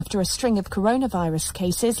after a string of coronavirus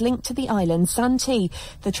cases linked to the island Zante.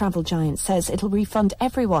 The travel giant says it'll refund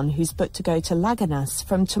everyone who's booked to go to Laganas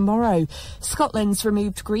from tomorrow. Scotland's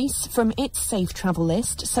removed Greece from its safe travel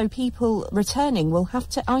list, so people returning will have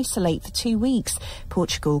to isolate for 2 weeks.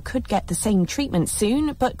 Portugal could get the same treatment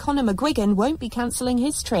soon, but Conor McGuigan won't be cancelling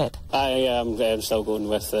his trip. I am still going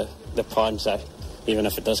with the plans, even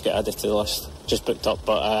if it does get added to the list. Just booked up,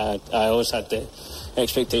 but I always had the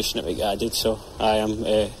expectation it would get added, so I am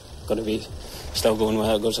going to be still going with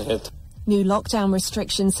it goes ahead. New lockdown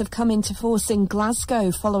restrictions have come into force in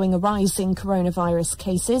Glasgow following a rise in coronavirus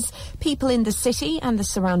cases. People in the city and the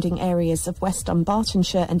surrounding areas of West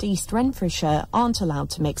Dunbartonshire and East Renfrewshire aren't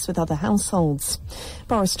allowed to mix with other households.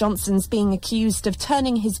 Boris Johnson's being accused of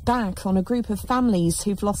turning his back on a group of families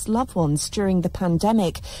who've lost loved ones during the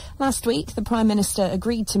pandemic. Last week, the Prime Minister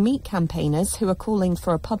agreed to meet campaigners who are calling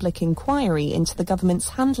for a public inquiry into the government's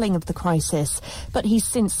handling of the crisis. But he's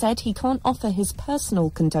since said he can't offer his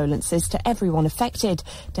personal condolences to everyone affected.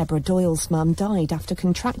 Deborah Doyle's mum died after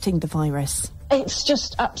contracting the virus. It's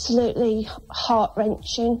just absolutely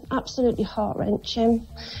heart-wrenching,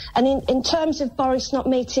 And in terms of Boris not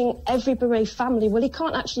meeting every bereaved family, well, he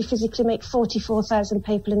can't actually physically make 44,000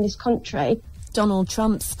 people in this country. Donald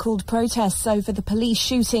Trump's called protests over the police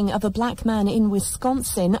shooting of a black man in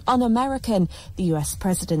Wisconsin un-American. The US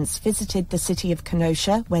president's visited the city of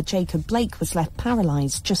Kenosha, where Jacob Blake was left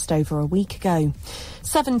paralysed just over a week ago.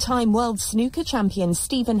 7-time world snooker champion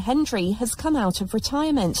Stephen Hendry has come out of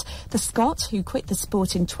retirement. The Scot, who quit the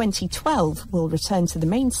sport in 2012, will return to the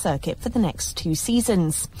main circuit for the next 2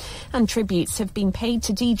 seasons. And tributes have been paid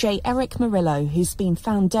to DJ Eric Murillo, who's been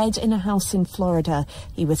found dead in a house in Florida.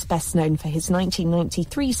 He was best known for his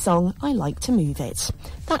 1993 song, I Like to Move It.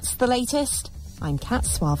 That's the latest. I'm Kat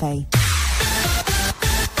Suave.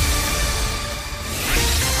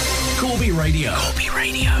 Corby Radio.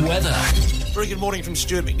 Weather. Very good morning from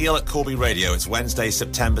Stuart McNeil at Corby Radio. It's Wednesday,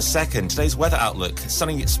 September 2nd. Today's weather outlook: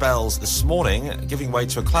 sunny spells this morning, giving way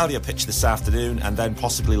to a cloudier pitch this afternoon, and then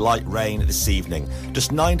possibly light rain this evening.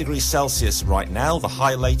 Just 9 degrees Celsius right now, the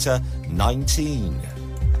high later 19.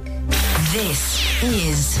 This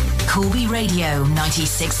is Corby Radio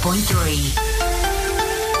 96.3.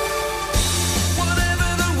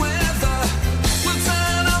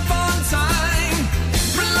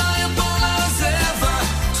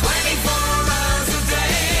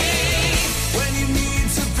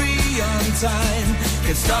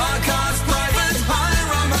 Get StarCar's private hire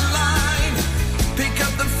on the line. Pick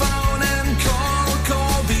up the phone and call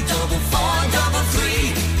Corby.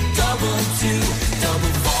 4433 22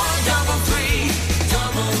 4433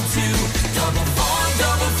 22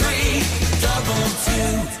 4433 22.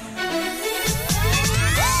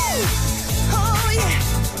 Oh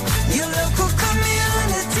yeah, your local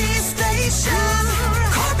community station,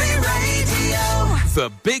 Corby Radio. The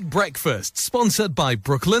Big Breakfast, sponsored by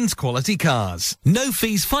Brooklands Quality Cars. No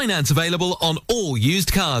fees finance available on all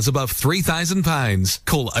used cars above £3,000.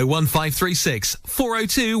 Call 01536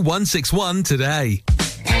 402 161 today.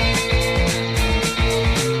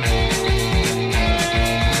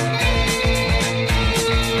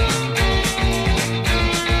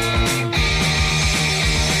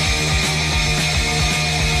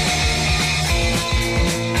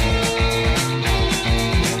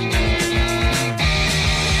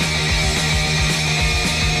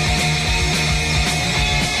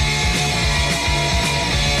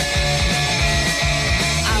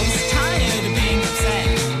 I was tired of being upset.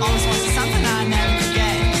 Always wanted something I never could get.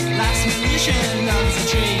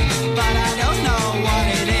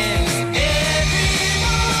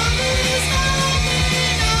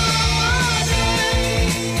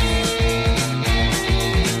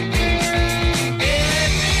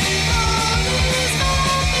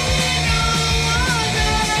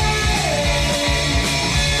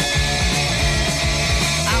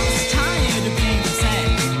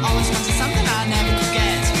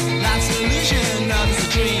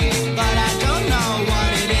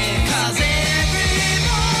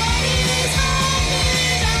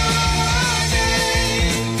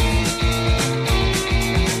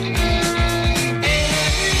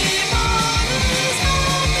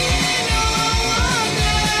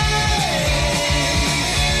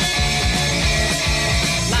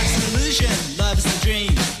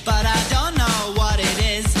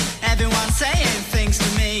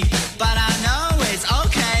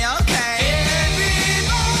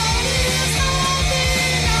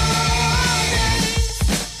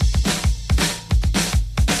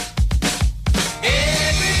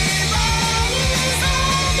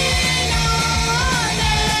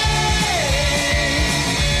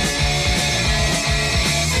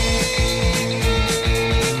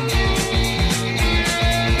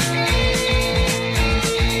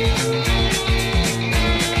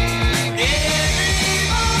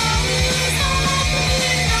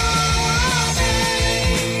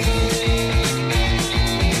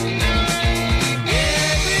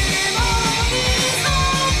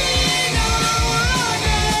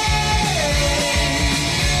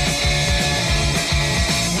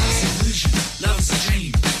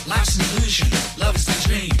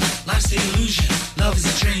 Love is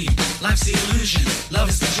a dream. Life's the illusion. Love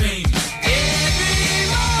is the dream.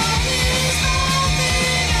 Everybody's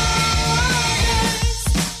moving nowadays.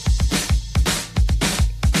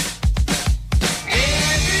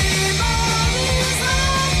 Everybody's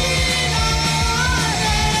moving nowadays.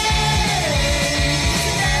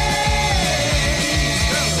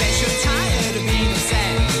 Bet you're tired of being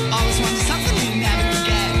upset. Always wanted something you never could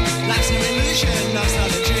get. Life's an illusion. Love's not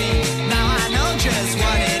a dream. Now I know just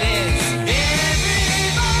what it is.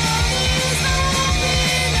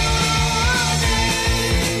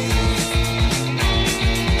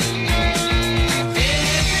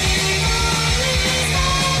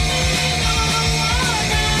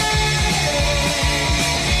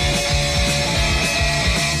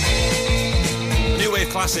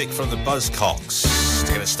 Classic from the Buzzcocks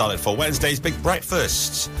to get us started for Wednesday's Big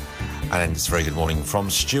Breakfast. And it's a very good morning from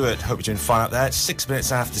Stuart. Hope you're doing fine out there. It's 6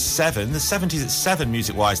 minutes after 7. The 70s at 7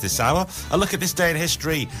 music-wise this hour. A look at this day in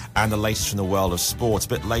history and the latest from the world of sport. A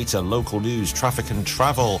bit later, local news, traffic and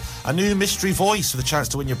travel. A new mystery voice with a chance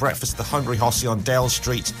to win your breakfast at the Hungry Hossie on Dale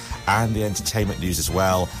Street. And the entertainment news as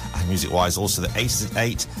well. And music-wise, also the 80s at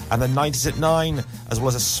 8 and the 90s at 9, as well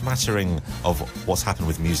as a smattering of what's happened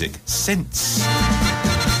with music since.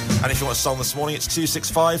 And if you want a song this morning, it's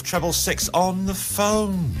 265 666 on the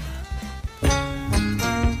phone.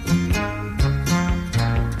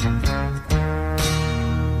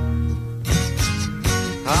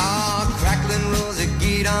 Crackling Rosie,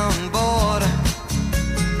 get on board.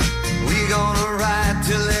 We gonna ride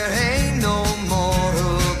till there ain't no more to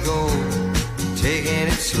go. Taking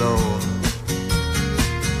it slow.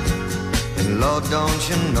 And Lord, don't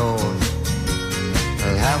you know,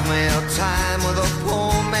 I'll have me a time with a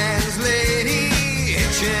poor man's lady,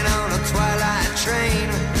 hitching on a twilight train.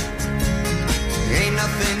 Ain't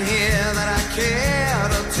nothing here that I care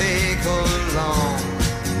to take along.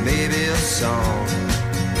 Maybe a song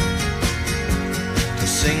to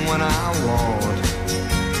sing when I want.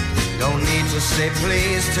 Don't need to say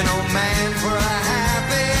please to no man for a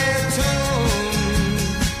happy tune.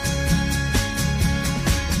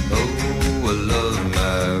 Oh, I love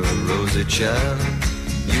my Rosie child.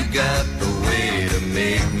 You got the way to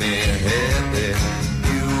make me happy.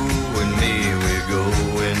 You and me, we go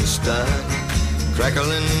in style.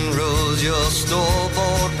 Crackling Rose, you're a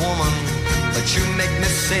store-bought woman, but you make me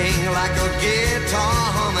sing like a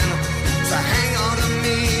guitar humming. So hang on to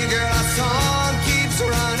me, girl, our song keeps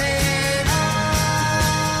running on.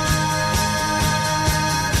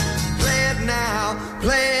 Play it now,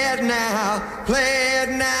 play it now, play it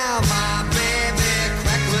now, my baby.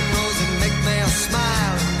 Crackling Rose and make me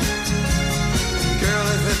smile. Girl,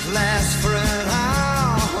 if it lasts for an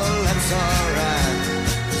hour, well, that's alright,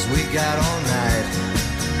 'cause we got all night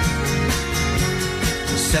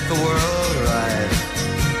to set the world right.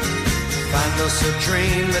 Find us a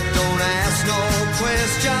dream that don't ask no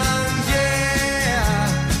questions, yeah.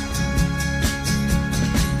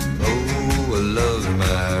 Oh, I love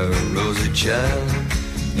my Rosie child.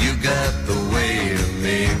 You got the way to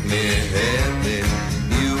make me happy.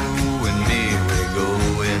 You and me, we go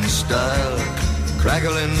in style.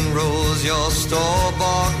 Crackling Rose, you're a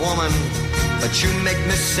store-bought woman, but you make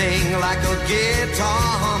me sing like a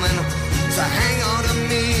guitar humming. So hang on to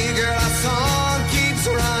me, girl, our song keeps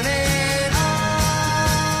running on.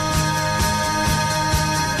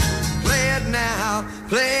 Play it now,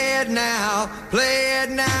 play it now, play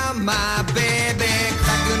it now, my baby.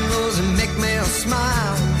 Crackling Rose and make me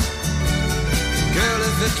smile. Girl,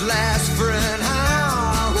 if it lasts for an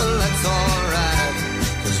hour, well, that's alright,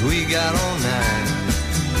 'cause we got all night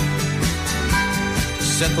to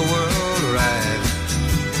set the world right.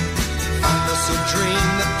 Find us a dream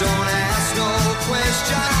that don't ask no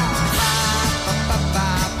question.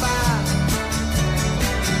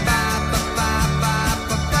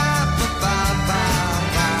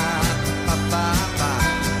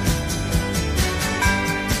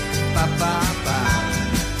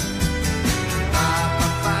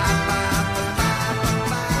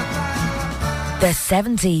 The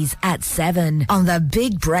 70s at 7 on The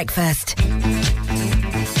Big Breakfast.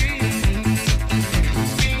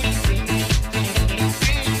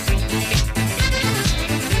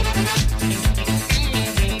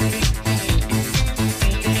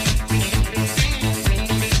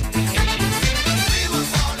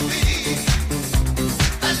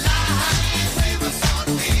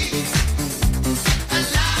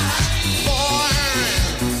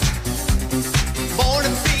 Born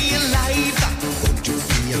to be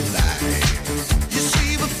alive. You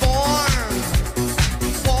see, we're born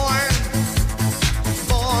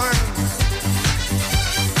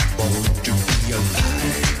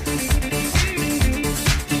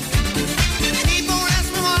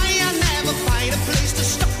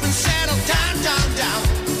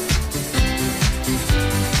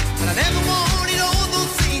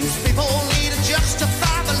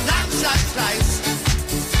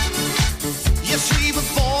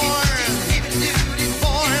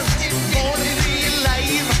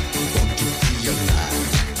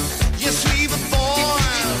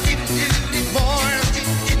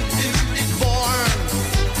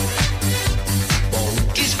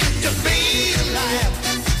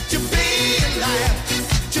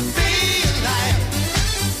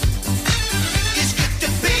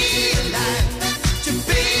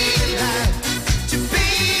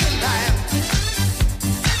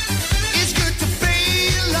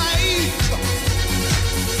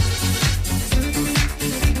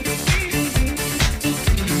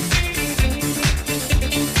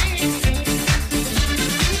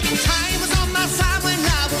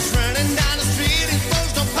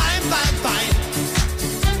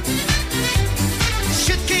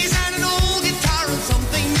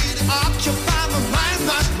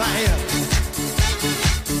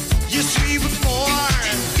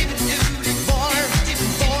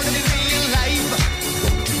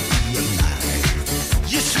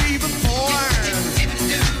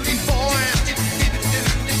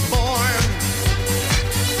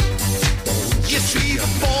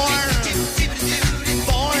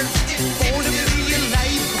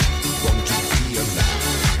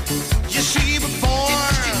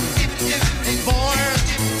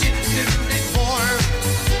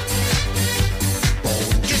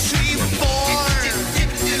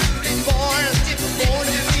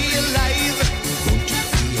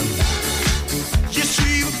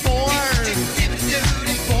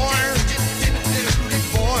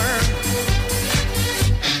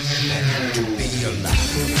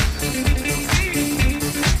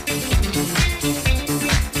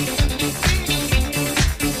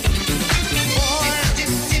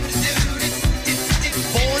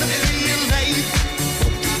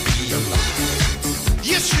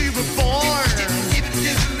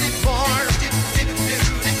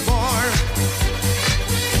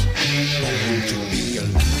to be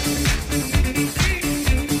alive.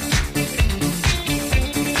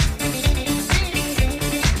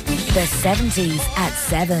 The 70s at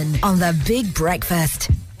 7 on The Big Breakfast.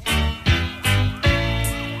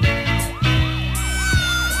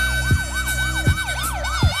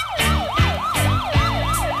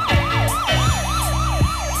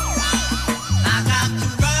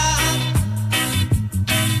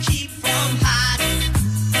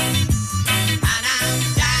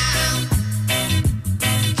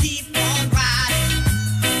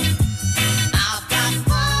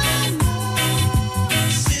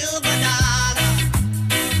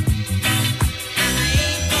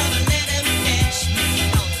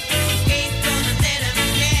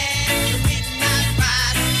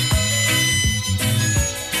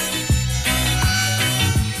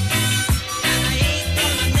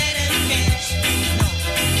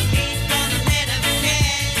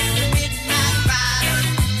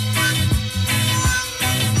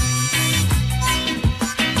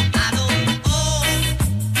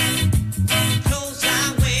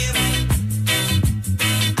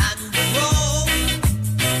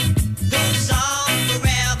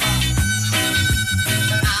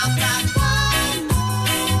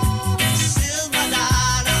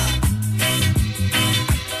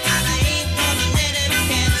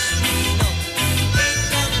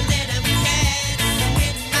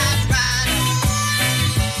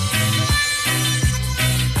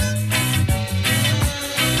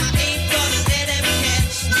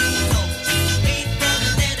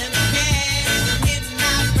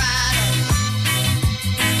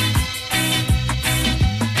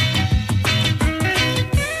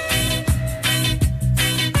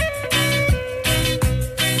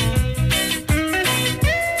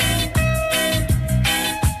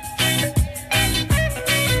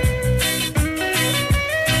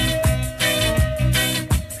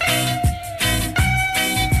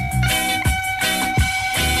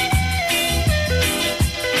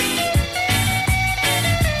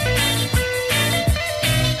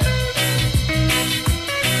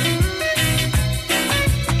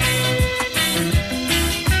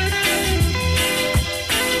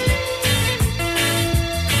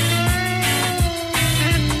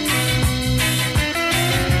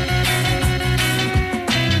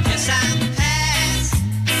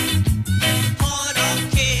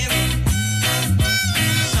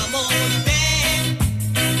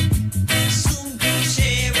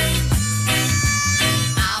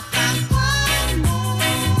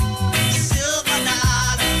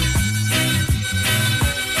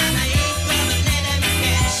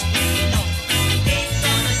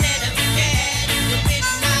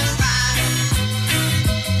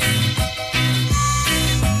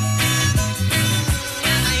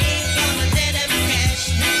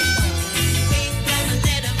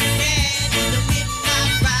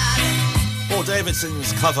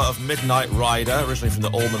 Davidson's cover of Midnight Rider, originally from the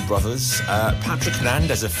Allman Brothers. Patrick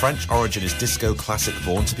Hernandez of French origin is disco classic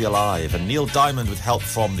Born to Be Alive. And Neil Diamond with help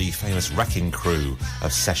from the famous Wrecking Crew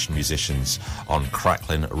of session musicians on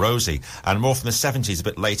Cracklin' Rosie. And more from the 70s a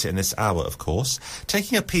bit later in this hour, of course.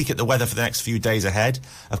 Taking a peek at the weather for the next few days ahead.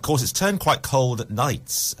 Of course, it's turned quite cold at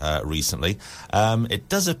nights recently. It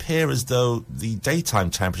does appear as though the daytime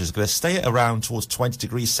temperatures are going to stay around towards 20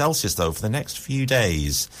 degrees Celsius, though, for the next few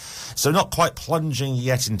days. So not quite plunging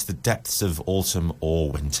yet into the depths of autumn or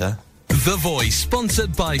winter. The Voice,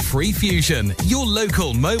 sponsored by Free Fusion, your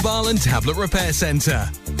local mobile and tablet repair centre.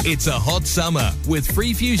 It's a hot summer with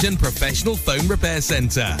Free Fusion Professional Phone Repair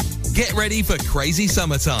Centre. Get ready for crazy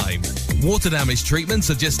summertime. Water damage treatments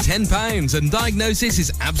are just £10 and diagnosis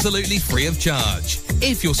is absolutely free of charge.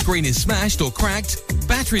 If your screen is smashed or cracked,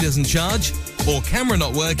 battery doesn't charge, or camera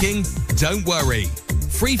not working, don't worry.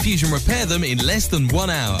 Free Fusion repair them in less than 1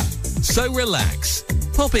 hour. So relax.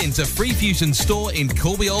 Pop into Free Fusion store in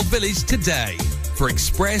Corby Old Village today for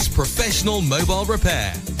express professional mobile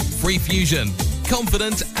repair. Free Fusion,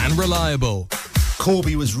 confident and reliable.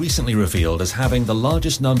 Corby was recently revealed as having the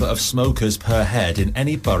largest number of smokers per head in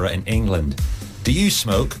any borough in England. Do you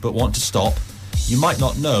smoke but want to stop? You might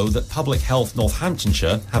not know that Public Health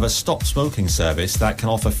Northamptonshire have a stop smoking service that can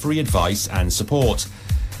offer free advice and support.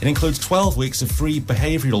 It includes 12 weeks of free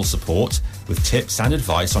behavioural support with tips and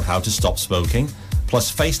advice on how to stop smoking, plus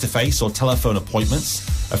face-to-face or telephone appointments,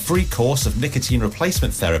 a free course of nicotine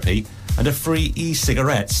replacement therapy, and a free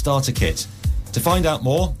e-cigarette starter kit. To find out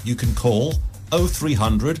more, you can call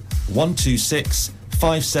 0300 126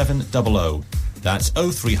 5700. That's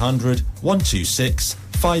 0300 126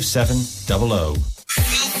 5700.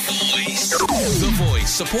 The Voice,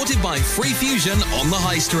 supported by Free Fusion on the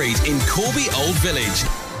High Street in Corby Old Village.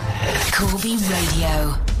 Corby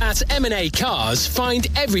Radio. At M&A Cars, find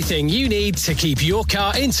everything you need to keep your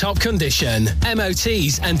car in top condition.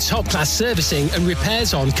 MOTs and top-class servicing and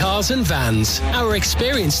repairs on cars and vans. Our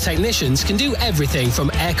experienced technicians can do everything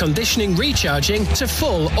from air conditioning recharging to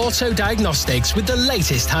full auto diagnostics with the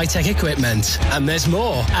latest high-tech equipment. And there's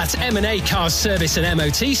more. At M&A Cars Service and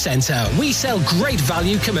MOT Centre, we sell great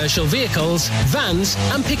value commercial vehicles, vans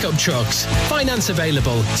and pickup trucks. Finance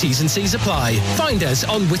available. T's and C's apply. Find us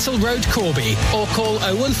on Whittle Road, Corby, or call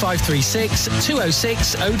 01536 206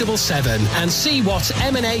 077 and see what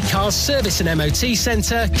M&A Cars Service and MOT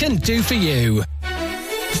Centre can do for you.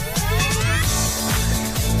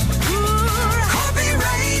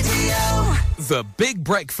 The Big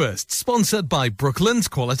Breakfast, sponsored by Brooklands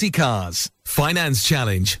Quality Cars. Finance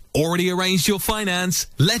Challenge. Already arranged your finance?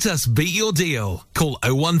 Let us beat your deal. Call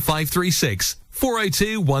 01536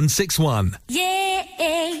 402 161. Yeah,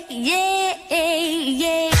 yeah,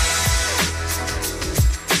 yeah.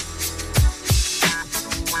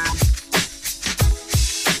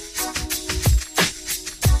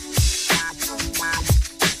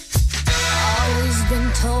 Always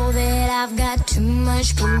been told that I've got too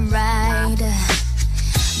much pride. Too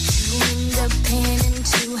independent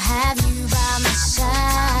to have you by my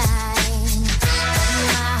side. But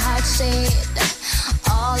my heart said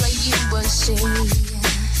all of you will see.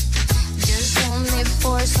 Just don't live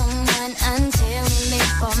for someone until you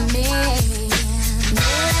live for me.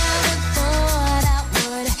 Never thought I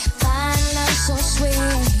would find love so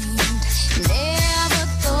sweet. Never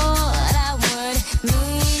thought I would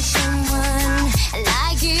meet someone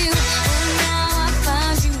like you. And now I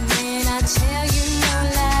found you and I tell you no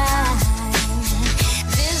lie.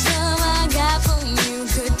 This love I got for you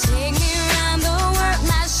could take me around the world.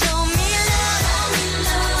 Now show me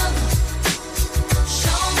love,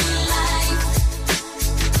 show me life.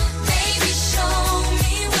 Baby, show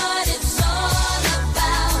me what it's all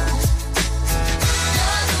about.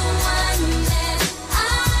 You're the one that I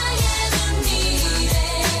ever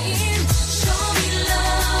needed. Show me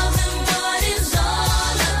love and what it's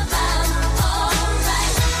all about.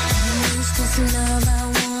 Alright. It's this love I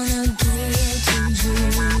wanna give to you.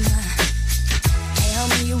 Tell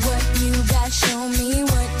me what you got, show me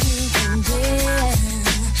what you can give.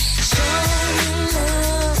 Show me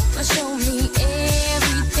love, show me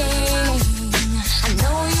everything. I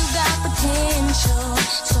know you got potential,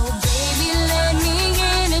 so baby let me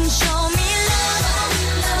in and show me love.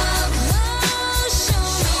 Oh, show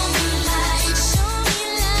me life, show me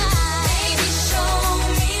life. Baby, show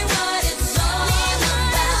me what it's all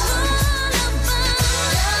about.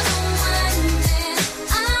 You're the one that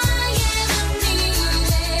I ever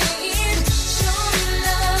needed. Show me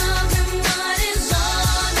love and what it's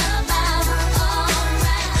all about.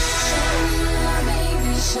 Alright. Show me love,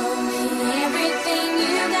 baby, show me everything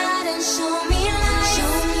you got and show me life.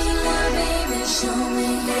 Show me love, baby, show me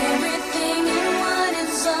everything and what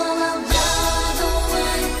it's all about. You're the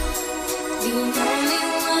one, the only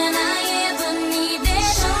one I ever needed.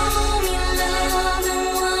 Show me love and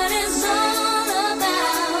what it's all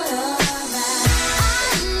about.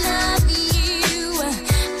 I love you, I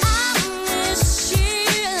miss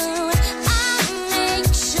you. I make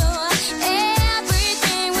sure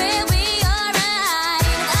everything will be alright.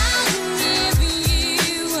 I give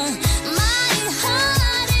you my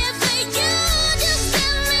heart if you just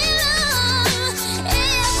give me love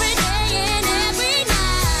every day and every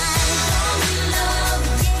night. Show me love,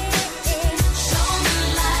 show me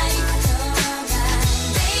life,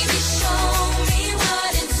 baby, show me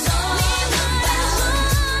what it's all about.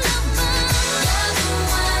 You're the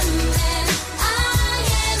one that I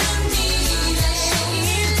ever needed.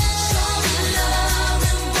 Show me love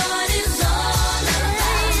and what it's all about.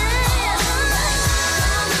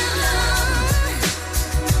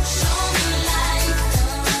 Show me life,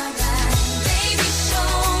 baby,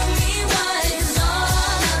 show me what it's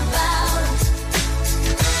all about.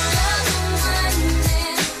 You're the one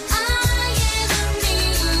that I ever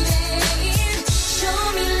needed. Show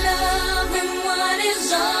me love and what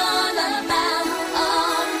it's all about.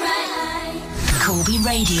 Alright. Corby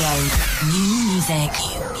Radio. New music.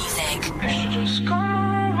 You should just come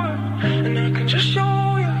over and I can just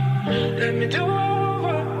show you. Let me do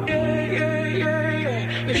over. Yeah, yeah, yeah,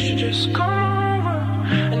 yeah. You should just come over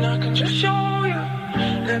and I can just show you.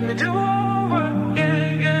 Let me do over.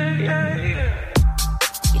 Yeah, yeah, yeah, yeah.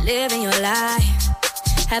 You living your life,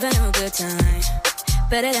 having a good time,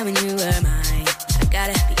 better than when you were mine. I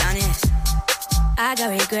gotta be honest, I got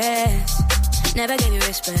regrets, never gave you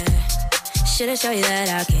respect. Should've showed you that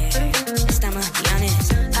I care. This time I'll be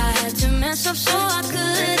honest, I had to mess up so I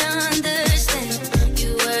could understand.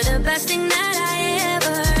 You were the best thing that I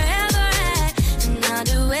ever had, and I'll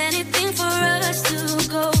do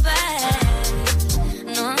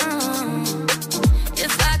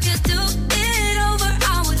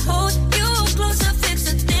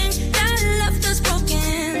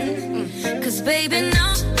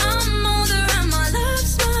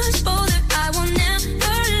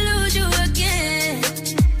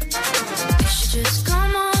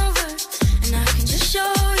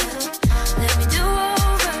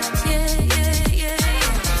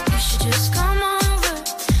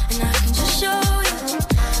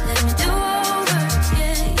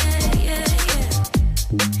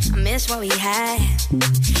what we had,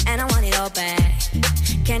 and I want it all back.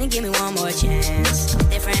 Can you give me one more chance?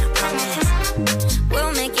 Different promise,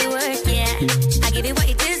 we'll make it work, yeah. I give you what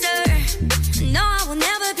you deserve. No, I will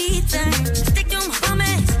never be turned. Stick to my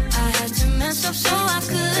promise. I had to mess up so I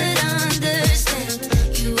could understand.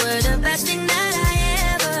 You were the best thing that I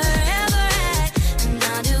ever had, and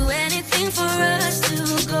I'll do anything for us to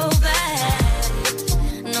go back.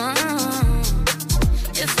 No,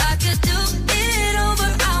 if I could do it over,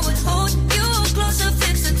 I would hold you closer,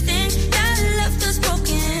 fix the thing that left us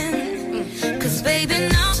broken. 'Cause baby,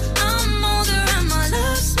 now I'm older and my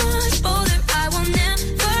love's much bolder. I will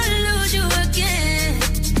never lose you again.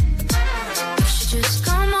 You should just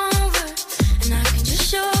come over and I can just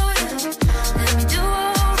show you. Let me do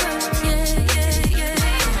over, yeah, yeah, yeah,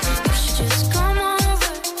 yeah. You should just come over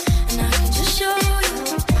and I can just show you.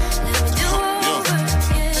 Let me do over,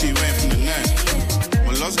 yeah. T-Wayne from the night.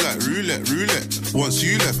 My love's like roulette. Once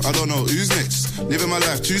you left, I don't know who's next. Living my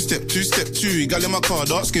life two-step, two. Gal in my car,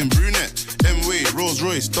 dark skin brunette. M-Way, Rolls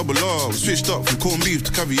Royce, double R. Switched up from corned beef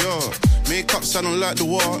to caviar. Makeup sounding like the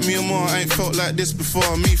war. Me and Ma, I ain't felt like this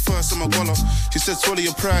before. Me first, I'm a goller. She said, swallow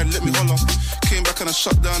your pride, let me holler. Came back and I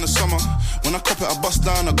shut down the summer. When I cop it, I bust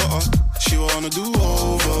down, I got her. She wanna do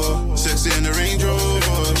over. Sexy in the Range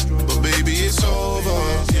Rover. But baby, it's over.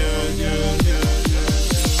 Yeah.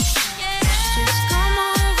 Just come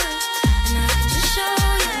over and I can just show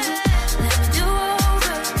you. Let me do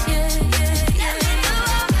over, yeah, yeah, yeah.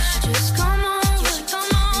 You should just come over and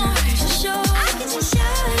I can just show you. Let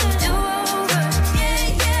me do over, yeah,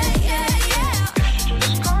 yeah, yeah.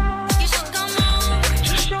 You should come over and I can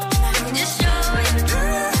just show you.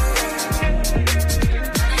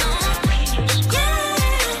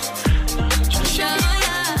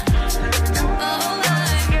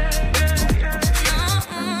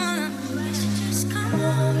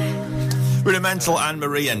 Rudimental,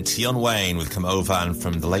 Anne-Marie and Tion Wayne with Come Over, and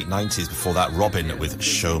from the late 90s before that, Robin with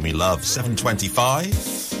Show Me Love. 7:25.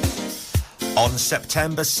 On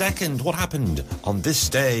September 2nd, what happened on this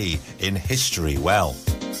day in history? Well,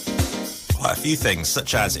 quite a few things,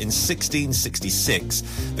 such as in 1666,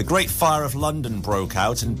 the Great Fire of London broke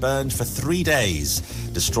out and burned for 3 days,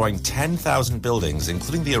 destroying 10,000 buildings,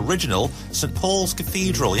 including the original St. Paul's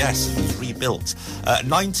Cathedral. Yes, it was rebuilt.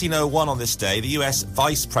 1901 on this day, the US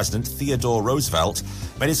Vice President Theodore Roosevelt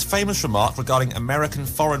made his famous remark regarding American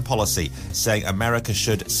foreign policy, saying America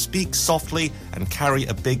should speak softly and carry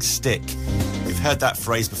a big stick. We've heard that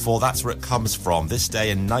phrase before, that's where it comes from. This day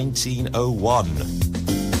in 1901.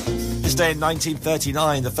 This day in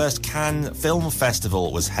 1939, the first Cannes Film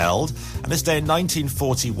Festival was held. And this day in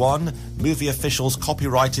 1941, movie officials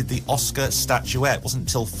copyrighted the Oscar statuette. It wasn't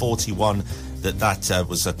until 41 that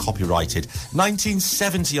was copyrighted.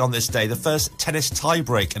 1970 on this day, the first tennis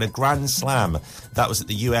tiebreak in a Grand Slam. That was at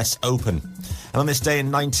the US Open. And on this day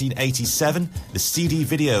in 1987, the CD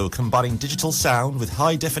video combining digital sound with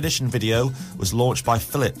high-definition video was launched by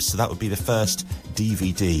Philips. So that would be the first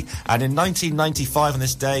DVD. And in 1995 on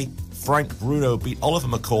this day, Frank Bruno beat Oliver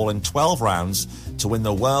McCall in 12 rounds to win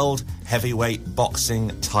the World Heavyweight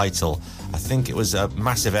Boxing title. I think it was a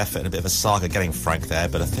massive effort and a bit of a saga getting Frank there,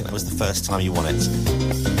 but I think that was the first time he won it.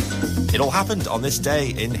 It all happened on this day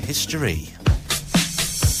in history.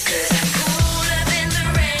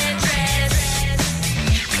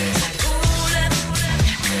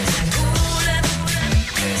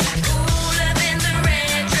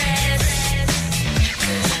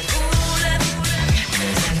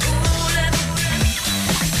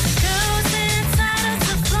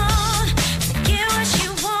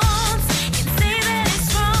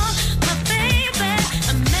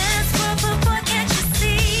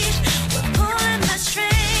 We're pulling the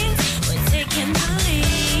strings, we're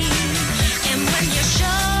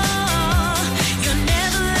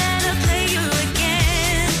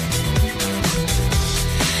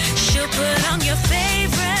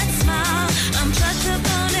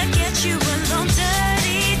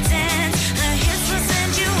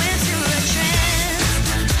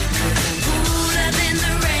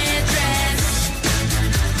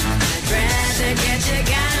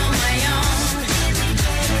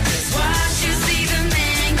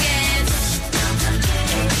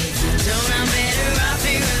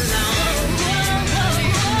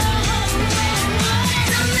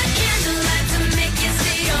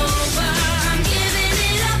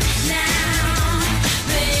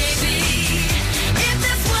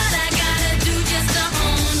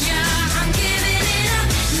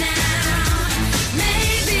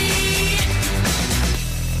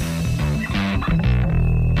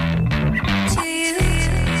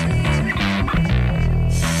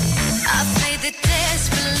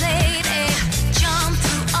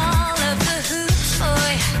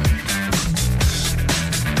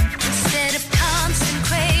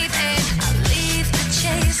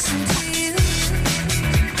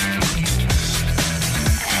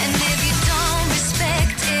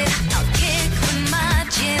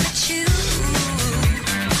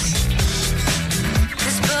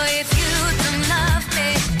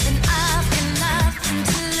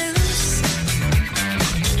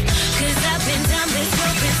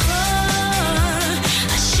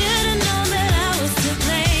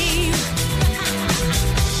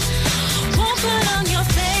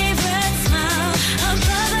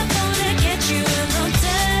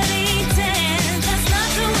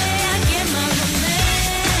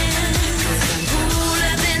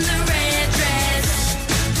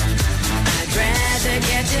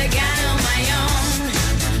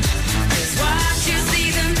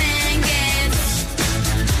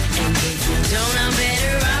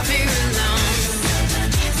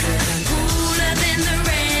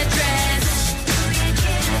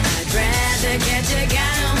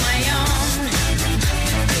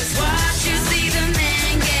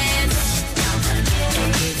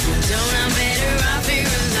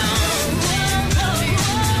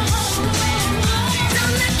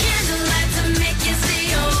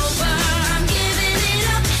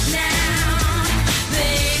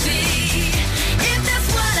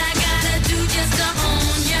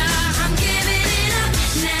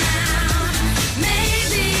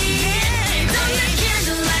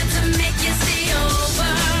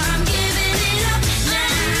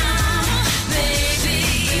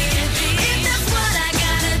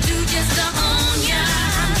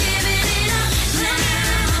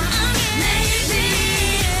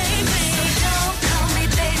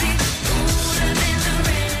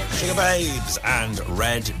and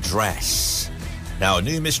Red Dress. Now, a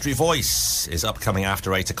new mystery voice is upcoming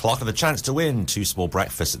after 8 o'clock and the chance to win 2 small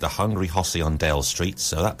breakfasts at the Hungry Hossie on Dale Street.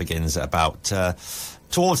 So that begins at about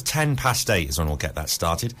towards 8:10 is when we'll get that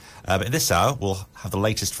started. But in this hour, we'll have the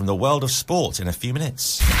latest from the world of sport in a few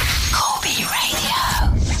minutes. Corby Radio.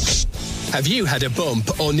 Have you had a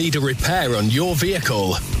bump or need a repair on your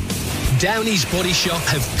vehicle? Downey's Body Shop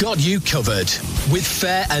have got you covered with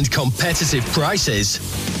fair and competitive prices.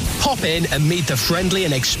 Pop in and meet the friendly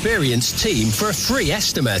and experienced team for a free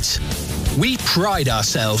estimate. We pride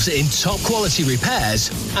ourselves in top quality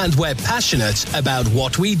repairs and we're passionate about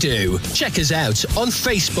what we do. Check us out on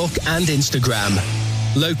Facebook and Instagram.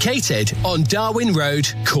 Located on Darwin Road,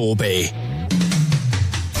 Corby.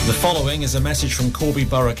 The following is a message from Corby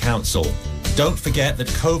Borough Council. Don't forget that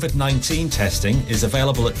COVID-19 testing is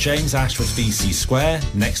available at James Ashford VC Square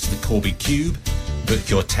next to the Corby Cube. Book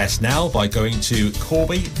your test now by going to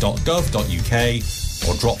corby.gov.uk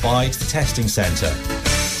or drop by to the testing centre.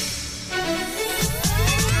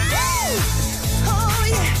 Oh,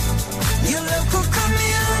 yeah. Your local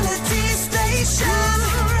community station,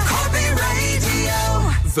 Corby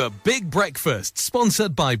Radio. The Big Breakfast,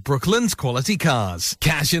 sponsored by Brooklands Quality Cars.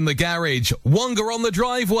 Cash in the garage, Wonga on the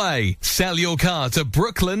driveway. Sell your car to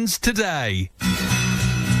Brooklands today.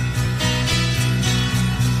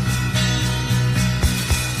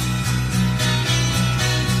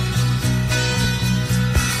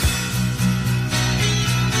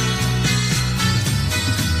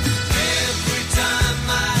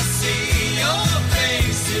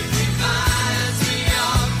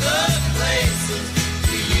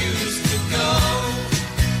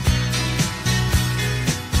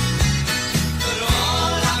 But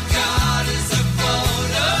all I've got is a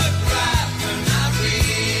photograph, and I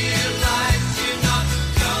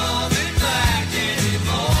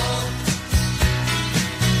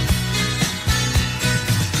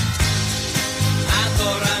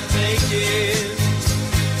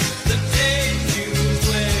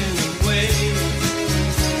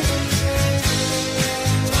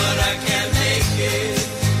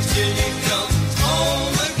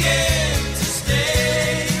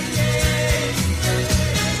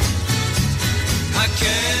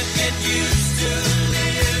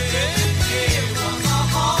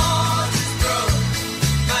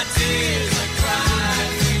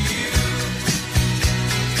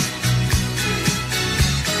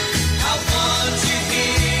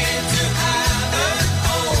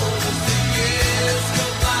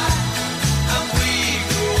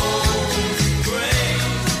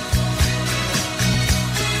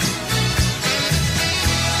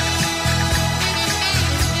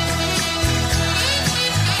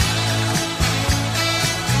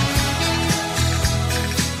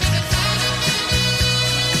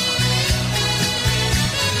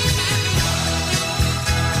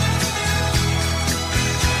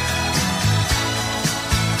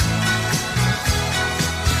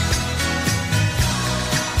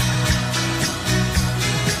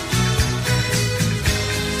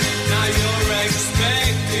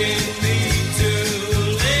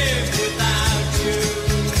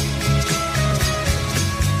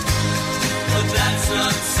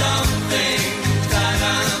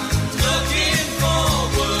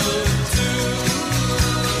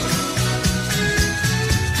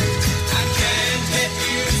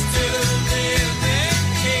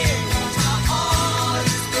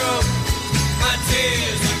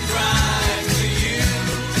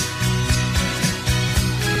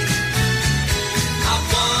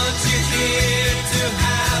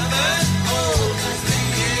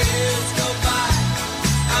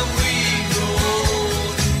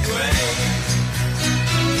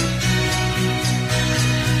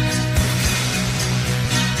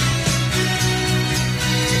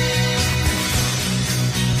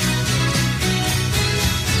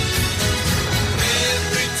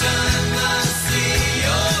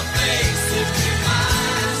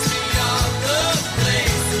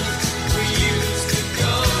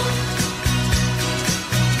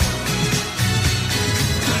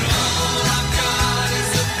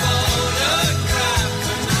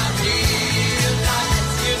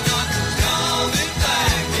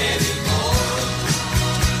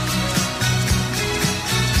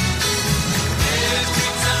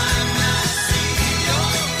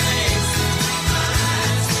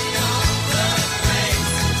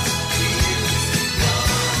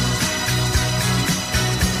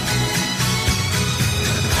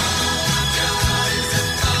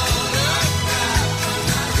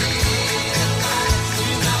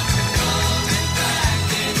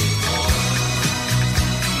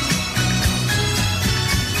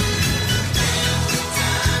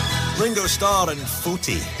Superstar and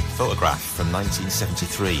Footy, Photograph from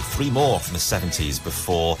 1973. 3 more from the 70s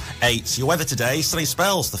before 8. Your weather today, sunny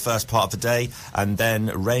spells the first part of the day, and then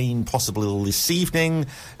rain possible this evening.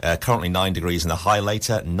 Currently 9 degrees and a high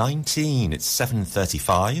later, 19. It's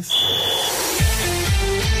 7:35.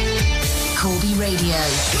 Corby Radio.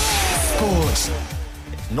 Sport.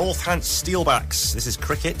 Northants Steelbacks. This is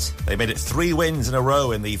cricket. They made it 3 wins in a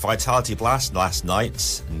row in the Vitality Blast last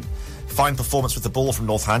night. And fine performance with the ball from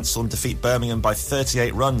Northants. Saw them defeat Birmingham by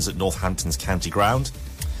 38 runs at Northampton's county ground.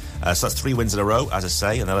 So that's 3 wins in a row, as I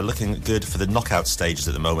say, and they're looking good for the knockout stages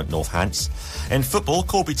at the moment, Northants. In football,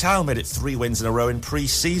 Corby Town made it 3 wins in a row in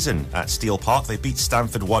pre-season at Steel Park. They beat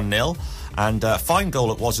Stamford 1-0. And a fine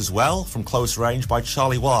goal it was as well, from close range by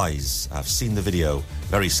Charlie Wise. I've seen the video.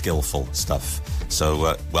 Very skillful stuff.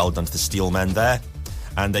 So well done to the Steel men there.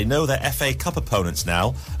 And they know their FA Cup opponents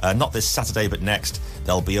now. Not this Saturday, but next.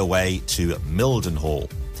 They'll be away to Mildenhall.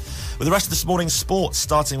 With the rest of this morning's sport,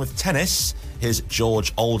 starting with tennis, here's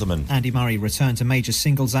George Alderman. Andy Murray returned to major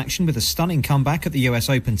singles action with a stunning comeback at the US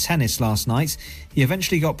Open tennis last night. He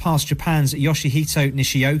eventually got past Japan's Yoshihito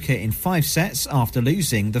Nishioka in 5 sets after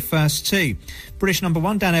losing the first 2. British number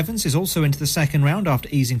 1 Dan Evans is also into the second round after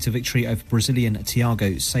easing to victory over Brazilian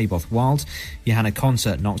Thiago Seyboth-Wild. Johanna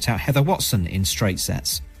Konta knocked out Heather Watson in straight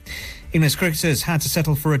sets. English cricketers had to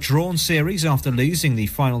settle for a drawn series after losing the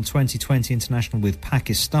final 2020 international with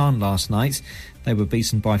Pakistan last night. They were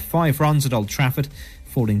beaten by 5 runs at Old Trafford,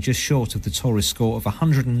 falling just short of the tourist score of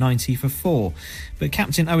 190 for 4. But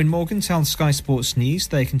Captain Owen Morgan tells Sky Sports News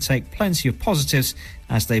they can take plenty of positives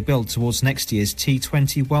as they build towards next year's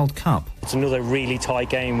T20 World Cup. It's another really tight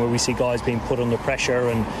game where we see guys being put under pressure,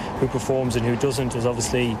 and who performs and who doesn't is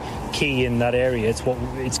obviously key in that area.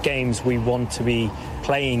 It's games we want to be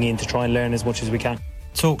playing in to try and learn as much as we can.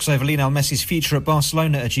 Talks over Lionel Messi's future at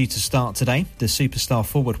Barcelona are due to start today. The superstar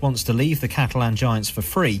forward wants to leave the Catalan Giants for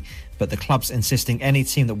free, but the club's insisting any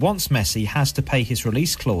team that wants Messi has to pay his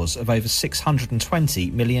release clause of over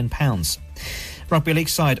 £620 million. Rugby League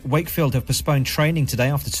side Wakefield have postponed training today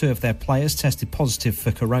after 2 of their players tested positive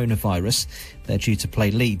for coronavirus. They're due to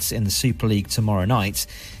play Leeds in the Super League tomorrow night.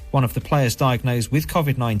 One of the players diagnosed with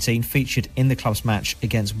COVID-19 featured in the club's match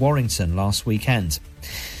against Warrington last weekend.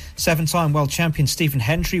 7-time world champion Stephen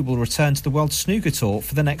Hendry will return to the World Snooker Tour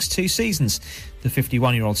for the next 2 seasons. The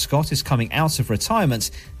 51-year-old Scot is coming out of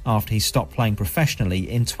retirement after he stopped playing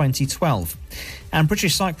professionally in 2012. And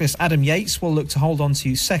British cyclist Adam Yates will look to hold on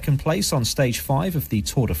to second place on stage 5 of the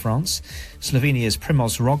Tour de France. Slovenia's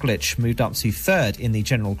Primož Roglic moved up to 3rd in the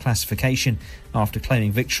general classification after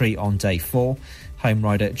claiming victory on day 4. Home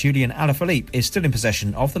rider Julian Alaphilippe is still in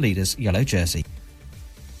possession of the leader's yellow jersey.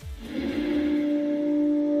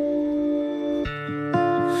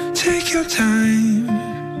 Take your time,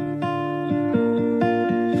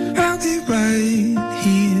 I'll be right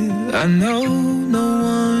here. I know no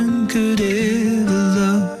one could ever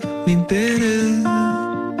love me better.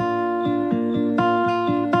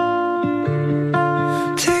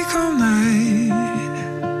 Take all night,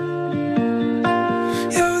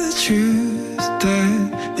 you're the truth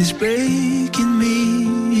that is breaking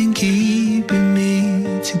me and keeping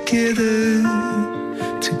me together,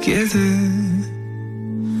 together.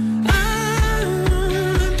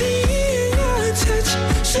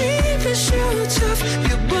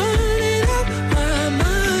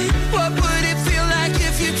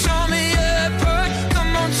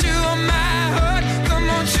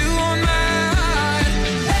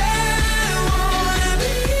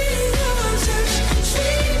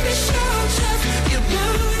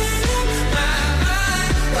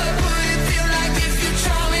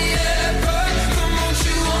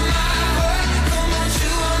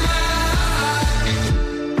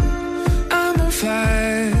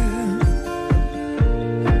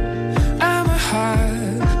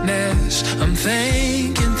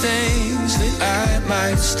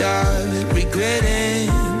 Start regretting.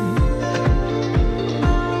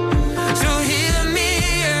 So hear me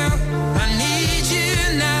out, I need you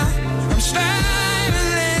now. I'm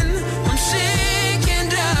spiraling, I'm sinking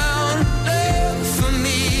down. Love for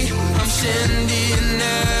me, I'm sending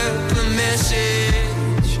up a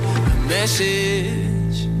message, a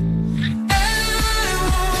message.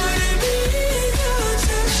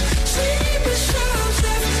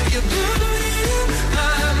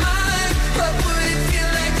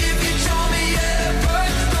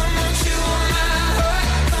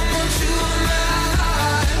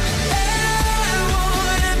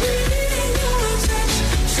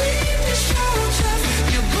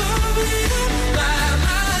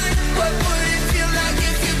 What would it feel like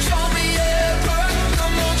if you told me ever?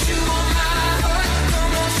 Come on, chew on my heart.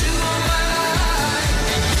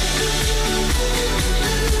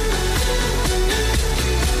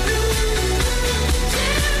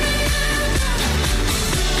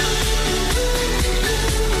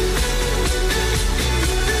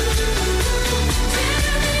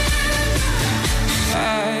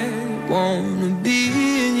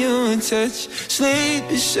 can't touch. Sleep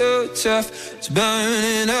is so tough, it's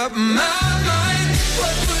burning up my mind.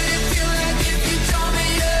 What would it feel like if you tore me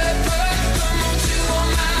apart? Come on to all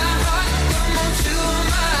my heart, come on to all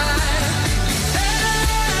mine. I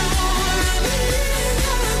wanna be in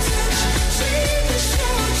your touch. Sleep is so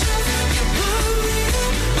tough, you're burning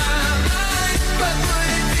up my mind. What would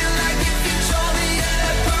it feel like if you tore me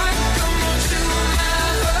apart? Come on to all my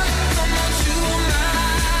heart, come on to all mine.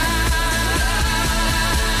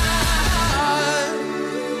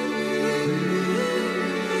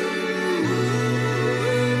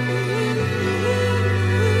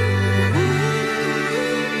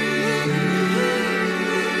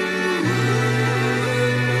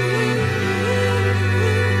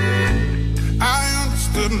 I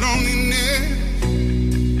understood loneliness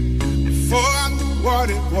before I knew what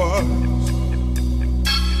it was.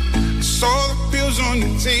 I saw the pills on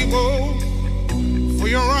your table for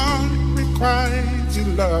your unrequited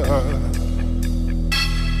love. Oh,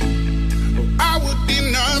 I would be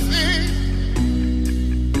nothing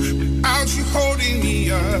without you holding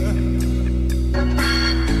me up.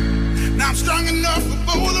 Now I'm strong enough for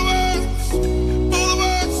both of us. Both of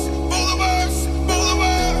us, both of us, both of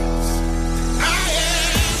us. I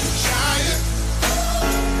am a giant.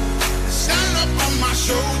 Stand up on my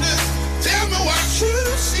shoulders. Tell me what you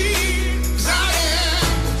see. 'Cause I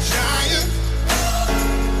am a giant.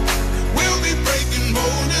 We'll be breaking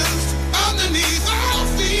boulders underneath our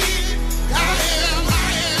feet. I am a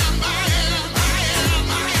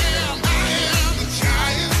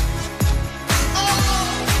giant. Oh,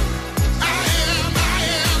 I am a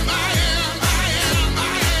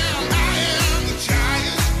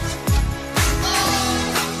giant.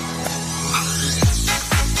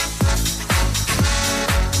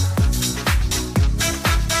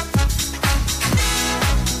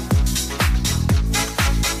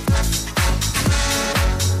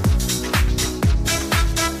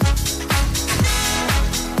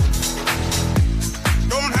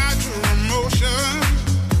 Don't hide your emotion.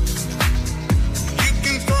 You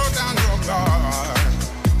can throw down your guard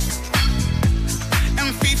and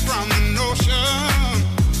feed from the notion.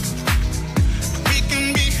 We can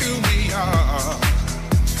be who we are.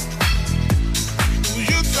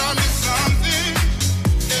 You taught me something,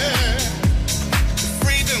 yeah.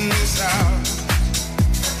 Freedom is out.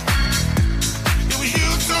 It was you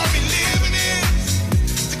taught me living it.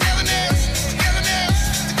 Togetherness, togetherness,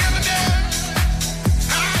 togetherness.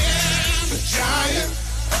 I am a giant.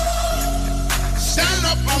 Stand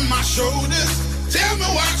up on my shoulders. Tell me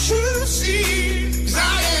what you see. 'Cause I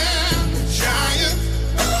am a giant.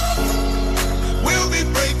 We'll be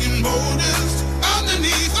breaking boulders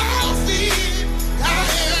underneath our feet. I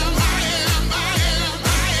am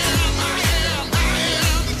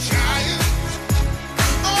a giant.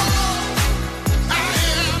 Oh, I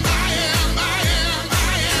am a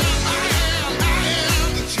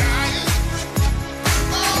giant.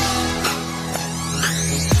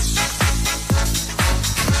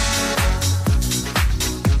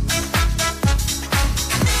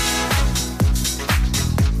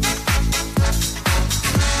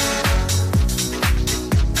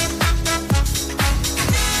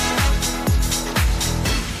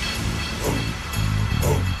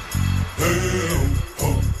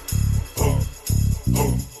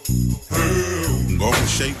 I'm gonna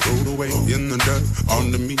shake, roll away in the dirt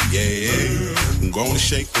under me, yeah. I'm gonna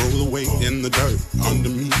shake, roll away in the dirt under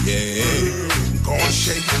me, yeah. I'm gonna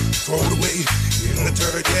shake, throw it away in the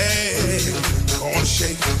dirt, yeah. I'm gonna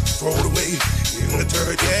shake, throw it away in the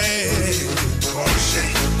dirt, yeah. I'm gonna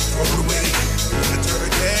shake, throw it away in the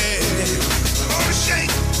dirt, yeah. I'm gonna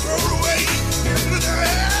shake, throw it away in the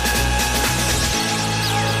dirt.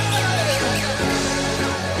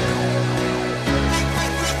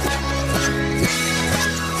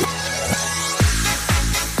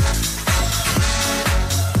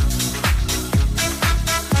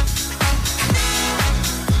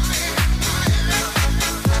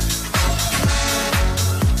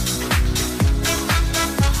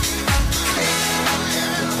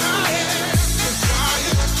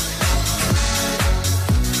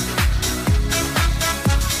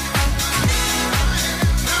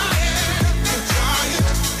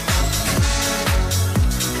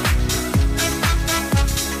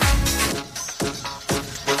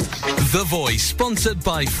 The Voice, sponsored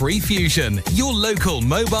by Free Fusion, your local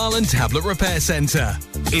mobile and tablet repair centre.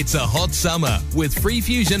 It's a hot summer with Free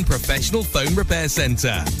Fusion Professional Phone Repair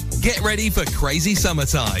Centre. Get ready for crazy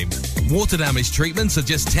summertime. Water damage treatments are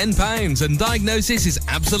just £10 and diagnosis is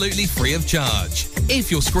absolutely free of charge.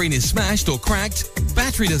 If your screen is smashed or cracked,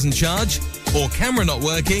 battery doesn't charge, or camera not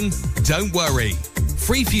working, don't worry.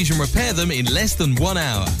 Free Fusion repair them in less than 1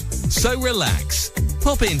 hour. So relax.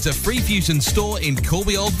 Pop into Free Fusion store in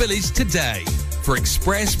Corby Old Village today for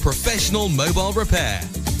express professional mobile repair.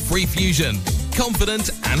 Free Fusion.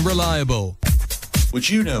 Confident and reliable. Would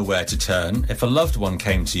you know where to turn if a loved one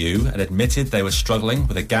came to you and admitted they were struggling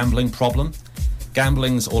with a gambling problem?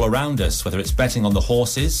 Gambling's all around us, whether it's betting on the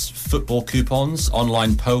horses, football coupons,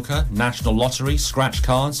 online poker, national lottery, scratch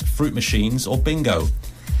cards, fruit machines or bingo.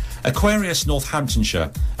 Aquarius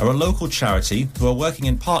Northamptonshire are a local charity who are working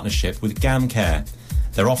in partnership with GamCare.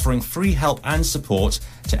 They're offering free help and support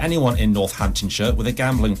to anyone in Northamptonshire with a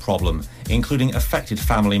gambling problem, including affected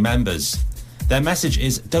family members. Their message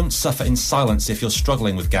is, don't suffer in silence if you're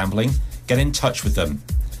struggling with gambling. Get in touch with them.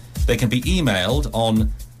 They can be emailed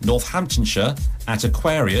on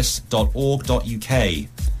northamptonshire@aquarius.org.uk,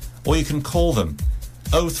 or you can call them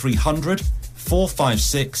 0300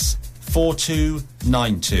 456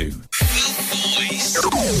 4292.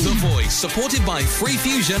 The Voice, supported by Free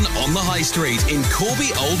Fusion on the High Street in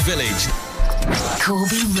Corby Old Village.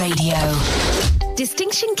 Corby Radio.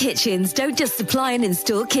 Distinction Kitchens don't just supply and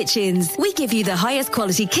install kitchens. We give you the highest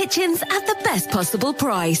quality kitchens at the best possible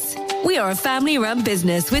price. We are a family-run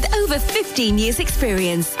business with over 15 years'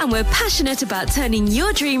 experience, and we're passionate about turning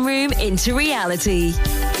your dream room into reality.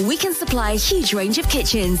 We can supply a huge range of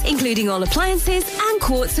kitchens, including all appliances and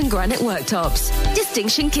quartz and granite worktops.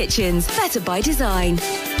 Distinction Kitchens, better by design.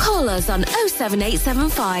 Call us on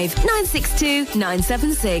 07875 962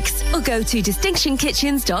 976 or go to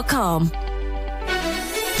distinctionkitchens.com.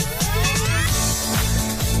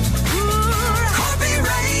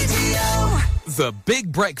 The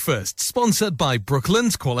Big Breakfast, sponsored by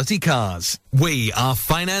Brooklands Quality Cars. We are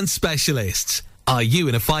finance specialists. Are you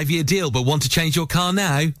in a 5-year deal but want to change your car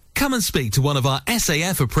now? Come and speak to one of our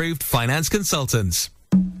SAF-approved finance consultants.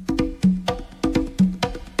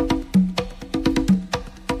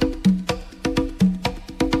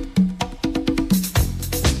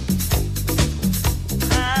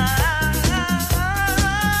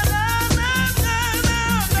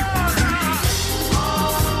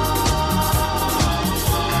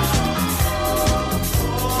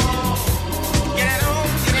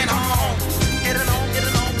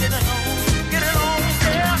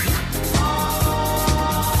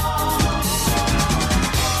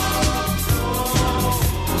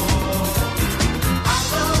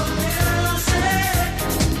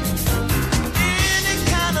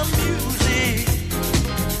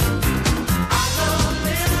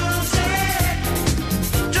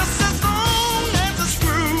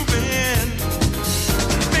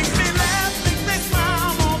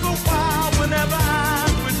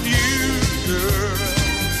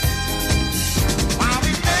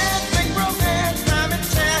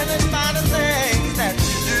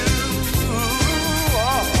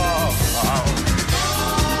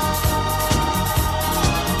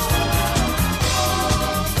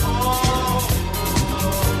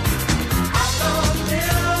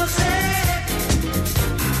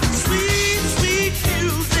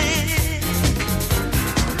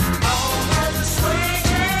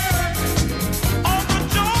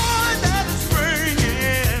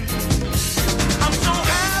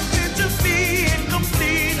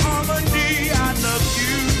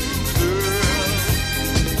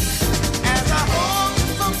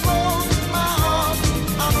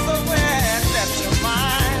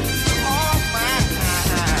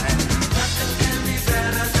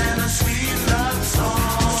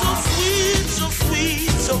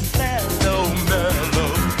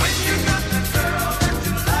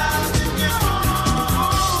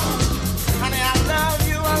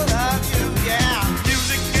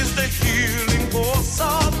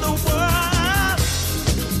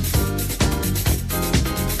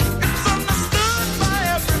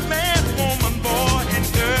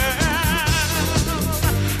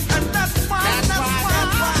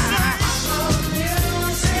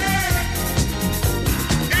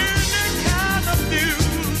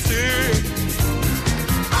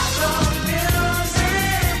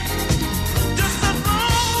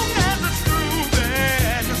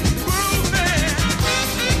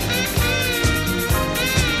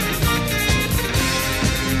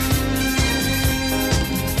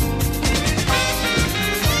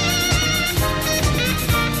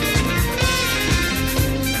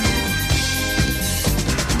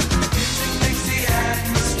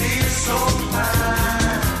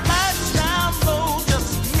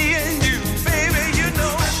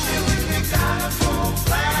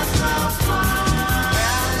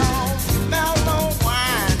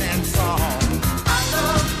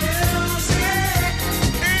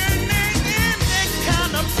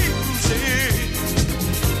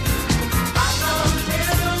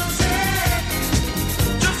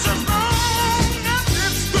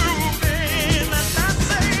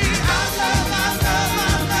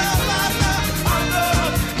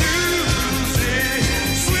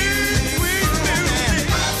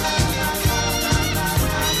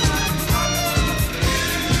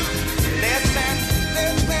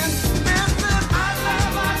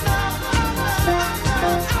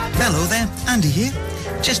 Andy here.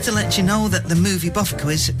 Just to let you know that the Movie Buff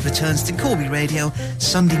Quiz returns to Corby Radio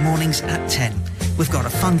Sunday mornings at 10. We've got a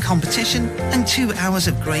fun competition and 2 hours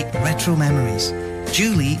of great retro memories.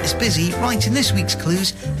 Julie is busy writing this week's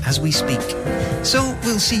clues as we speak. So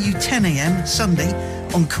we'll see you 10 a.m. Sunday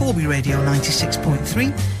on Corby Radio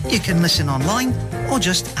 96.3. You can listen online or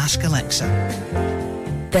just ask Alexa.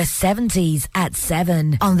 The 70s at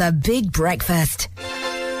 7 on The Big Breakfast.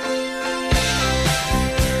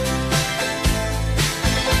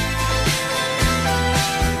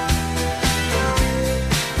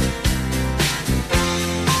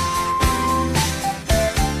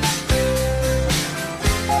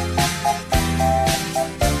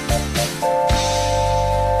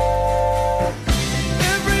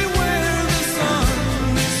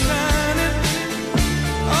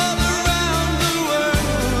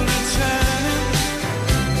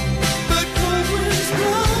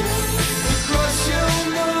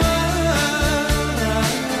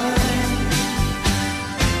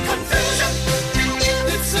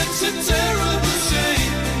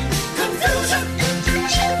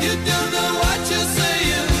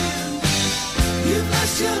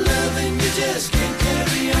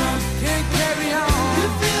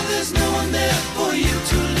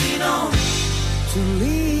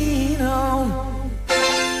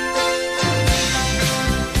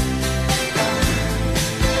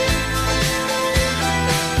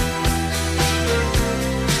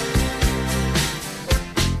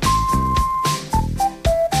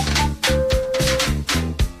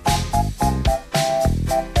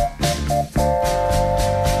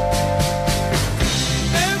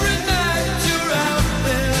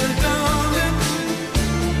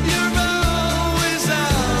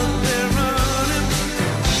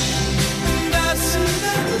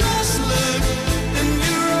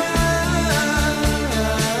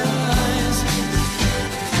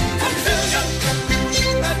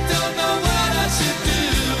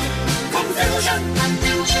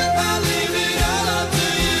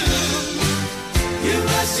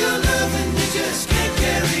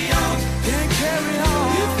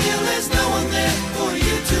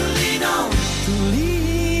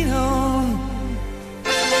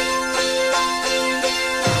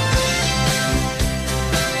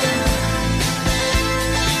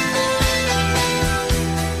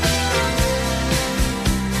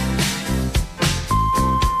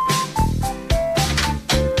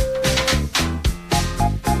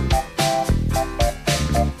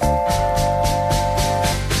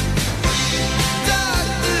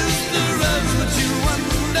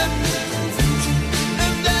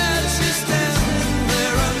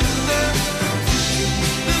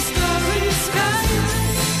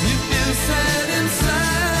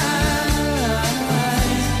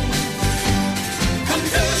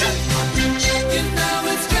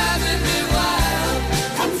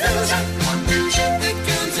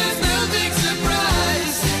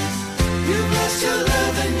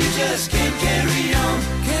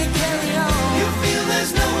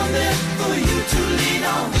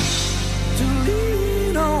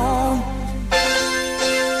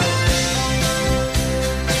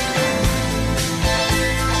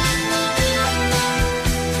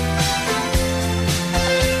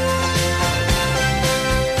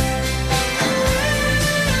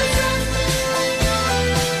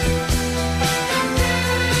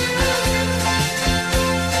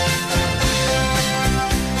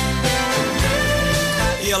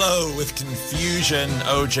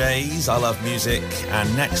 OJs, I Love Music,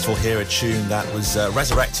 and next we'll hear a tune that was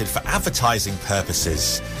resurrected for advertising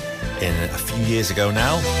purposes a few years ago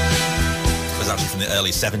now. It was actually from the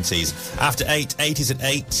early 70s. After 8, 80s at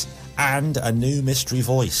 8, and a new mystery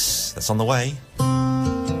voice that's on the way.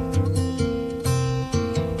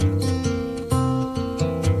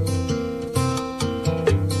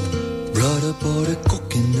 Brother bought a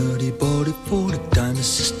coconut, he bought it for the dime. His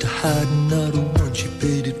sister had another one, she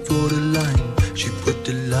paid it for the lime. She put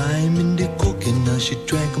the lime in the coconut, she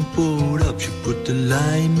drank and poured up. She put the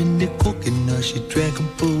lime in the coconut, she drank and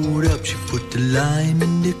poured up. She put the lime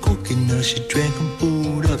in the coconut, she drank and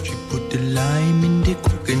poured up. She put the lime in the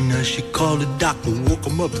coconut, she called the doctor, woke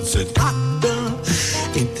him up and said, "Doctor,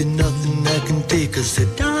 ain't there nothing I can take?" I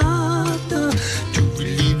said, "Doctor, to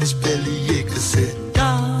relieve this bellyache." I said,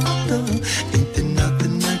 "Doctor, ain't there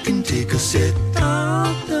nothing I can take?" I said,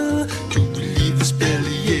 "Doctor, to relieve this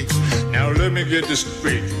bellyache." Now let me get this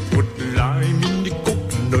straight. Put the lime in the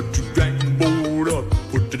coconut, you drank and poured up.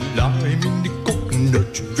 Put the lime in the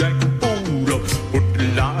coconut, you drank and poured up. Put the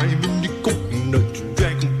lime in the coconut, you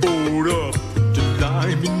drank and poured up. Put the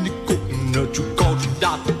lime in the coconut, you called your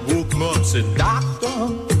doctor, woke him up, said, "Doctor,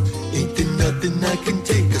 ain't there nothing I can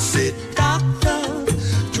take?" I said, "Doctor,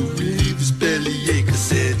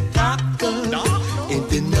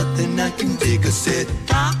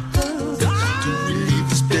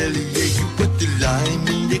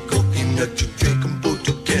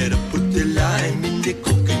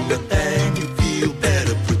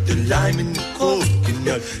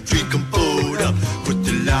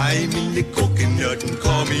 lime in the coconut and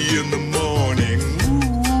call me in the morning.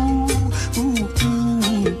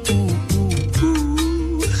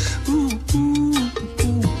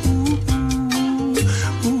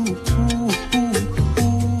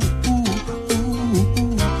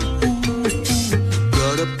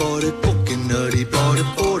 Brother bought a coconut, he bought it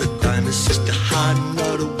for the time. His sister had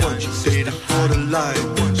another one, she paid it for the lime.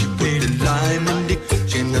 She put the lime in the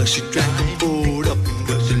coconut, she drank the boat up. And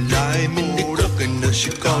got the lime in the coconut,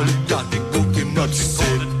 she called it Dr. Coconut. She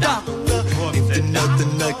said, Doctor, ain't there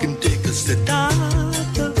nothing I can take? I said, Doctor,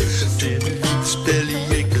 said, this belly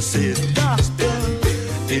ache. I said, Doctor,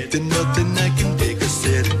 ain't there nothing I can take? I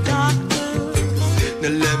said, Doctor, now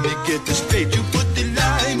let me get this straight. You put the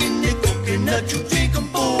lime in the coconut, you drink them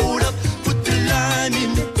both up. Put the lime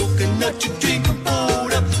in the coconut, you drink them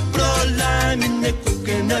both up. Put a lime in the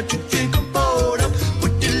coconut, you drink them both up.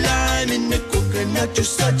 Put the lime in the coconut, you're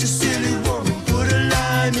such a silly woman. Put a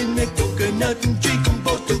lime in the coconut and drink them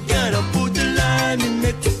both together. Put the lime in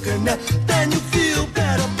the coconut, then you feel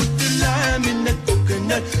better. Put the lime in the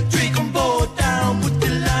coconut, drink them both down. Put the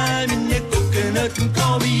lime in the coconut and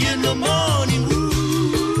call me in the morning.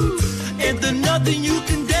 Woo, ain't there nothing you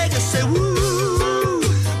can take? I say woo,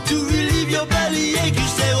 to relieve your belly ache. You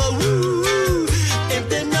say well woo, ain't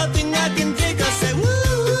there nothing I can take? I say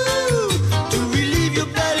woo, to relieve your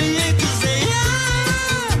belly ache. You say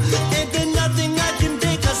yeah, ain't there nothing I can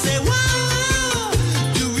take? I say wow,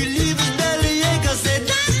 to relieve his belly ache. I say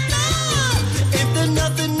doctor, ain't there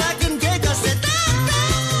nothing I can take? I say doctor,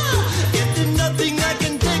 ain't there nothing I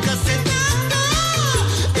can take? I say doctor,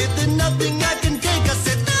 ain't there nothing I can take? I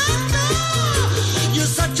say doctor, you're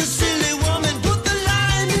such a silly woman. Put the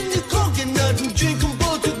lime in the coconut and drink them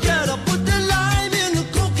both together. Put the lime in the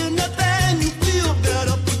coconut, then you feel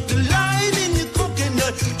better. Put the lime in the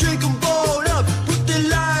coconut, drink them both up. Put the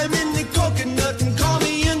lime in the coconut and call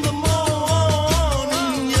me in the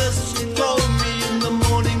morning. Yes, you call me in the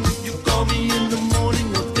morning. If you call me in the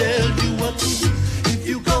morning, I'll tell you what to do. If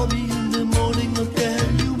you call me in the morning, I'll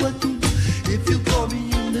tell you what to do. If you call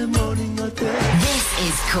me in the morning, I'll tell you. This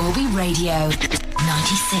is Corby Radio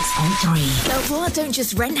 96.3. Belvoir don't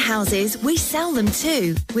just rent houses, we sell them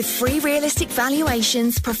too. With free realistic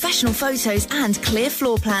valuations, professional photos and clear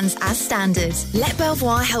floor plans as standard. Let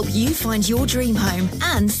Belvoir help you find your dream home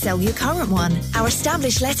and sell your current one. Our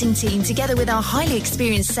established letting team, together with our highly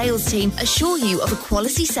experienced sales team, assure you of a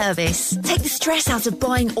quality service. Take the stress out of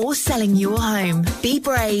buying or selling your home. Be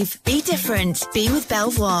brave, be different, be with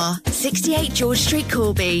Belvoir. 68 George Street,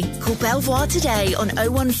 Corby. Call Belvoir today on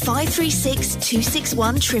 01536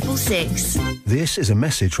 261 666. This is a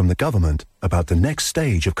message from the government about the next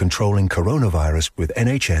stage of controlling coronavirus with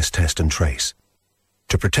NHS Test and Trace.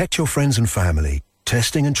 To protect your friends and family,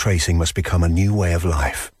 testing and tracing must become a new way of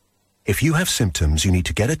life. If you have symptoms, you need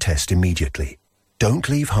to get a test immediately. Don't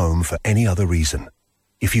leave home for any other reason.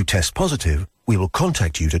 If you test positive, we will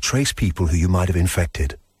contact you to trace people who you might have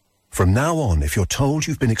infected. From now on, if you're told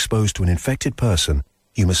you've been exposed to an infected person,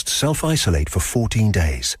 you must self-isolate for 14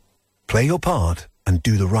 days. Play your part and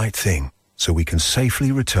do the right thing so we can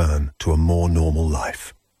safely return to a more normal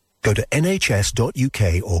life. Go to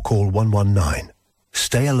nhs.uk or call 119.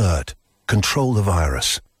 Stay alert, control the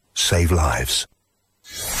virus, save lives.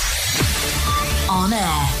 On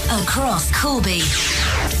air, across Corby.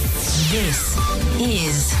 This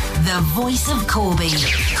is the voice of Corby.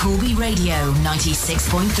 Corby Radio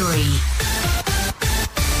 96.3.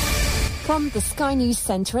 From the Sky News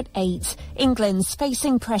Centre at 8, England's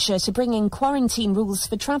facing pressure to bring in quarantine rules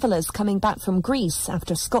for travellers coming back from Greece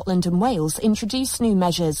after Scotland and Wales introduced new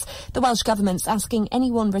measures. The Welsh Government's asking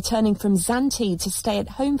anyone returning from Zante to stay at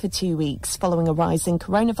home for 2 weeks following a rise in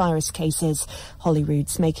coronavirus cases.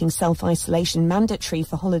 Holyrood's making self-isolation mandatory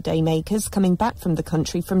for holidaymakers coming back from the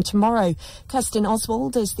country from tomorrow. Kirsten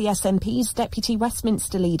Oswald is the SNP's Deputy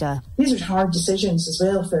Westminster leader. These are hard decisions as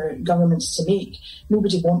well for governments to make.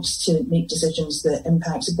 Nobody wants to make decisions that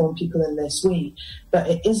impact upon people in this way, but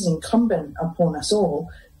it is incumbent upon us all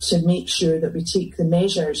to make sure that we take the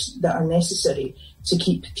measures that are necessary to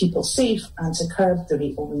keep people safe and to curb the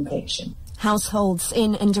rate of infection. Households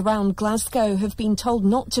in and around Glasgow have been told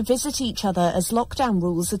not to visit each other as lockdown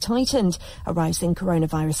rules are tightened. A rise in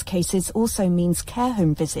coronavirus cases also means care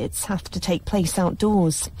home visits have to take place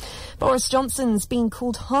outdoors. Boris Johnson's been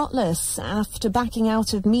called heartless after backing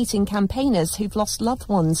out of meeting campaigners who've lost loved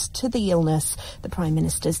ones to the illness. The Prime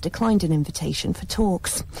Minister's declined an invitation for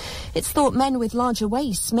talks. It's thought men with larger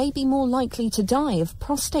waists may be more likely to die of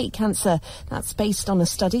prostate cancer. That's based on a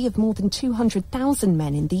study of more than 200,000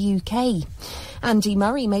 men in the UK. Andy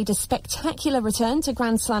Murray made a spectacular return to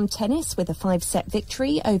Grand Slam tennis with a 5-set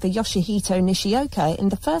victory over Yoshihito Nishioka in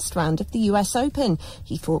the first round of the US Open.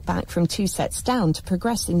 He fought back from 2 sets down to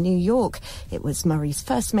progress in New York. It was Murray's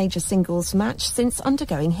first major singles match since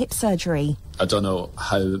undergoing hip surgery. I don't know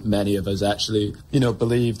how many of us actually,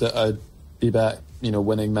 believed that I'd be back,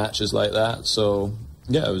 winning matches like that. So,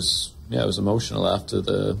 it was emotional after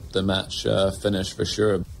the match finish for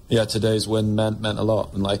sure. Yeah, today's win meant a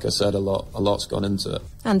lot, and like I said, a lot's gone into it.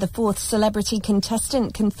 And the 4th celebrity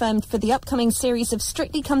contestant confirmed for the upcoming series of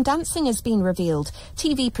Strictly Come Dancing has been revealed.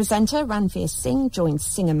 TV presenter Ranveer Singh joins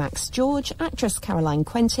singer Max George, actress Caroline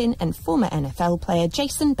Quentin and former NFL player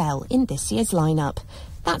Jason Bell in this year's lineup.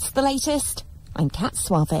 That's the latest. I'm Kat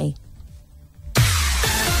Suave.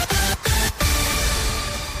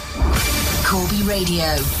 Corby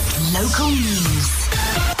Radio. Local news.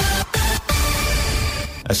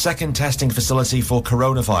 A second testing facility for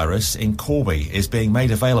coronavirus in Corby is being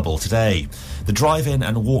made available today. The drive-in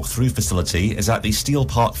and walk-through facility is at the Steel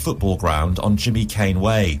Park football ground on Jimmy Kane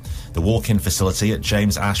Way. The walk-in facility at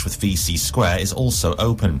James Ashworth VC Square is also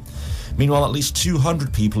open. Meanwhile, at least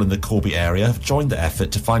 200 people in the Corby area have joined the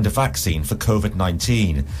effort to find a vaccine for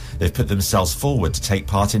COVID-19. They've put themselves forward to take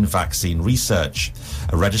part in vaccine research.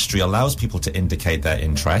 A registry allows people to indicate their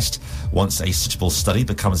interest. Once a suitable study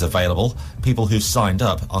becomes available, people who've signed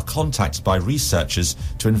up are contacted by researchers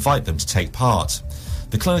to invite them to take part.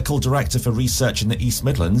 The clinical director for research in the East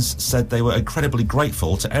Midlands said they were incredibly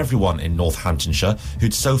grateful to everyone in Northamptonshire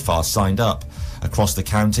who'd so far signed up. Across the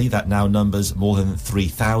county, that now numbers more than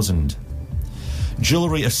 3,000.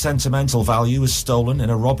 Jewellery of sentimental value was stolen in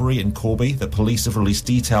a robbery in Corby that police have released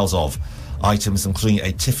details of. Items including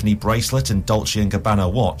a Tiffany bracelet and Dolce &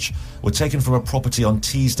 Gabbana watch were taken from a property on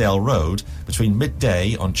Teesdale Road between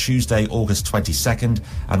midday on Tuesday, August 22nd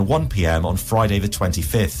and 1 p.m. on Friday the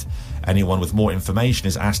 25th. Anyone with more information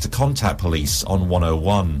is asked to contact police on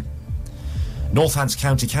 101. Northants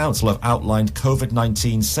County Council have outlined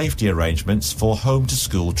COVID-19 safety arrangements for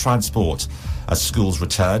home-to-school transport. As schools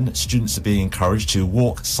return, students are being encouraged to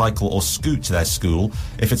walk, cycle or scoot to their school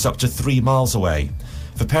if it's up to 3 miles away.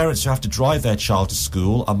 For parents who have to drive their child to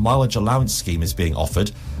school, a mileage allowance scheme is being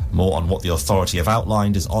offered. More on what the authority have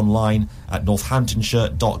outlined is online at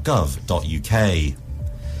northamptonshire.gov.uk.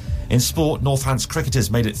 In sport, Northants cricketers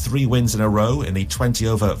made it 3 wins in a row in the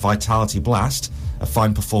 20-over Vitality Blast. A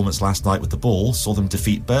fine performance last night with the ball saw them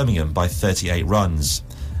defeat Birmingham by 38 runs.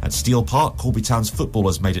 At Steel Park, Corby Town's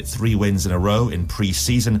footballers made it 3 wins in a row in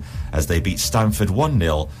pre-season as they beat Stamford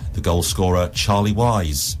 1-0, the goal scorer Charlie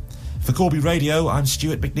Wise. For Corby Radio, I'm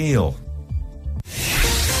Stuart McNeil.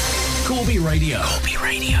 Corby Radio. Corby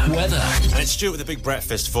Radio. Weather. And it's Stuart with a big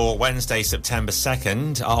breakfast for Wednesday, September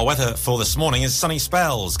 2nd. Our weather for this morning is sunny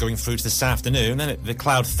spells going through to this afternoon. Then the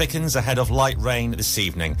cloud thickens ahead of light rain this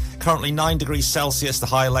evening. Currently 9 degrees Celsius, the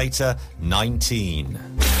high later 19.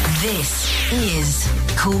 This is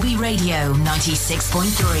Corby Radio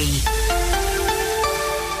 96.3.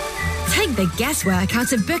 Take the guesswork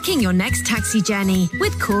out of booking your next taxi journey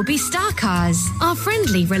with Corby Star Cars. Our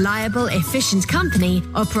friendly, reliable, efficient company,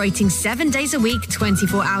 operating 7 days a week,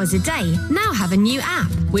 24 hours a day, now have a new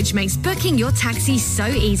app, which makes booking your taxi so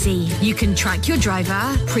easy. You can track your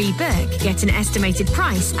driver, pre-book, get an estimated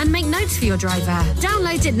price, and make notes for your driver.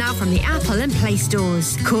 Download it now from the Apple and Play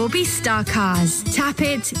stores. Corby Star Cars. Tap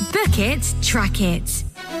it, book it, track it.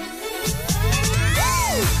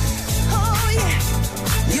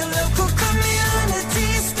 Your local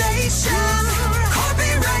community station,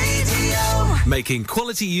 Corby Radio. Making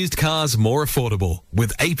quality used cars more affordable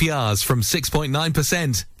with APRs from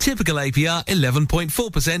 6.9%. Typical APR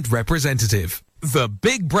 11.4% representative. The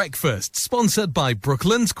Big Breakfast, sponsored by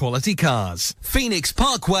Brooklands Quality Cars. Phoenix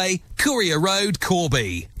Parkway, Courier Road,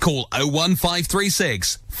 Corby. Call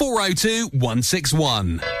 01536 402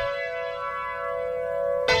 161.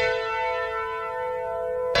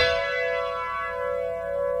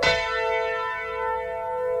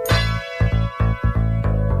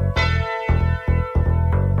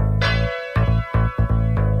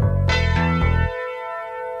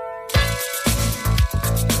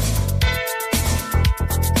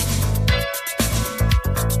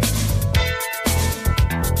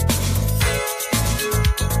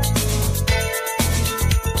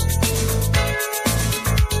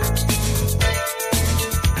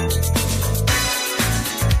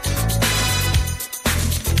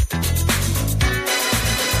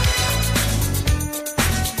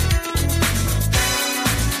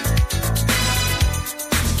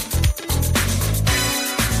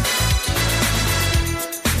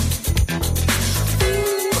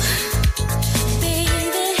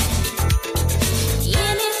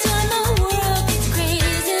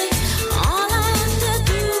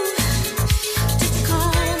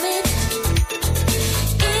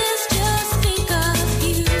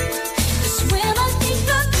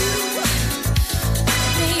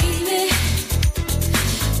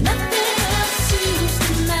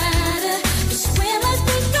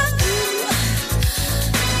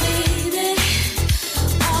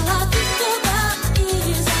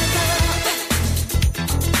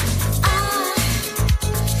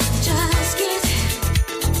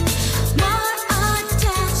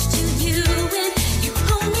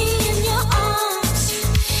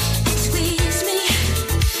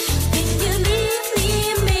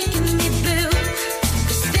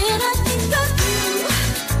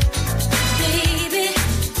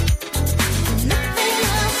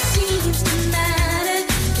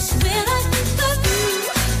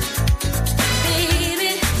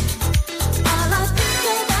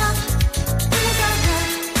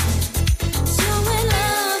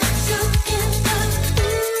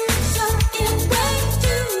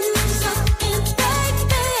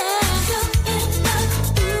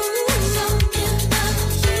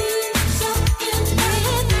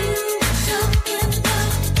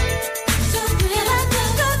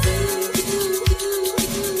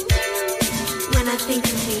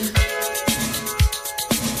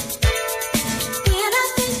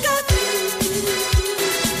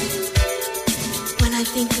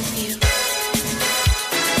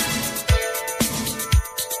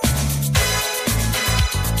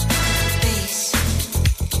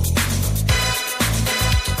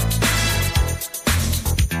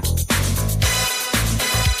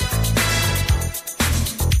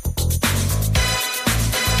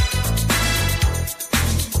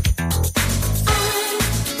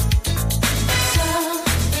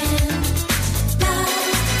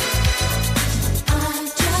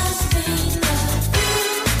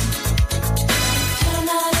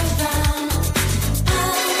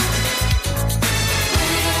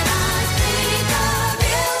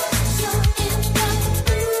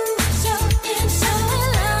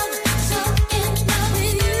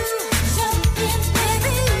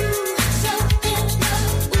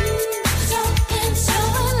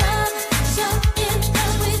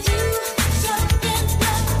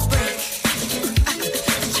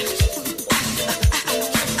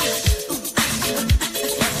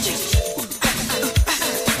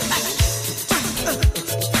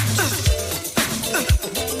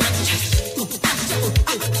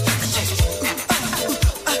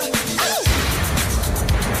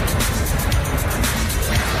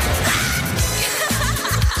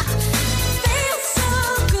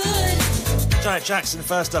 Janet Jackson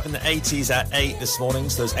first up in the 80s at 8 this morning.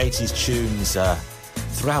 So those 80s tunes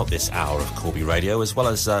throughout this hour of Corby Radio, as well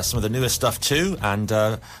as some of the newer stuff too. And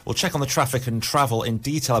we'll check on the traffic and travel in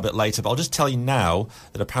detail a bit later. But I'll just tell you now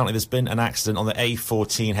that apparently there's been an accident on the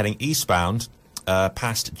A14 heading eastbound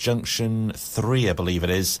past Junction 3, I believe it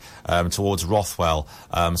is, towards Rothwell.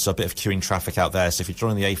 So a bit of queuing traffic out there. So if you're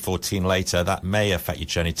joining the A14 later, that may affect your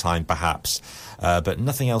journey time, perhaps. But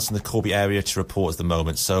nothing else in the Corby area to report at the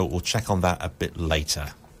moment. So we'll check on that a bit later.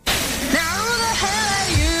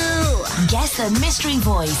 Guess the mystery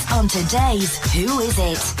voice on today's Who Is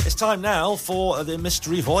It? It's time now for the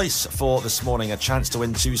mystery voice for this morning. A chance to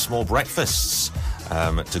win 2 small breakfasts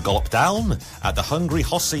to gulp down at the Hungry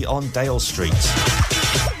Hossie on Dale Street.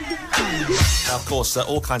 Now, of course,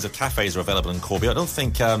 all kinds of cafes are available in Corby. I don't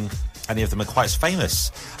think any of them are quite as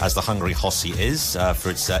famous as the Hungry Hossie is for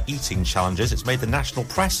its eating challenges. It's made the national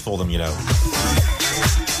press for them, you know.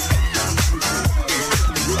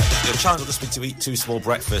 The challenge will just be to eat 2 small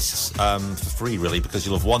breakfasts for free, really, because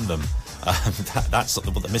you'll have won them. That's what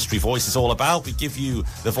the mystery voice is all about. We give you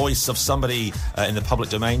the voice of somebody in the public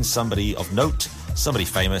domain, somebody of note, somebody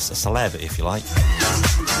famous, a celeb, if you like.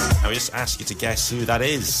 And we just ask you to guess who that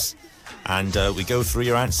is. And we go through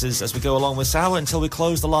your answers as we go along this hour until we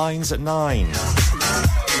close the lines at 9.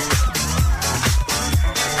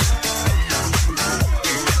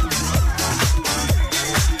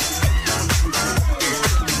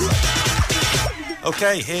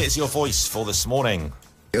 Okay, here's your voice for this morning.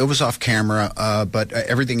 It was off camera, but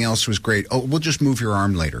everything else was great. Oh, we'll just move your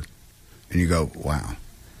arm later. And you go, wow.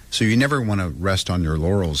 So you never want to rest on your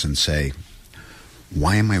laurels and say,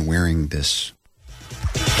 why am I wearing this?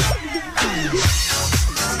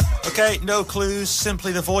 Okay, no clues,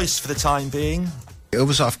 simply the voice for the time being. It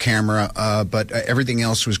was off camera, but everything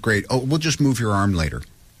else was great. Oh, we'll just move your arm later.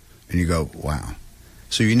 And you go, wow.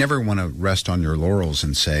 So you never want to rest on your laurels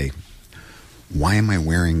and say, why am I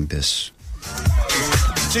wearing this?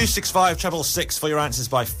 265 666 for your answers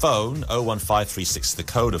by phone. 01536 the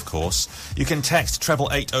code, of course. You can text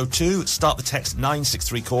 88802. Start the text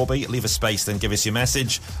 963 Corby. Leave a space, then give us your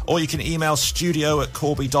message. Or you can email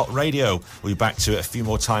studio@corby.radio. We'll be back to it a few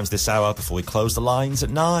more times this hour before we close the lines at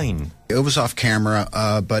 9. It was off camera,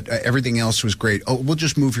 but everything else was great. Oh, we'll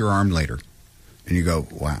just move your arm later. And you go,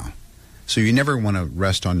 wow. So you never want to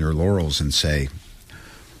rest on your laurels and say,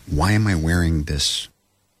 why am I wearing this?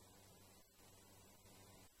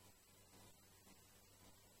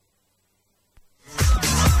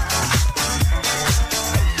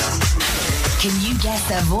 Can you guess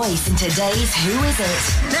their voice in today's Who Is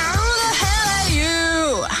It? Now who the hell are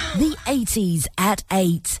you? The 80s at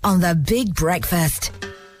 8 on The Big Breakfast.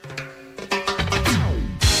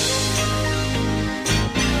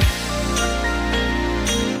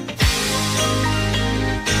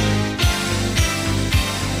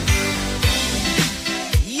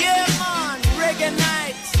 Yeah, man, reggae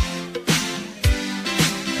night.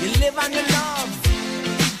 You live on the love.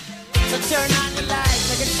 So turn on the lights,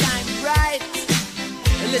 make it shine bright.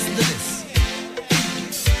 And listen to this.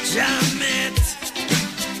 Jam it.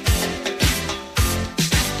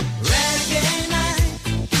 Reggae night.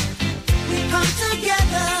 We come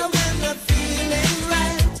together when we're feeling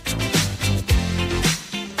right.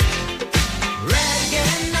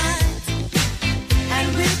 Reggae night. And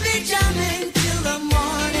we'll be jamming till the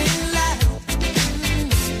morning light.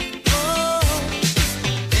 Oh,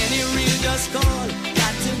 any real just call.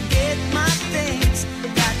 Got to get my things.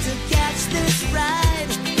 Got to catch this ride.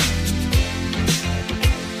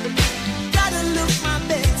 Gotta look my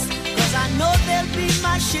best, 'cause I know they'll be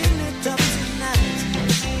mashing it up tonight.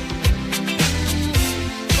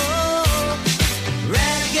 Oh,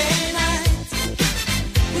 reggae night.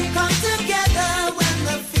 We come together when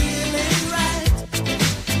the feeling right.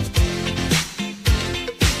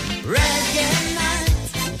 Reggae night.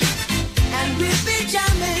 And we'll be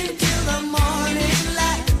jamming till the morning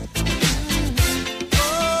light.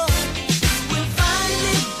 Oh, we'll find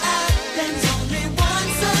it happens only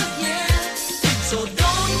once a year. So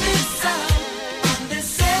don't miss out on this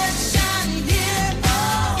session here. Oh.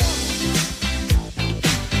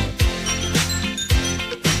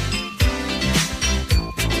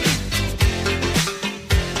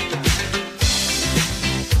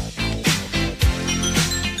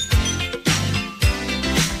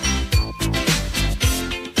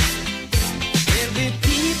 There'll be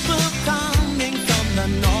people coming from the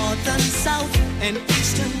north and south and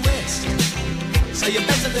east and west. So you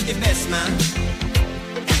better look your best, man.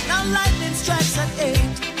 Now lightning strikes at 8,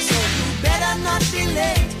 so you better not be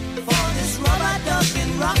late for this rubber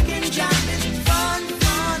ducking, rocking, jamming, fun,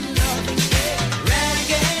 loving, yeah.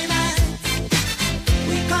 Reggae night.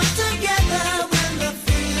 We come together.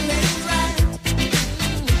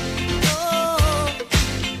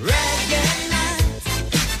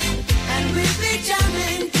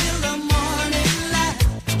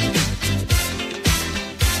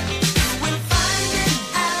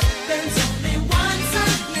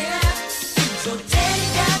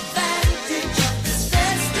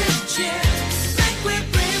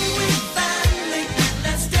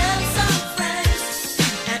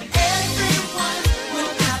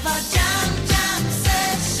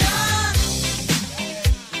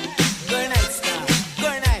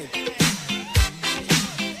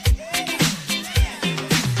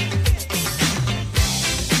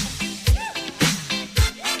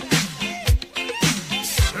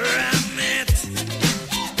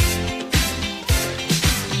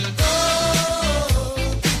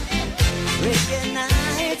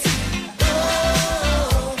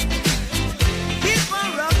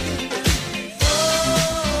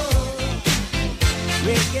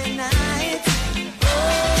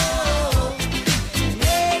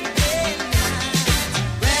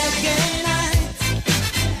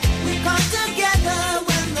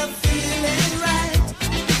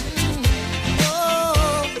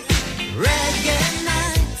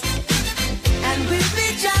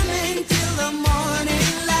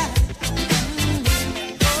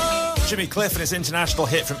 Jimmy Cliff and his international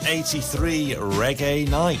hit from 83, Reggae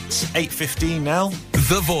Night. 8:15 now.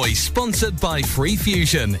 The Voice, sponsored by Free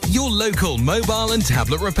Fusion, your local mobile and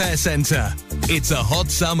tablet repair centre. It's a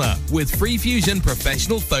hot summer with Free Fusion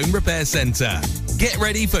Professional Phone Repair Centre. Get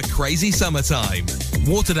ready for crazy summertime.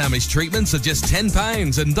 Water damage treatments are just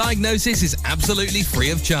 £10 and diagnosis is absolutely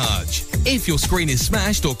free of charge. If your screen is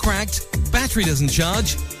smashed or cracked, battery doesn't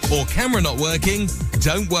charge, or camera not working,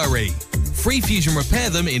 don't worry. Free Fusion repair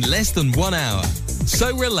them in less than 1 hour.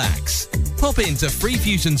 So relax. Pop into Free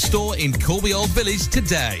Fusion store in Corby Old Village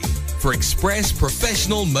today for express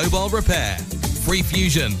professional mobile repair. Free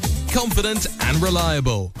Fusion, confident and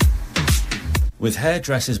reliable. With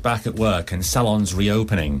hairdressers back at work and salons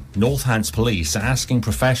reopening, Northants Police are asking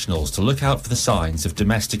professionals to look out for the signs of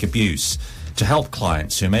domestic abuse to help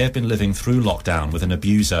clients who may have been living through lockdown with an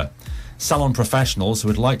abuser. Salon professionals who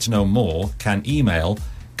would like to know more can email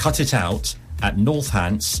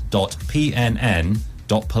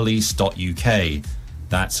cutitout@northants.pnn.police.uk.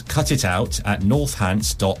 That's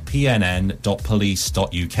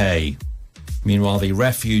cutitout@northants.pnn.police.uk. Meanwhile, the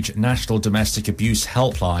Refuge National Domestic Abuse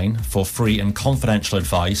Helpline for free and confidential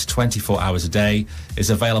advice 24 hours a day is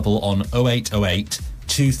available on 0808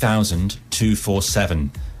 2000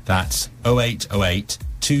 247. That's 0808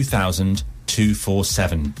 2000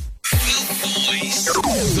 247.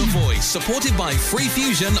 The Voice, supported by Free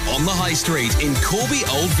Fusion on the High Street in Corby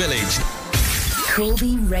Old Village.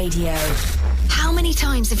 Corby Radio. How many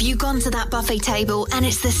times have you gone to that buffet table and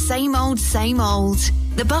it's the same old, same old?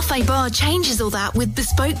 The Buffet Bar changes all that with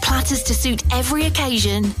bespoke platters to suit every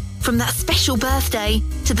occasion. From that special birthday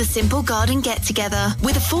to the simple garden get-together,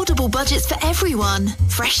 with affordable budgets for everyone.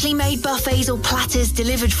 Freshly made buffets or platters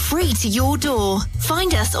delivered free to your door.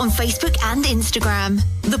 Find us on Facebook and Instagram.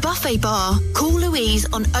 The Buffet Bar. Call Louise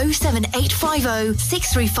on 07850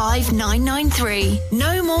 635 993.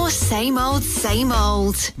 No more same old, same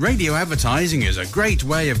old. Radio advertising is a great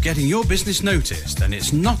way of getting your business noticed, and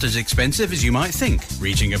it's not as expensive as you might think.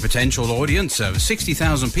 Reaching a potential audience of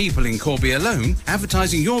 60,000 people in Corby alone,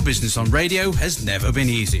 advertising your business on radio has never been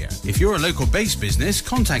easier. If you're a local-based business,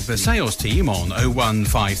 contact the sales team on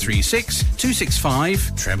 01536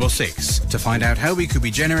 265 666 to find out how we could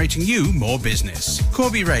be generating you more business.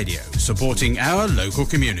 Corby Radio, supporting our local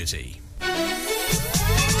community.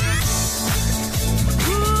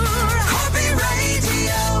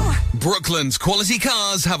 Brooklands Quality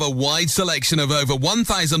Cars have a wide selection of over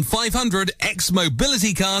 1,500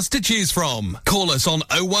 ex-mobility cars to choose from. Call us on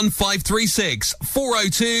 01536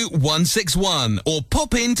 402 161 or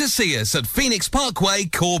pop in to see us at Phoenix Parkway,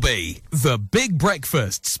 Corby. The Big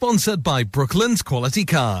Breakfast, sponsored by Brooklands Quality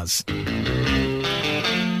Cars.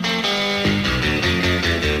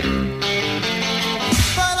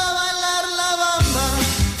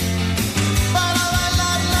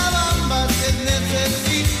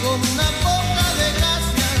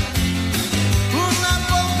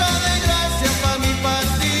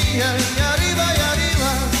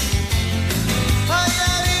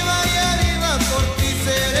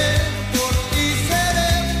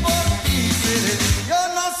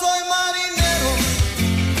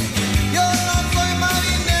 Yo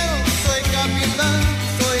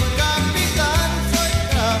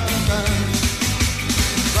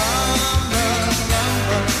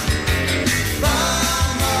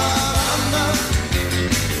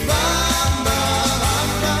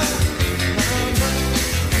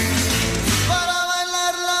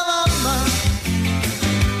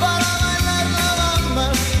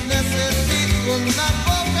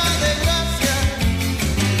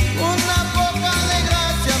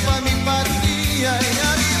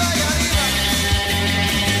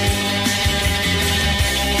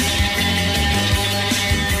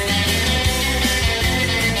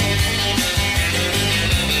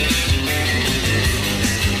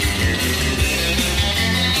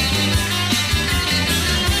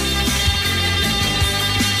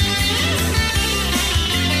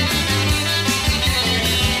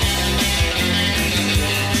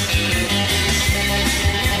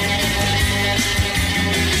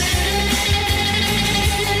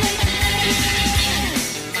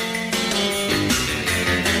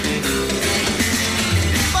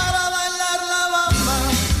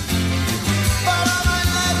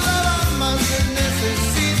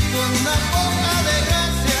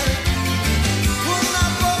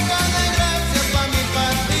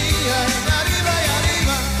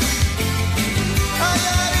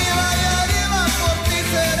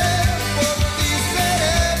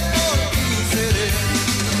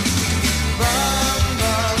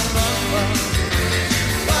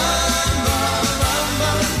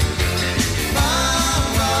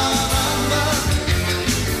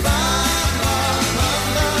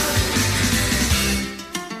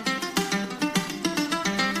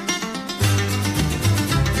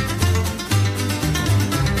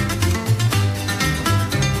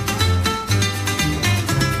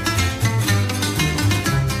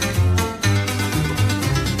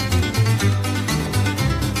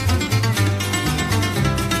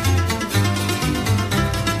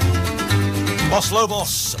Slow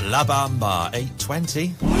Boss, La Bamba,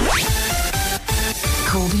 8:20.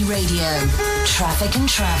 Corby Radio, traffic and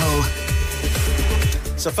travel.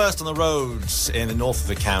 So first on the roads in the north of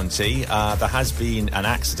the county, there has been an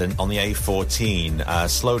accident on the A14.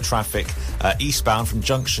 Slow traffic eastbound from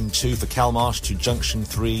Junction 2 for Kelmarsh to Junction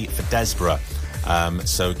 3 for Desborough.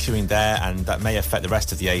 So queuing there, and that may affect the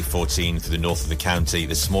rest of the A14 through the north of the county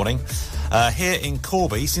this morning. Here in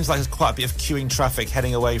Corby, seems like there's quite a bit of queuing traffic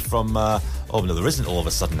heading away from... oh, no, there isn't all of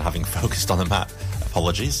a sudden, having focused on the map.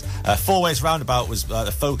 Apologies. Four Ways Roundabout was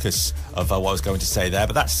the focus of what I was going to say there,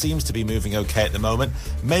 but that seems to be moving okay at the moment.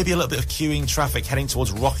 Maybe a little bit of queuing traffic heading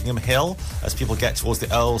towards Rockingham Hill as people get towards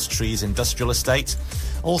the Earls Trees Industrial Estate.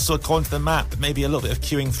 Also, according to the map, maybe a little bit of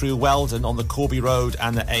queuing through Weldon on the Corby Road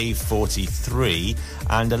and the A43,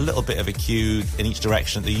 and a little bit of a queue in each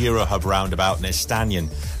direction at the Eurohub roundabout near Stanion.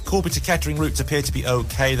 Corby to Kettering routes appear to be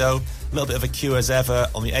okay, though. A little bit of a queue as ever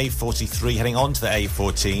on the A43 heading on to the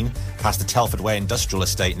A14 past the Telford Way Industrial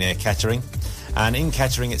Estate near Kettering. And in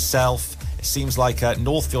Kettering itself, it seems like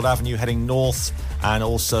Northfield Avenue heading north, and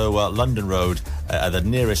also London Road are the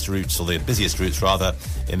nearest routes, or the busiest routes rather,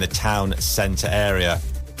 in the town centre area.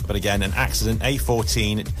 But again, an accident,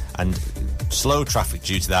 A14, and slow traffic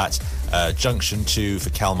due to that. Junction 2 for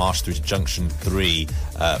Kelmarsh through to Junction 3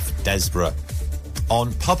 for Desborough.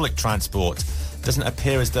 On public transport, doesn't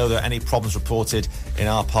appear as though there are any problems reported in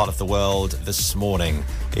our part of the world this morning.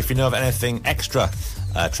 If you know of anything extra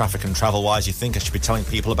traffic and travel-wise you think I should be telling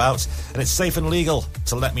people about, and it's safe and legal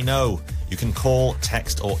to let me know, you can call,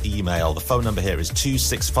 text or email. The phone number here is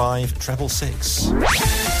 265 666.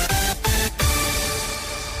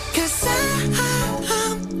 Cause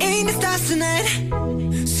I'm in the stars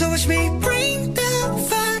tonight, so watch me bring the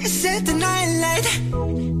fire, set the night light.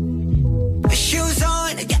 Shoes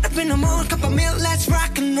on, get up in the morning, cup of milk, let's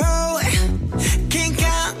rock and roll. Kink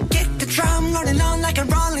out, get the drum rolling on like a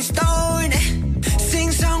rolling stone.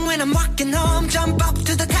 Sing song when I'm walking home, jump up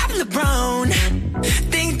to the top of the brown.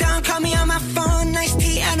 Ding dong, call me on my phone, nice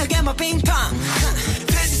tea and I'll get my ping pong.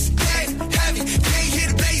 This is dead heavy, can't hear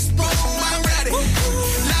the bass, boom, I'm ready.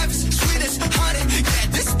 Life is sweet as honey, yeah,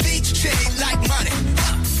 this beach chain like money.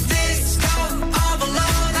 This go all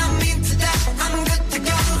alone, I'm into that, I'm good to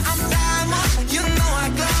go, I'm diamond, you know I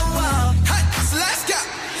glow up. Hey, so let's go.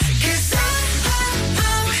 Cause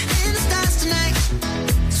I'm in the stars tonight,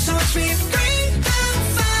 so watch me bring the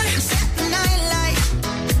fire, set the night light.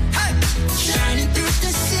 Hey, shining through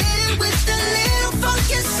the city with a little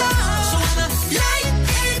funky soul. So I'ma light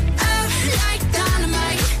it up like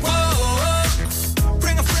dynamite. Whoa,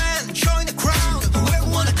 bring a friend, join the crowd, whoever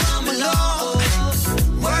wanna come along.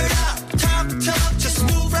 Word up, talk, just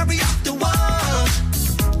move right up the wall.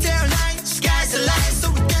 Day or night, sky's the light, so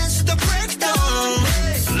we dance to the break of dawn.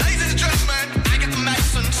 Ladies and gentlemen, I got the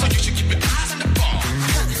medicine, so you should keep your eyes on the ball.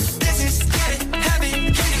 This is getting heavy,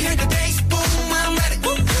 can you hear the bass? Boom, I'm ready.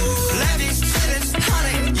 Levies, students,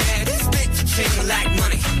 honey, yeah, this bitch chain like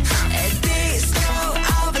money. This go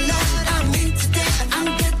overload, I'm into that, I'm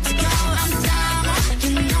good to go, I'm down, you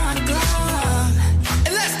know I glow.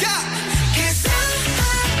 And let's go. Cause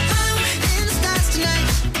I'm in the stars tonight,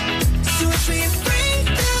 so watch me bring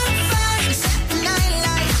the fire, set the night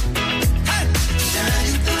light. Hey,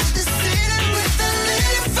 shining through the city with a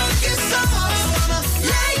little funky soul. So I'ma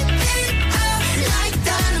light it up like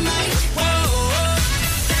dynamite. Whoa,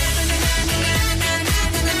 life is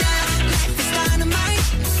dynamite.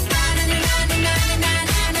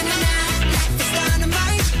 Life is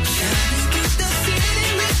dynamite. Shining through the city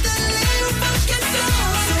with a little funky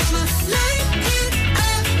soul. So I'ma light it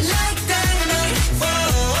up like dynamite. Whoa,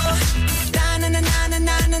 light it up, dynamite.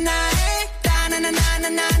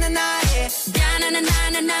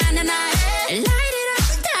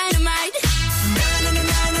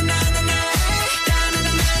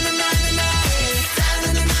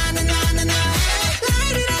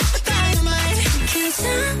 Light it up, dynamite. Cause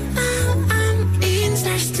I'm in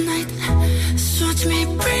stars tonight, so watch me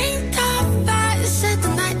bring the fire, set the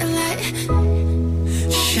night alight.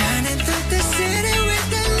 Shining through the city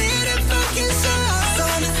with a little funky soul. So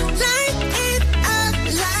I'ma light it up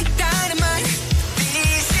like dynamite.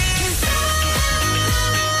 This is so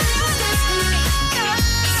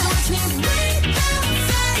watch me bring the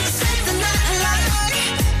fire, set the night alight.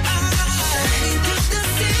 Shining through the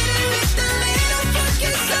city with a little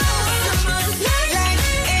funky soul. So I'ma light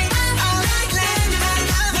it up like dynamite.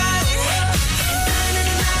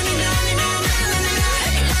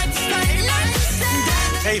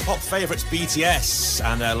 K-pop favourites BTS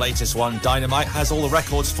and their latest one, Dynamite, has all the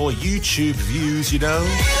records for YouTube views, you know.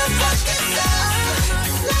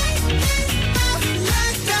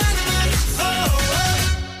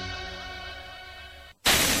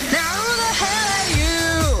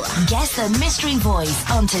 guess the mystery voice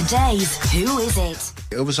on today's Who Is It?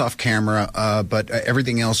 It was off camera, but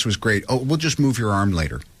everything else was great. Oh, we'll just move your arm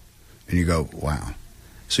later. And you go, wow.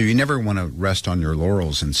 So you never want to rest on your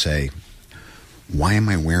laurels and say, why am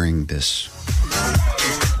I wearing this?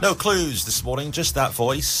 No clues this morning, just that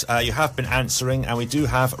voice. You have been answering, and we do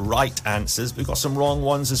have right answers. We've got some wrong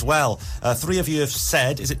ones as well. 3 of you have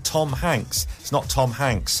said, is it Tom Hanks? It's not Tom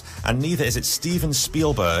Hanks. And neither is it Steven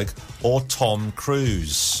Spielberg or Tom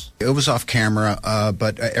Cruise. It was off camera,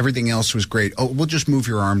 but everything else was great. Oh, we'll just move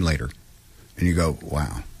your arm later. And you go,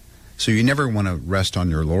 wow. So you never want to rest on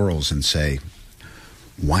your laurels and say,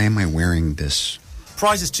 why am I wearing this?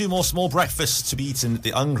 Prizes 2 more small breakfasts to be eaten at the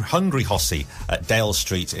Hungry Hossie at Dale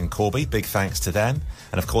Street in Corby. Big thanks to them.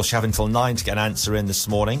 And of course, you have until 9 to get an answer in this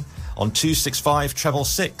morning on 265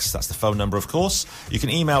 666. That's the phone number, of course. You can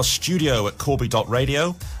email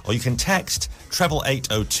studio@corby.radio, or you can text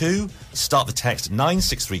 88802. Start the text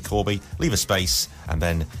 963 Corby, leave a space, and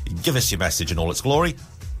then give us your message in all its glory.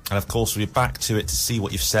 And of course, we'll be back to it to see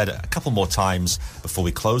what you've said a couple more times before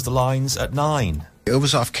we close the lines at 9. It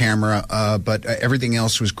was off camera, but everything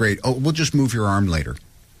else was great. Oh, we'll just move your arm later.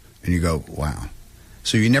 And you go, wow.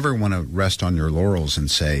 So you never want to rest on your laurels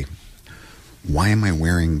and say, why am I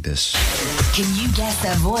wearing this? Can you guess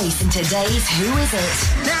the voice in today's Who Is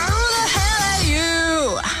It? Now who the hell are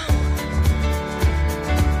you?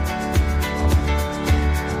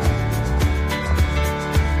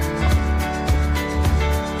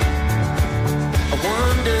 I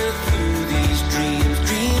wander through these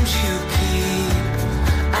dreams you keep.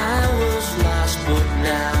 I was lost, but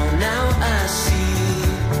now I see.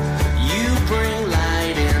 You bring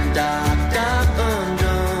light in dark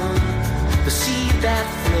undone. The seed that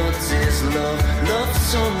floods is love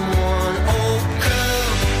someone. Oh girl,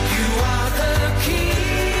 you are the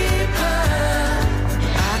keeper.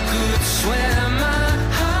 I could swear my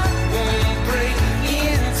heart won't break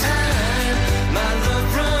in time. My love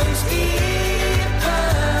runs deeper.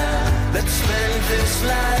 Let's spend this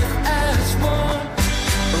life as one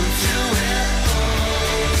until we're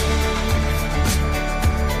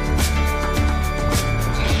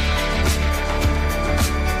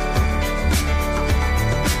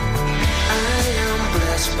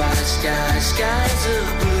by skies of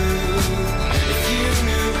blue. If you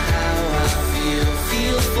knew how I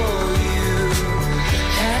feel for you.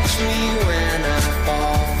 Catch me when I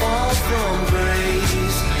fall from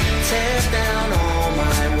grace. Tear down all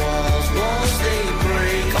my walls they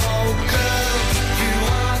break. Oh girl, you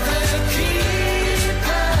are the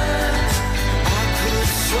keeper. I could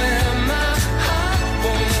swear my heart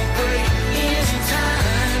won't break in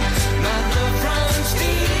time. My love runs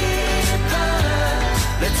deeper.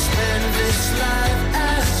 Let's spend this life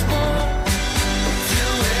as one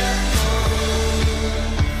until we're old.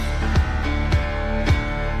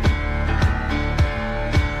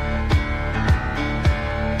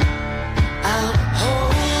 I'll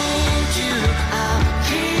hold you, I'll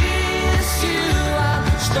kiss you, I'll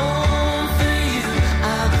storm for you,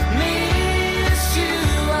 I'll miss you,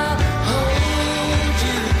 I'll hold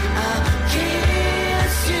you, I'll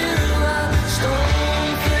kiss you, I'll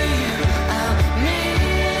storm for you, I'll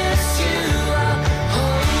miss you, I'll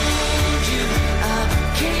hold you, I'll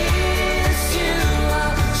kiss you,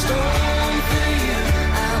 I'll storm for you,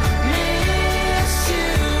 I'll miss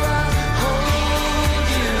you, I'll hold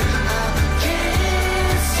you, I'll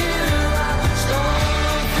kiss you, I'll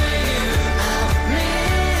storm for you, I'll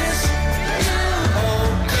miss you. Oh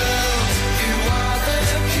girl, you are the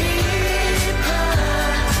keeper.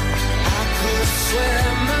 I could swear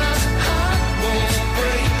my heart won't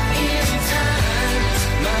break in time.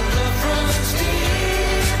 My love runs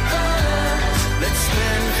deeper. Let's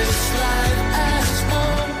spend this life as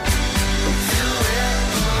one until we're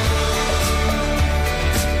old.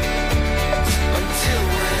 Until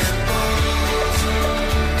we're old.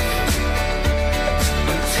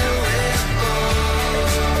 Until we're old.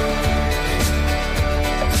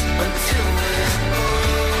 Until we're old.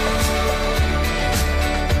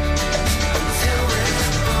 Until we're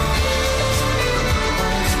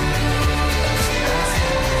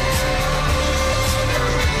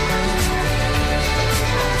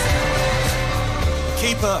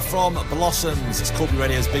Keeper from Blossoms. It's Corby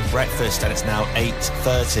Radio's Big Breakfast, and it's now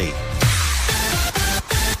 8:30.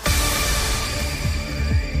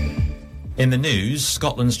 In the news,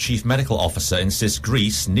 Scotland's chief medical officer insists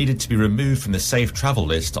Greece needed to be removed from the safe travel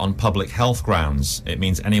list on public health grounds. It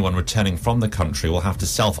means anyone returning from the country will have to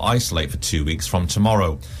self-isolate for 2 weeks from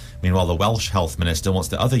tomorrow. Meanwhile, the Welsh health minister wants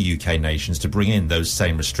the other UK nations to bring in those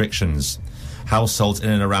same restrictions. Households in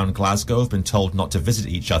and around Glasgow have been told not to visit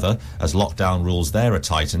each other as lockdown rules there are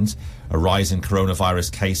tightened. A rise in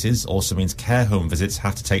coronavirus cases also means care home visits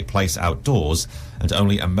have to take place outdoors and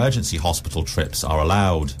only emergency hospital trips are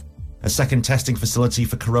allowed. A second testing facility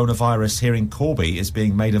for coronavirus here in Corby is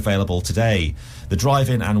being made available today. The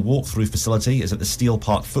drive-in and walk-through facility is at the Steel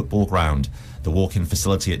Park football ground. The walk-in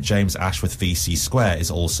facility at James Ashworth VC Square is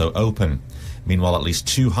also open. Meanwhile, at least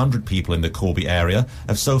 200 people in the Corby area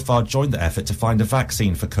have so far joined the effort to find a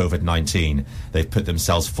vaccine for COVID-19. They've put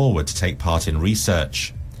themselves forward to take part in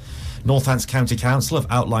research. Northants County Council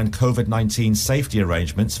have outlined COVID-19 safety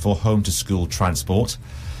arrangements for home-to-school transport.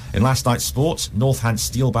 In last night's sport,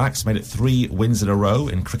 Northants Steelbacks made it 3 wins in a row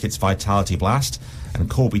in cricket's Vitality Blast, and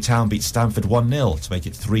Corby Town beat Stamford 1-0 to make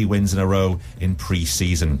it 3 wins in a row in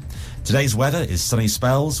pre-season. Today's weather is sunny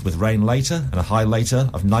spells with rain later and a high later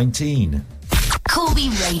of 19. Corby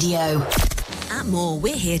Radio. At Moore,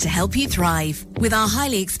 we're here to help you thrive. With our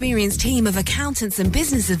highly experienced team of accountants and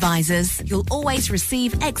business advisors, you'll always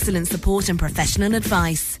receive excellent support and professional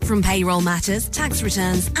advice. From payroll matters, tax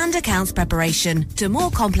returns and accounts preparation to more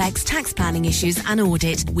complex tax planning issues and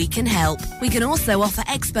audit, we can help. We can also offer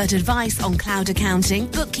expert advice on cloud accounting,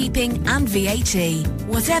 bookkeeping and VAT.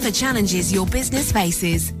 Whatever challenges your business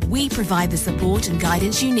faces, we provide the support and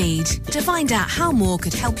guidance you need. To find out how Moore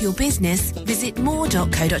could help your business, visit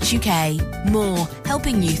moore.co.uk. Moore,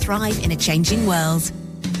 helping you thrive in a changing world.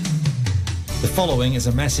 The following is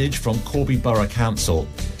a message from Corby Borough Council.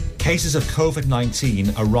 Cases of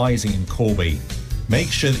COVID-19 are rising in Corby. Make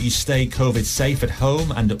sure that you stay COVID safe at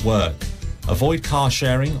home and at work. Avoid car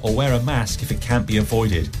sharing or wear a mask if it can't be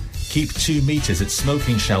avoided. Keep 2 metres at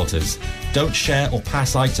smoking shelters. Don't share or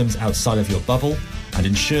pass items outside of your bubble, and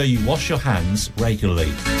ensure you wash your hands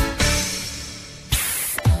regularly.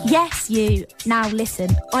 Yes, you. Now listen,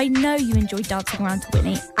 I know you enjoyed dancing around to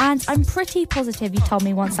Whitney, and I'm pretty positive you told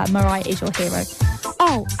me once that Mariah is your hero.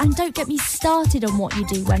 Oh, and don't get me started on what you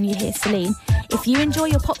do when you hear Celine. If you enjoy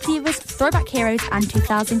your pop divas, throwback heroes and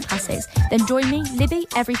 2000 classics, then join me, Libby,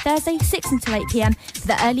 every Thursday 6 until 8 p.m. for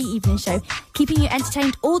the early evening show, keeping you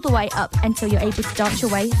entertained all the way up until you're able to dance your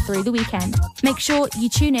way through the weekend. Make sure you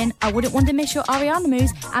tune in. I wouldn't want to miss your Ariana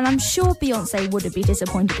moves, and I'm sure Beyonce wouldn't be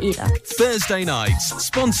disappointed either. Thursday nights,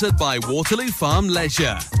 sponsored by Waterloo Farm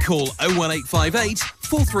Leisure. Call 01858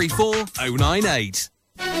 434 098.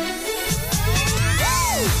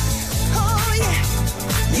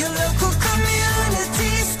 Your local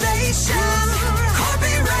community station,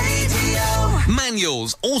 Corby Radio.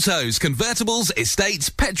 Manuals, autos, convertibles, estates,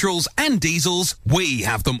 petrols and diesels, we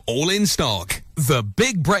have them all in stock. The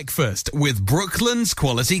Big Breakfast with Brooklands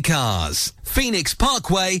Quality Cars. Phoenix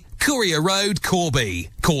Parkway, Courier Road, Corby.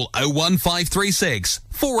 Call 01536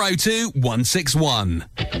 402 161.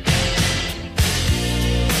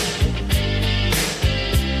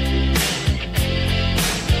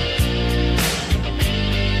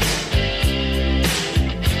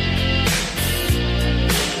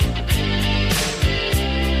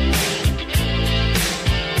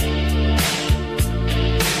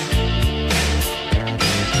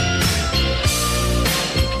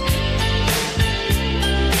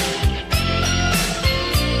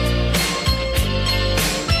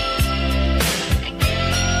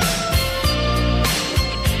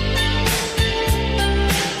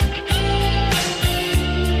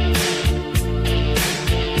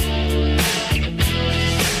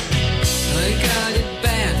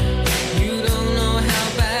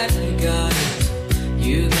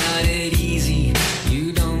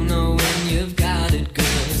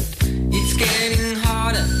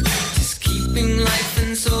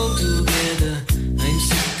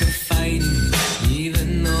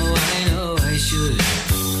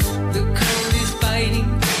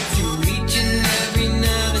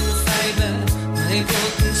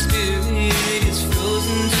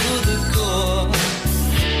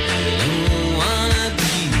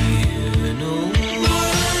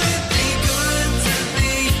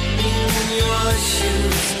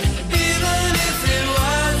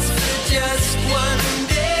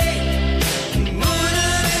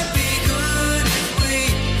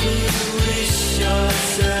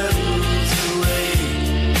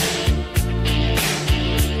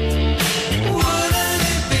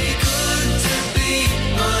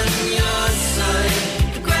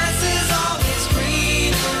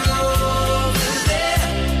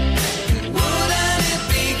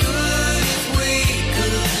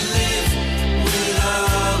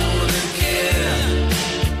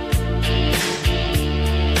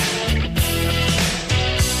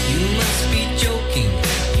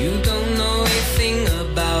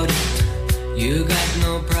 You got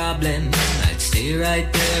no problem, I'd stay stay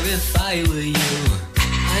right there if I were you.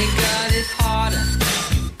 I got it harder.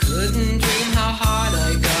 You couldn't dream how hard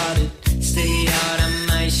I got it. Stay out of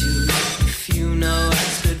my shoes if you know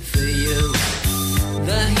what's good for you.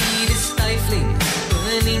 The heat is stifling,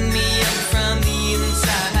 burning me up from the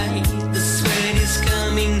inside. The sweat is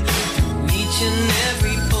coming through each and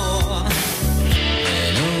every pore. I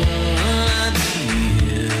don't wanna be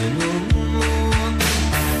here no more.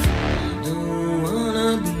 I don't wanna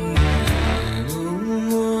be here no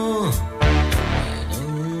more. I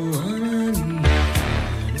don't wanna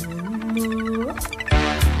be here no more.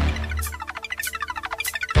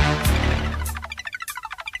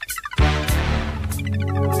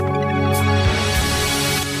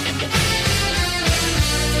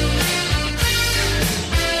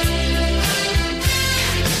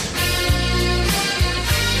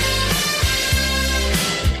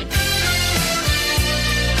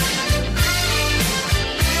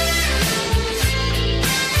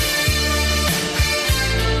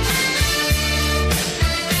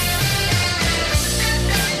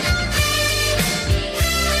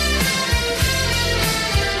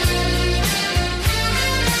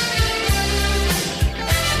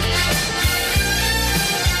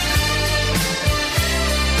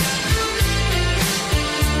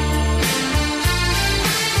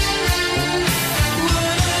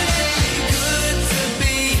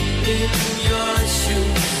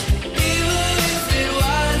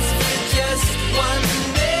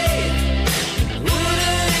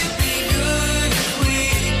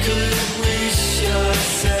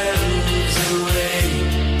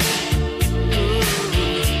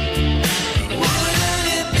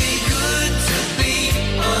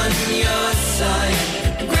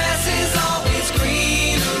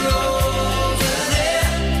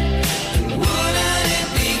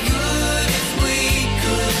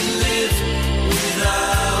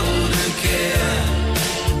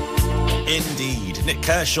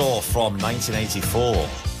 Kershaw from 1984.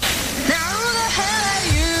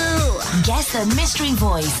 Guess the mystery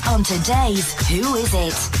voice on today's Who Is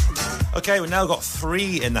It? Okay, we've now got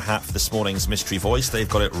 3 in the hat for this morning's mystery voice. They've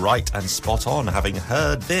got it right and spot on, having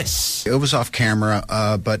heard this. It was off camera,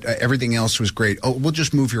 but everything else was great. Oh, we'll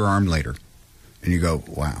just move your arm later. And you go,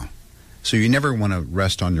 wow. So you never want to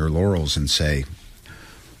rest on your laurels and say,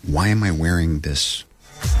 why am I wearing this?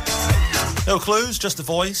 No clues, just a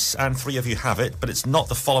voice, and 3 of you have it, but it's not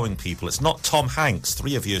the following people. It's not Tom Hanks.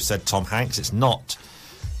 3 of you have said Tom Hanks. It's not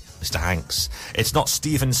Mr. Hanks. It's not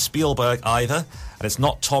Steven Spielberg either, and it's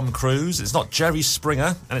not Tom Cruise. It's not Jerry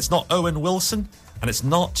Springer, and it's not Owen Wilson, and it's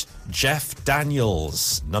not Jeff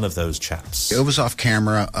Daniels. None of those chaps. It was off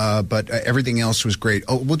camera, but everything else was great.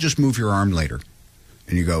 Oh, we'll just move your arm later.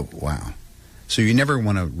 And you go, wow. So you never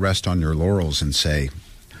want to rest on your laurels and say,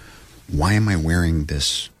 why am I wearing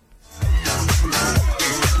this?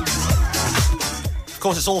 Of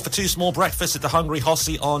course, it's all for 2 small breakfasts at the Hungry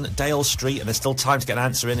Hossie on Dale Street, and there's still time to get an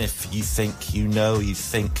answer in if you think you know,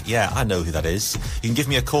 yeah, I know who that is. You can give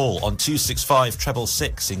me a call on 265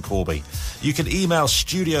 666 in Corby. You can email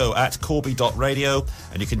studio@corby.radio,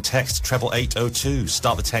 and you can text 88802.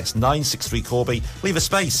 Start the text 963 Corby, leave a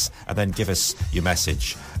space, and then give us your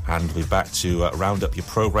message. And we're back to round up your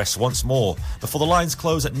progress once more before the lines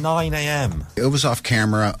close at 9 a.m. It was off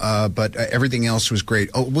camera, but everything else was great.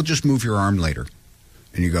 Oh, we'll just move your arm later.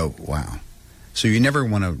 And you go, wow. So you never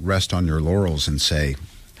want to rest on your laurels and say,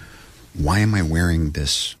 why am I wearing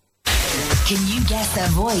this? Can you guess their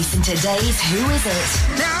voice in today's Who Is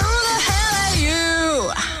It? Now who the hell are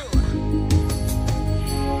you?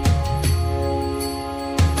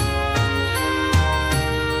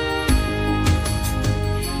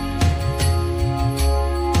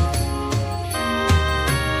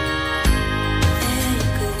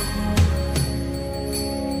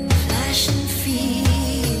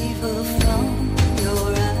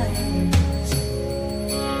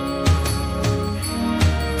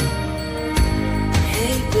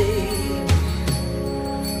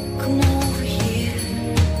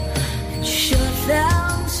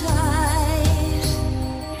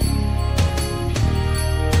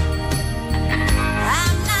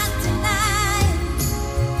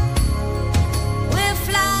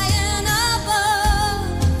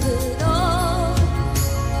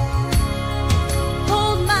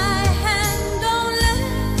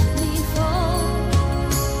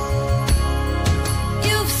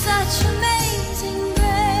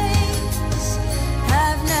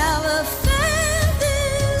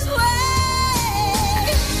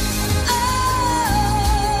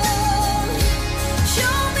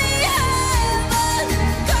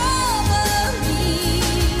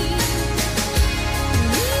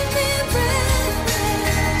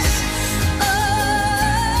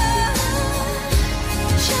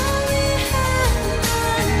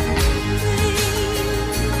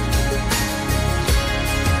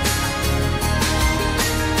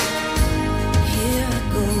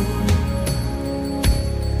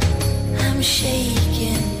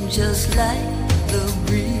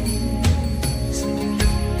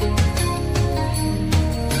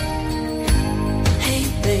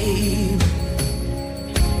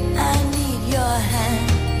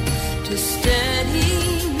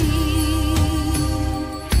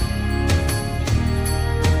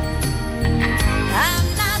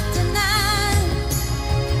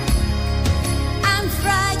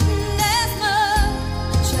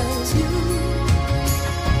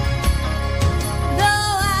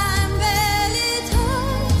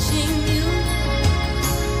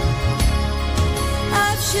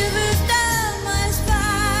 shivers down my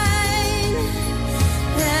spine,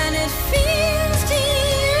 and it feels divine.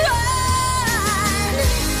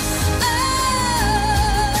 Oh,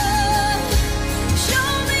 show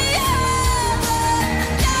me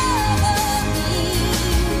heaven over me.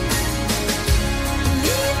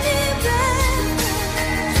 Leave me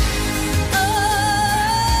breathless. Oh,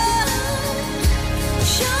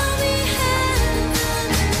 show me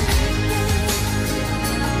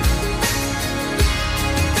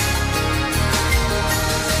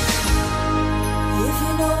if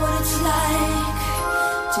you know what it's like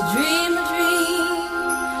to dream a dream,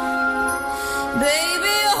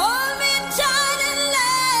 baby, hold me tight and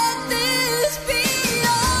let this be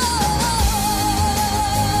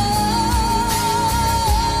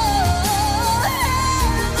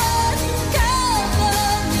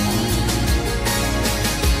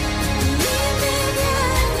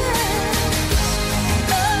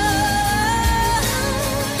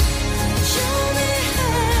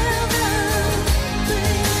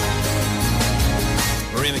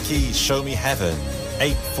Maria McKee's Show Me Heaven,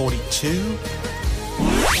 8:42.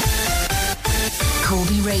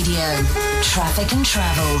 Corby Radio, traffic and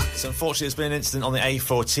travel. So unfortunately there's been an incident on the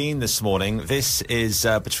A14 this morning. This is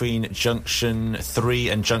between Junction 3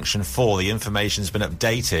 and Junction 4. The information's been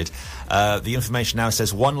updated. The information now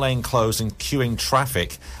says one lane closed and queuing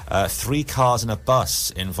traffic. 3 cars and a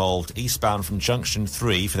bus involved eastbound from Junction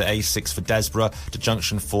 3 for the A6 for Desborough to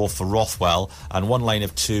Junction 4 for Rothwell, and one lane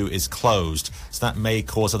of 2 is closed. So that may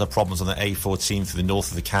cause other problems on the A14 through the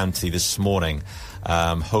north of the county this morning.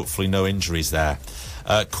 Hopefully no injuries there.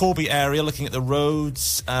 Corby area, looking at the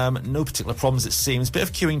roads, no particular problems it seems. Bit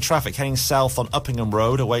of queuing traffic heading south on Uppingham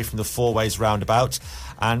Road away from the Four Ways roundabout,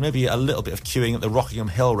 and maybe a little bit of queuing at the Rockingham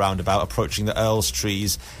Hill roundabout approaching the Earls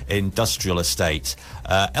Trees Industrial Estate.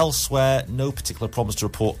 Elsewhere, no particular problems to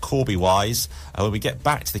report Corby-wise. When we get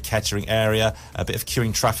back to the Kettering area, a bit of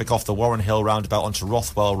queuing traffic off the Warren Hill roundabout onto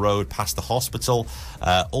Rothwell Road past the hospital.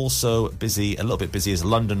 Also busy, a little bit busy is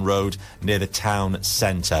London Road near the town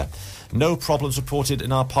centre. No problems reported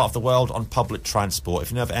in our part of the world on public transport.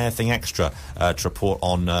 If you know of anything extra to report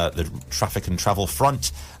on the traffic and travel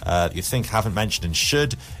front that you think haven't mentioned and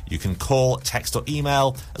should, you can call, text or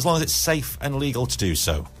email, as long as it's safe and legal to do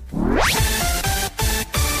so.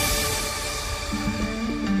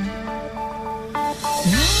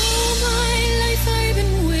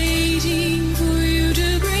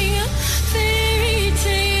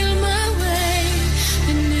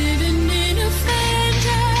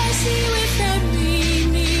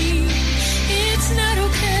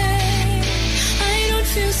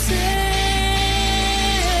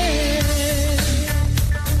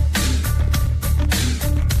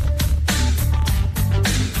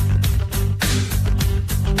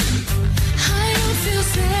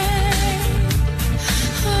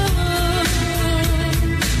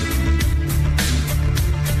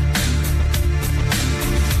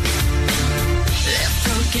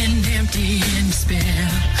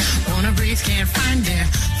 Can't find it.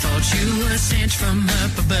 Thought you were sent from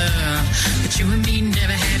up above, but you and me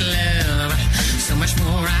never had love. So much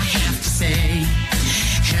more I have to say.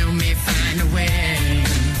 Help me find a way.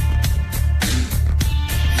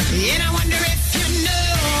 And I wonder if you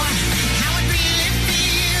know how it really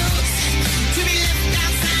feels to be left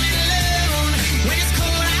outside alone when it's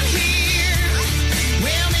cold out here.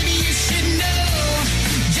 Well, maybe you should know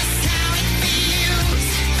just how it feels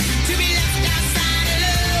to be left outside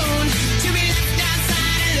alone. To be left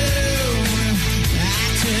outside alone.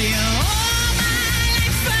 I tell you, all my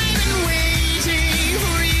life I've been waiting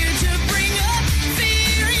for you to bring a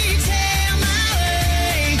fairy tale my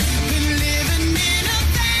way. Been living in a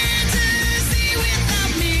fantasy.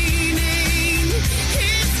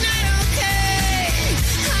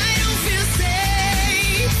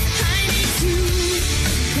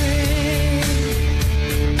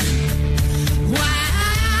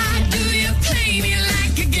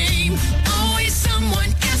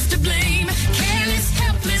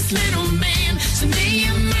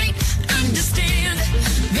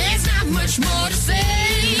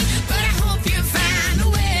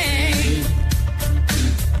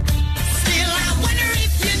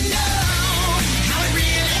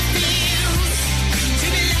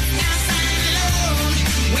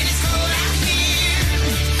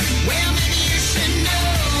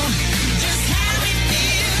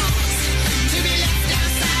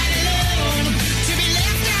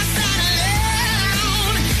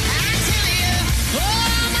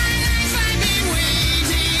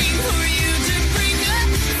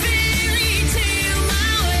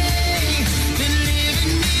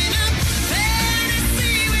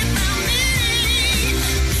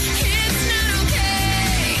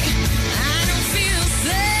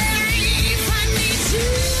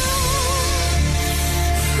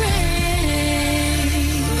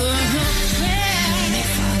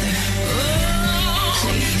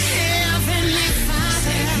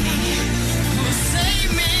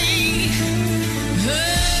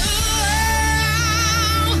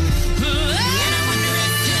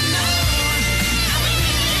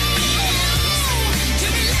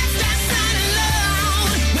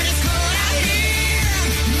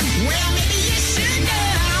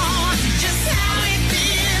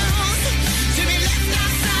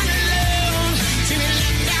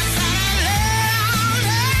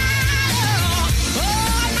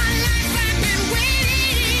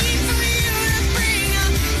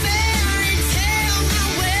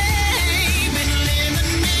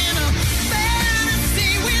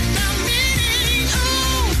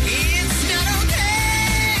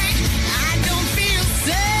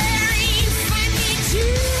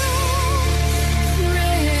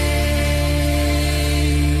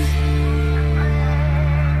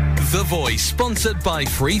 The Voice, sponsored by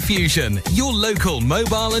Free Fusion, your local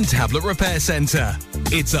mobile and tablet repair centre.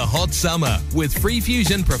 It's a hot summer with Free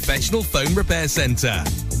Fusion Professional Phone Repair Centre.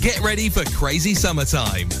 Get ready for crazy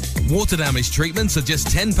summertime. Water damage treatments are just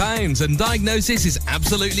 £10 and diagnosis is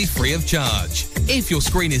absolutely free of charge. If your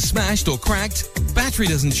screen is smashed or cracked, battery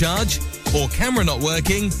doesn't charge, or camera not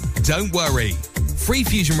working, don't worry. Free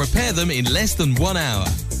Fusion repair them in less than 1 hour.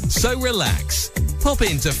 So relax. Pop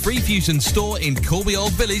into Free Fusion store in Corby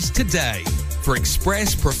Old Village today for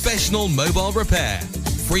express professional mobile repair.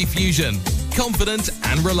 Free Fusion, confident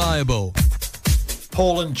and reliable.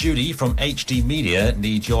 Paul and Judy from HD Media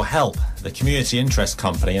need your help. The community interest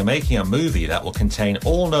company are making a movie that will contain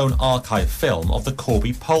all known archive film of the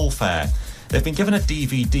Corby Pole Fair. They've been given a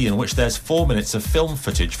DVD in which there's 4 minutes of film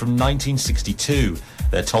footage from 1962.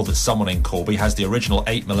 They're told that someone in Corby has the original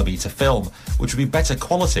 8mm film, which would be better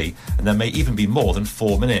quality, and there may even be more than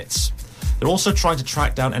 4 minutes. They're also trying to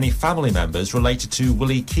track down any family members related to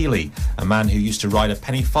Willie Keeley, a man who used to ride a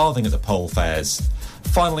penny farthing at the pole fairs.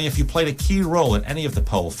 Finally, if you played a key role at any of the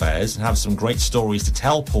pole fairs and have some great stories to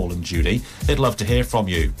tell Paul and Judy, they'd love to hear from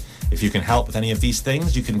you. If you can help with any of these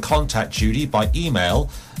things, you can contact Judy by email.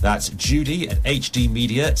 That's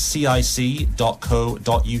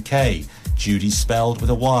judy@hdmediacic.co.uk. Judy spelled with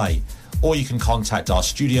a Y. Or you can contact our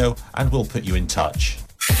studio and we'll put you in touch.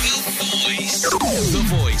 The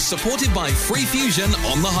Voice, supported by Free Fusion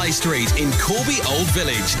on the High Street in Corby Old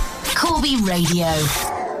Village. Corby Radio.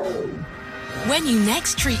 When you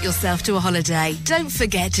next treat yourself to a holiday, don't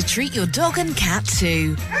forget to treat your dog and cat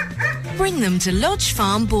too. Bring them to Lodge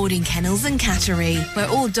Farm Boarding Kennels and Cattery, where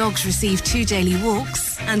all dogs receive 2 daily walks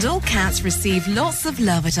and all cats receive lots of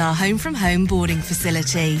love at our Home From Home boarding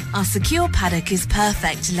facility. Our secure paddock is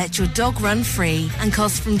perfect to let your dog run free and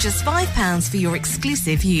costs from just £5 for your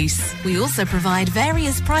exclusive use. We also provide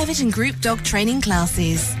various private and group dog training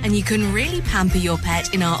classes, and you can really pamper your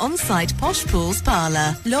pet in our on-site Posh Pools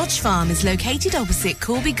parlour. Lodge Farm is located opposite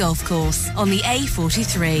Corby Golf Course on the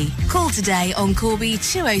A43. Call today on Corby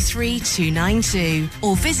 203 292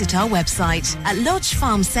 or visit our website at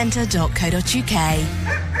lodgefarmcentre.co.uk.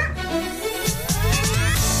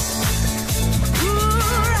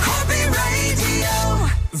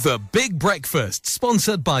 The Big Breakfast,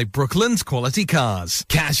 sponsored by Brooklands Quality Cars.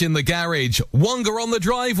 Cash in the garage, Wonga on the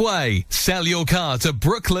driveway. Sell your car to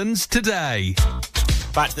Brooklands today.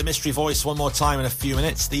 Back to the mystery voice one more time in a few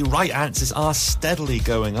minutes. The right answers are steadily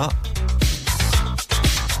going up.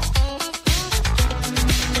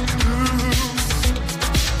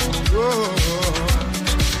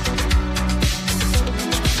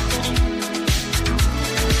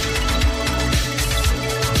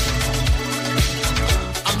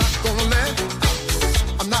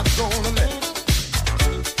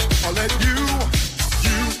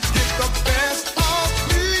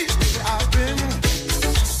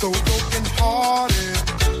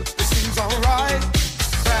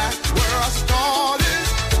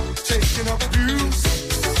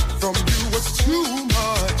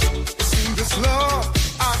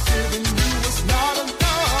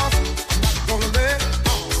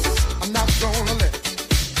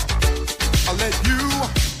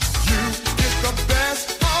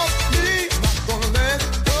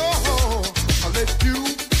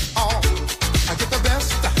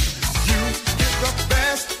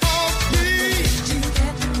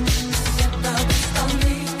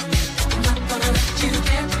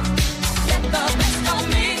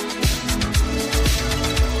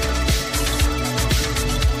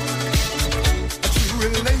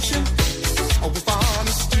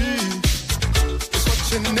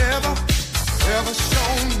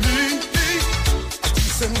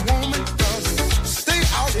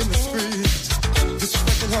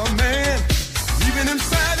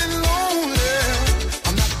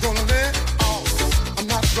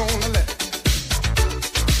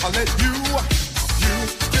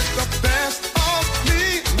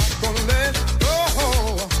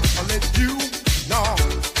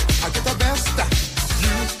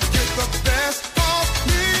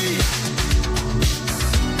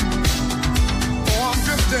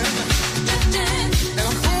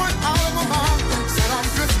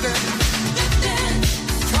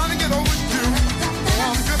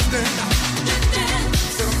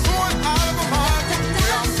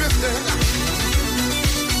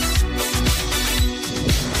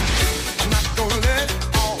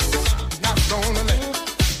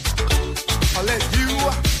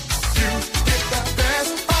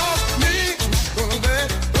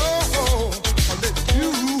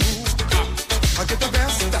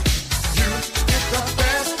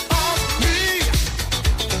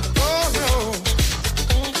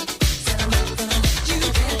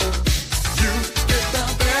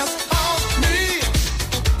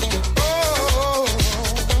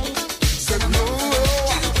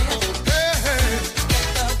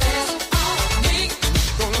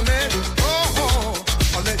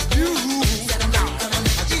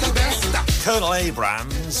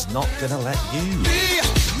 Abrams, Not Gonna Let You.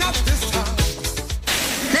 Not this time.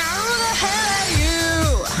 Now who the hell are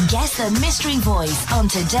you? Guess the mystery voice on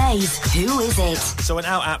today's Who Is It? So we're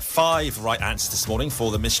now at 5 right answers this morning for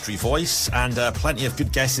the mystery voice, and plenty of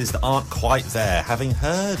good guesses that aren't quite there. Having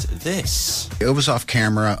heard this. It was off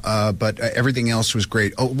camera, but everything else was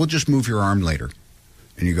great. Oh, we'll just move your arm later.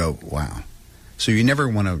 And you go, wow. So you never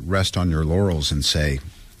want to rest on your laurels and say,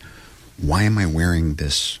 why am I wearing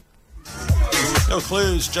this? No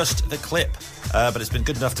clues, just the clip. But it's been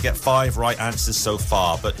good enough to get 5 right answers so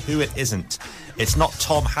far. But who it isn't? It's not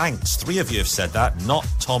Tom Hanks. 3 of you have said that, not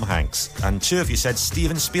Tom Hanks. And 2 of you said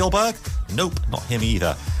Steven Spielberg. Nope, not him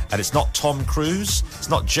either. And it's not Tom Cruise. It's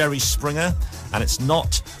not Jerry Springer. And it's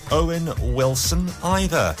not Owen Wilson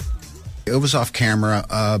either. It was off camera,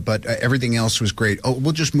 but everything else was great. Oh,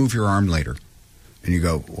 we'll just move your arm later. And you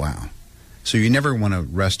go, wow. So you never want to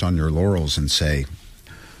rest on your laurels and say,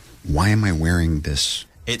 why am I wearing this?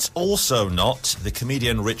 It's also not the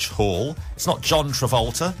comedian Rich Hall. It's not John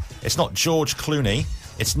Travolta. It's not George Clooney.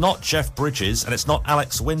 It's not Jeff Bridges. And it's not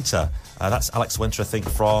Alex Winter. That's Alex Winter, I think,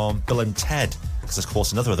 from Bill and Ted. Because, of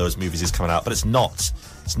course, another of those movies is coming out. But it's not.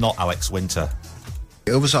 It's not Alex Winter.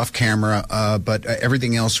 It was off camera, but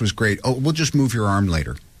everything else was great. Oh, we'll just move your arm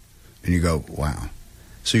later. And you go, wow.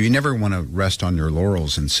 So you never want to rest on your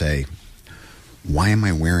laurels and say, why am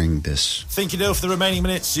I wearing this? Think you know for the remaining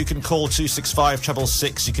minutes, you can call 265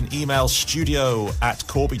 666. You can email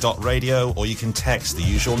studio@corby.radio, or you can text the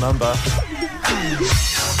usual number.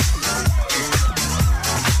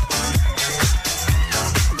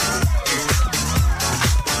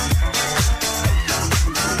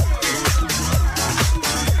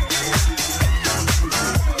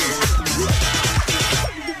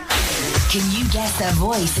 Can you guess their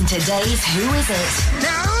voice in today's Who Is It?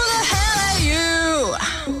 Now who the hell are you?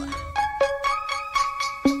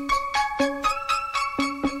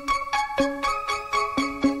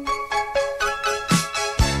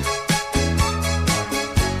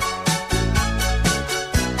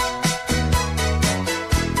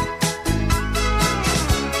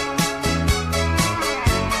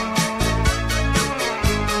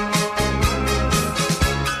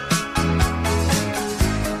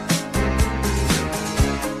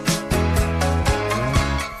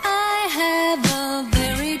 I have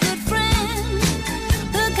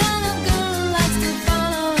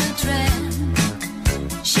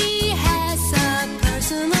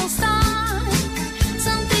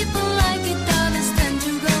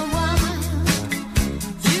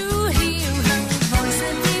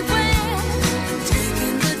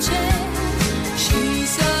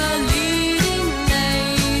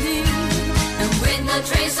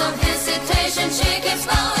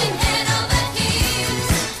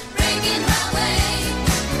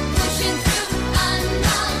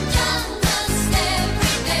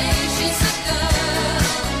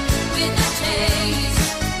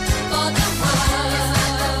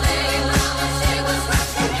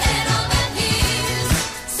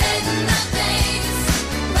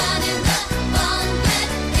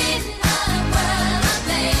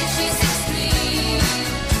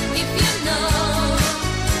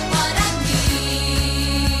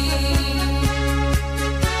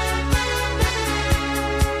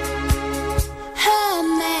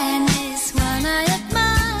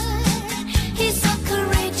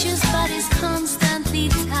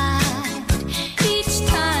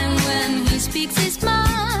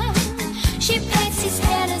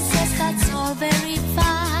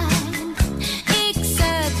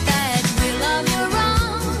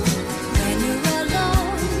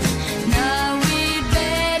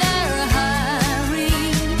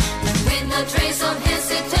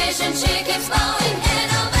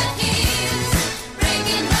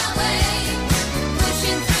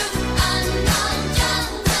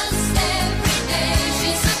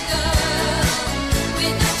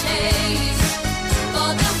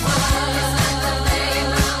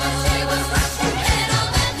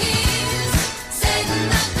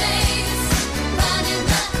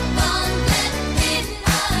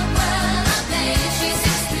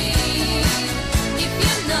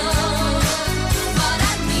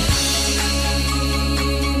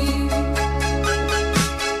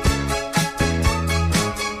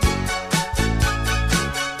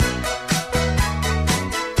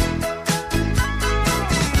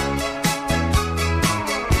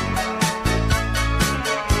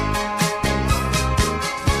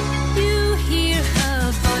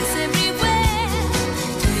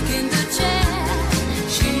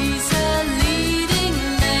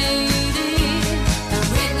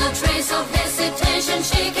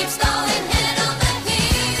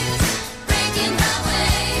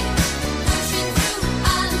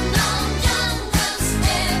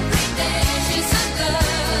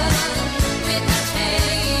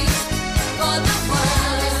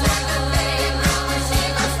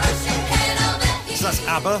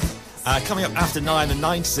ABBA. Coming up after 9, the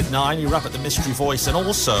 90s at 9, we wrap up the Mystery Voice, and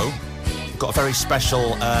also we've got a very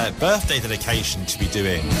special birthday dedication to be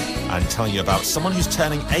doing and telling you about someone who's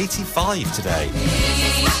turning 85 today.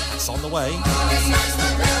 It's on the way.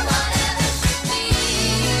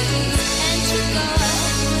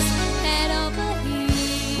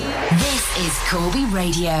 This is Corby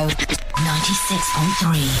Radio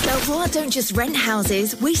 96.3. Belvoir don't just rent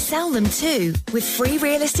houses, we sell them too. With free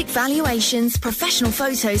realistic valuations, professional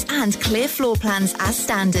photos and clear floor plans as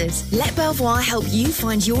standard. Let Belvoir help you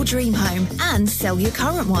find your dream home and sell your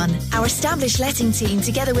current one. Our established letting team,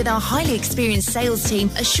 together with our highly experienced sales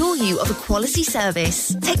team, assure you of a quality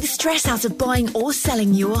service. Take the stress out of buying or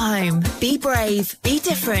selling your home. Be brave, be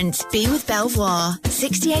different, be with Belvoir.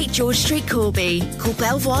 68 George Street, Corby. Call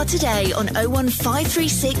Belvoir today on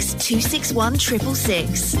 01536 261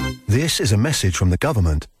 666. This is a message from the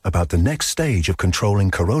government about the next stage of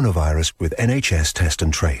controlling coronavirus with NHS Test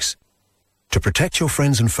and Trace. To protect your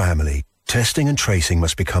friends and family, testing and tracing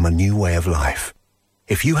must become a new way of life.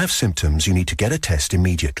 If you have symptoms, you need to get a test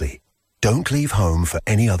immediately. Don't leave home for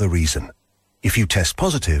any other reason. If you test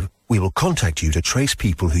positive, we will contact you to trace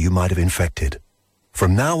people who you might have infected.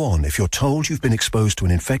 From now on, if you're told you've been exposed to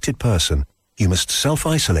an infected person, you must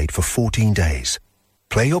self-isolate for 14 days.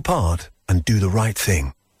 Play your part and do the right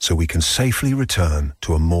thing so we can safely return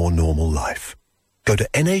to a more normal life. Go to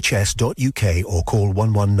nhs.uk or call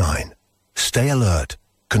 119. Stay alert.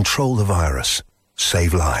 Control the virus.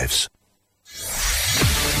 Save lives.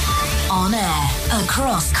 On air,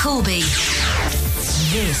 across Corby.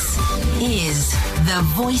 This is the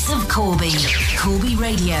voice of Corby. Corby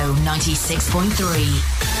Radio 96.3.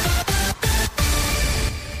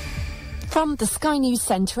 From the Sky News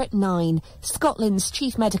Centre at 9, Scotland's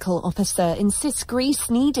Chief Medical Officer insists Greece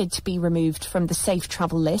needed to be removed from the safe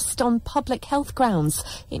travel list on public health grounds.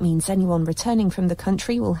 It means anyone returning from the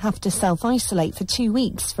country will have to self-isolate for 2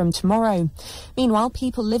 weeks from tomorrow. Meanwhile,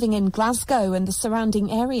 people living in Glasgow and the surrounding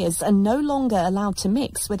areas are no longer allowed to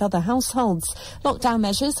mix with other households. Lockdown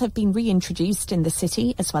measures have been reintroduced in the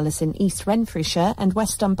city, as well as in East Renfrewshire and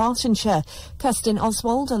West Dunbartonshire. Kirsten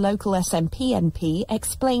Oswald, a local SNP MP,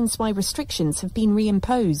 explains why restrictions have been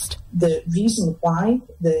reimposed. The reason why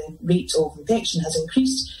the rate of infection has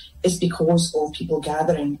increased is because of people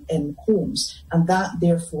gathering in homes, and that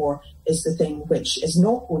therefore is the thing which is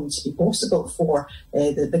not going to be possible for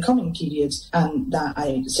the coming period, and that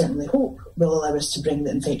I certainly hope will allow us to bring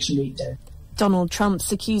the infection rate down. Donald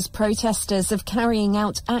Trump's accused protesters of carrying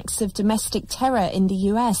out acts of domestic terror in the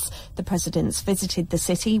US. The president's visited the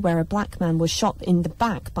city where a black man was shot in the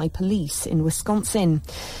back by police in Wisconsin.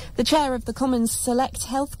 The chair of the Commons Select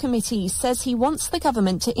Health Committee says he wants the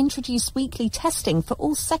government to introduce weekly testing for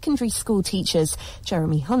all secondary school teachers.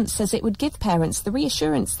 Jeremy Hunt says it would give parents the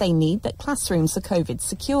reassurance they need that classrooms are COVID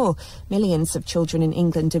secure. Millions of children in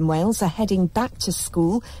England and Wales are heading back to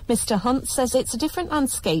school. Mr. Hunt says it's a different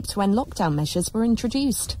landscape to when lockdown measures were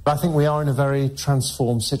introduced. I think we are in a very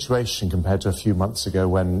transformed situation compared to a few months ago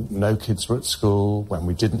when no kids were at school, when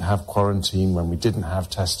we didn't have quarantine, when we didn't have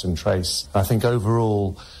test and trace. I think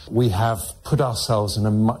overall we have put ourselves in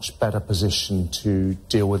a much better position to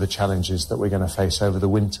deal with the challenges that we're going to face over the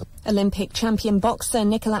winter. Olympic champion boxer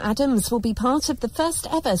Nicola Adams will be part of the first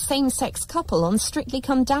ever same-sex couple on Strictly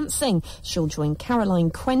Come Dancing. She'll join Caroline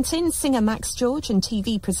Quentin, singer Max George and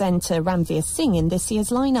TV presenter Ranveer Singh in this year's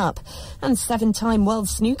lineup. And seven-time world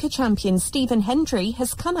snooker champion Stephen Hendry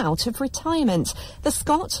has come out of retirement. The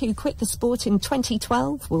Scot, who quit the sport in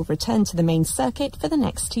 2012, will return to the main circuit for the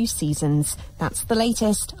next 2 seasons. That's the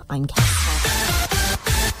latest. I'm Kat.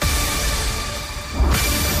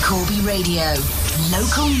 Corby Radio.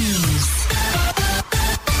 Local news.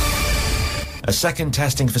 A second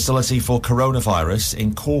testing facility for coronavirus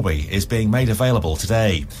in Corby is being made available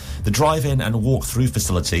today. The drive-in and walk-through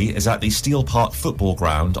facility is at the Steel Park football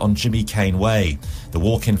ground on Jimmy Kane Way. The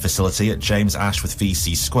walk-in facility at James Ashworth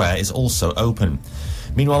VC Square is also open.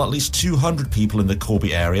 Meanwhile, at least 200 people in the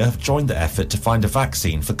Corby area have joined the effort to find a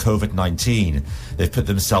vaccine for COVID-19. They've put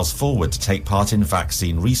themselves forward to take part in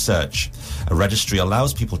vaccine research. A registry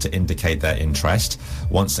allows people to indicate their interest.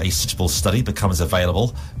 Once a suitable study becomes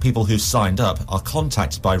available, people who've signed up are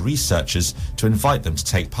contacted by researchers to invite them to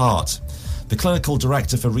take part. The clinical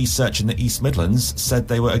director for research in the East Midlands said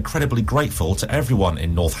they were incredibly grateful to everyone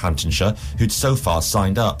in Northamptonshire who'd so far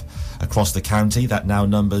signed up. Across the county, that now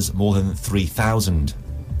numbers more than 3,000.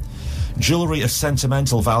 Jewellery of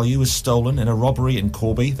sentimental value was stolen in a robbery in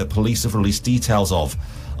Corby that police have released details of.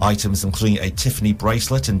 Items including a Tiffany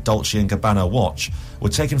bracelet and Dolce & Gabbana watch were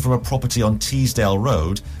taken from a property on Teesdale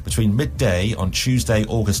Road between midday on Tuesday,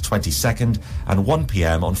 August 22nd and 1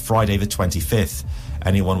 p.m. on Friday the 25th.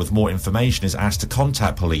 Anyone with more information is asked to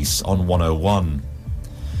contact police on 101.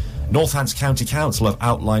 Northants County Council have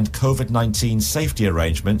outlined COVID-19 safety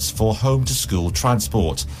arrangements for home-to-school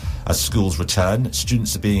transport. As schools return,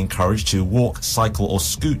 students are being encouraged to walk, cycle or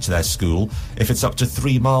scoot to their school if it's up to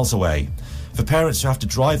 3 miles away. For parents who have to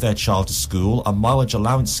drive their child to school, a mileage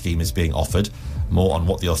allowance scheme is being offered. More on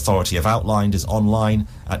what the authority have outlined is online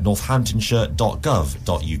at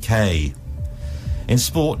northamptonshire.gov.uk. In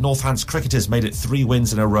sport, Northants cricketers made it 3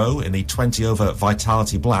 wins in a row in the 20-over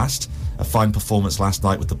Vitality Blast. A fine performance last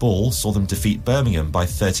night with the ball saw them defeat Birmingham by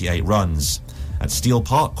 38 runs. At Steel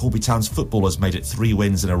Park, Corby Town's footballers made it 3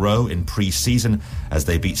 wins in a row in pre-season as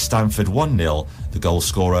they beat Stamford 1-0, the goal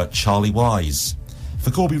scorer Charlie Wise.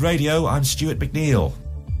 For Corby Radio, I'm Stuart McNeil.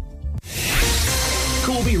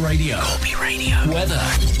 Corby Radio. Corby Radio. Weather.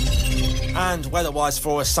 And weather-wise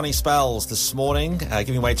for us, sunny spells this morning,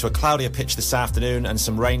 giving way to a cloudier pitch this afternoon and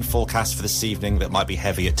some rain forecast for this evening that might be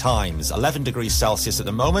heavy at times. 11 degrees Celsius at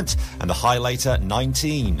the moment and the high later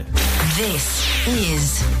 19. This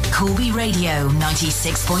is Corby Radio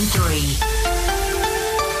 96.3.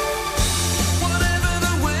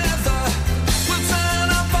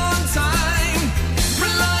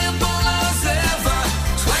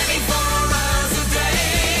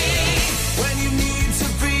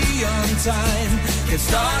 Time. Get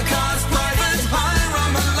StarCar's private hire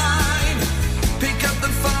on the line. Pick up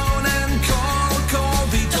the phone and call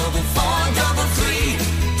Corby 4433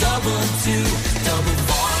 22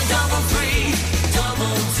 4433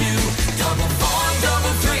 22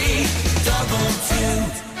 4433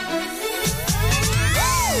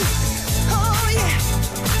 Oh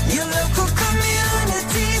yeah, your local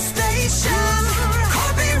community station,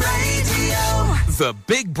 Corby Radio. The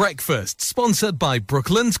Big Breakfast, sponsored by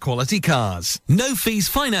Brooklands Quality Cars. No fees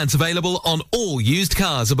finance available on all used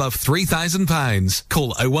cars above £3,000.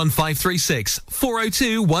 Call 01536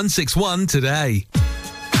 402 161 today.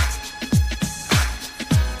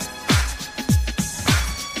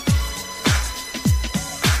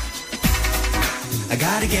 I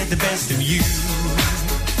gotta get the best of you.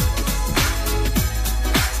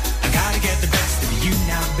 I gotta get the best of you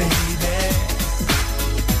now, baby.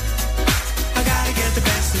 I gotta get the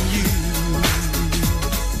best of you.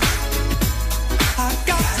 I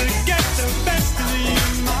got to get the best of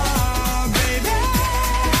you, my baby.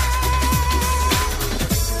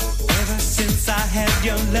 Ever since I had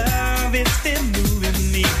your love, it's been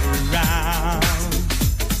moving me around.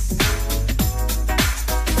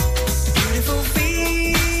 Beautiful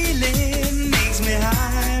feeling makes me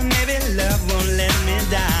high. Maybe love won't let me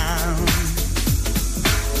down.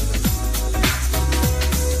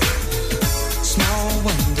 Small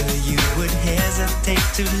wonder you would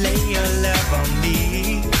hesitate to lay your love on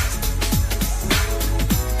me.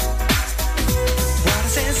 What a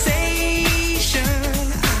sensation,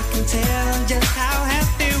 I can tell just how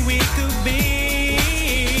happy we could be.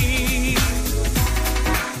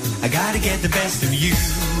 I gotta get the best of you.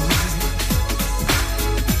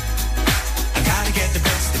 I gotta get the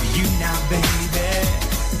best of you now, baby.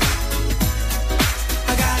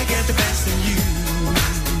 I gotta get the best of you.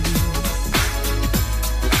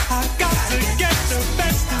 I got to get the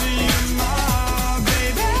best of you, my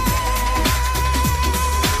baby.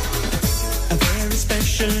 A very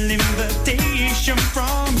special invitation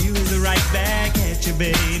from you is right back at you,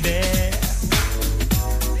 baby.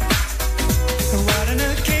 What an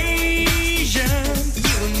occasion,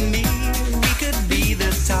 you and me, we could be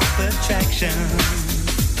the top attraction.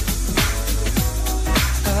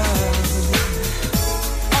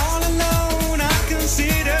 All alone I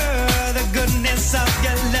consider the goodness of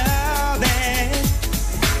your loving,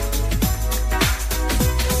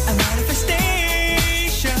 a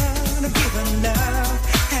manifestation of giving love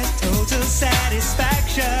has total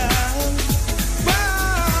satisfaction.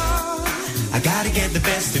 Whoa, I gotta get the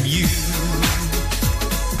best of you.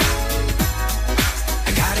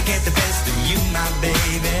 I gotta get the best of you, my baby.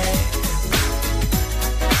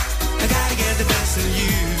 I gotta get the best of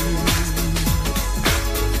you.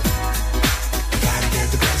 I gotta get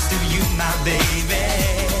the best of you, my baby.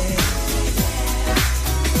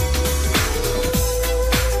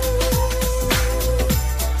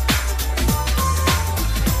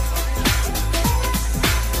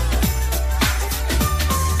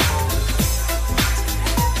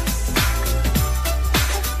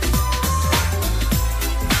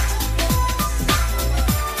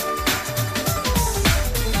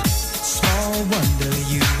 Small wonder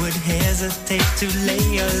you would hesitate to lay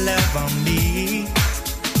your love on me.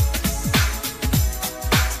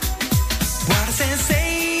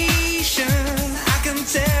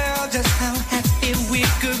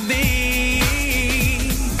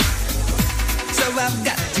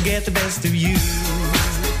 get the best of you.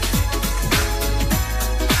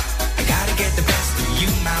 I gotta get the best of you,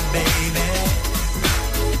 my baby.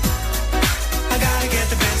 I gotta get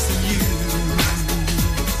the best of you.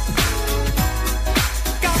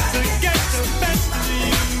 Gotta get the best of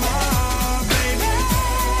you, my baby.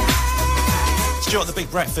 Stuart, the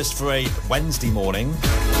big breakfast for a Wednesday morning.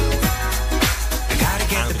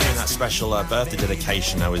 And we're doing that special birthday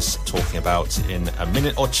dedication I was talking about in a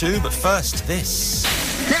minute or two. But first, this.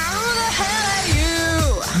 Now who the hell are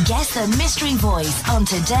you? Guess the mystery voice on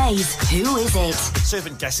today's Who Is It? So we've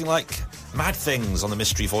been guessing like mad things on the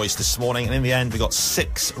mystery voice this morning, and in the end we got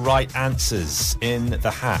 6 right answers in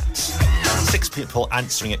the hat. 6 people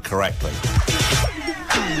answering it correctly.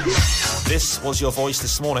 This was your voice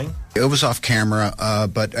this morning. It was off camera,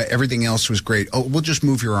 but everything else was great. Oh, we'll just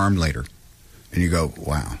move your arm later. And you go,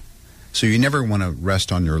 wow. So you never want to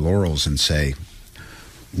rest on your laurels and say,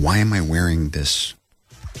 why am I wearing this?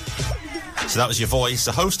 So that was your voice.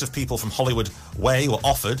 A host of people from Hollywood Way were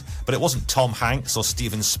offered, but it wasn't Tom Hanks or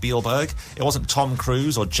Steven Spielberg. It wasn't Tom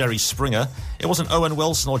Cruise or Jerry Springer. It wasn't Owen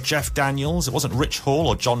Wilson or Jeff Daniels. It wasn't Rich Hall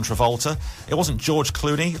or John Travolta. It wasn't George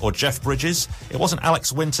Clooney or Jeff Bridges. It wasn't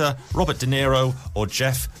Alex Winter, Robert De Niro or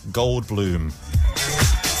Jeff Goldblum.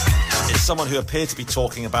 It's someone who appeared to be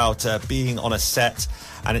talking about being on a set,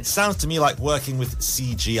 and it sounds to me like working with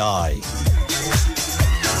CGI.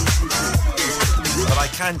 But I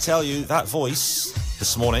can tell you that voice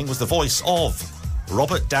this morning was the voice of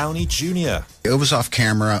Robert Downey Jr. It was off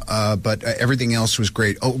camera, but everything else was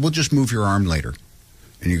great. Oh, we'll just move your arm later.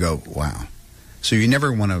 And you go, wow. So you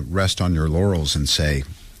never want to rest on your laurels and say,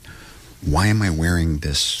 why am I wearing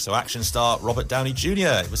this? So action star Robert Downey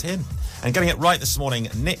Jr., it was him. And getting it right this morning,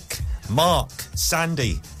 Nick, Mark,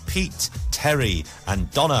 Sandy, Pete, Terry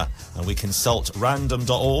and Donna. And we consult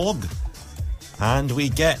random.org. And we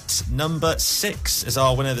get number 6 as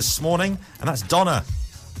our winner this morning, and that's Donna.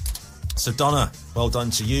 So Donna, well done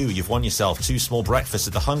to you. You've won yourself 2 small breakfasts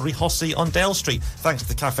at the Hungry Hossie on Dale Street. Thanks to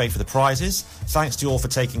the cafe for the prizes. Thanks to you all for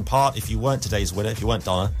taking part. If you weren't today's winner, if you weren't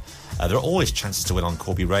Donna, there are always chances to win on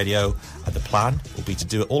Corby Radio. The plan will be to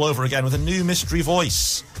do it all over again with a new mystery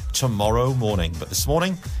voice tomorrow morning. But this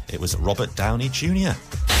morning, it was Robert Downey Jr.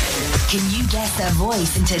 Can you guess their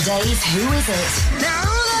voice in today's Who Is It? Now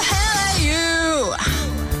who the hell are you?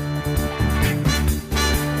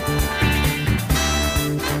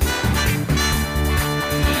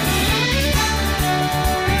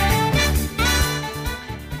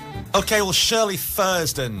 Okay, well, Shirley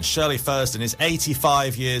Thurston. Shirley Thurston is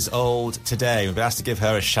 85 years old today. We've been asked to give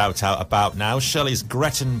her a shout-out about now. Shirley's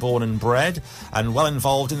Gretton born and bred and well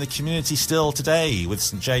involved in the community still today with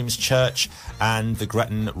St James Church and the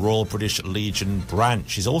Gretton Royal British Legion branch.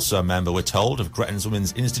 She's also a member, we're told, of Gretton's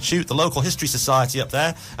Women's Institute, the local history society up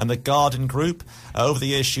there, and the Garden Group. Over the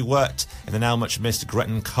years, she worked in the now much-missed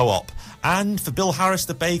Gretton Co-op. And for Bill Harris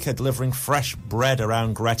the baker, delivering fresh bread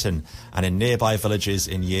around Gretton and in nearby villages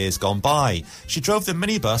in years gone by. She drove the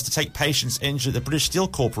minibus to take patients injured at the British Steel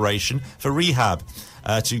Corporation for rehab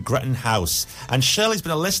to Gretton House. And Shirley's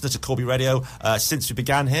been a listener to Corby Radio since we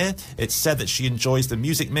began here. It's said that she enjoys the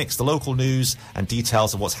music mix, the local news and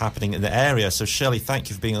details of what's happening in the area. So Shirley,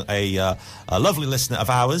 thank you for being a lovely listener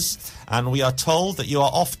of ours. And we are told that you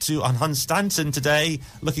are off to Hunstanton today,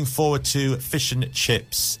 looking forward to fish and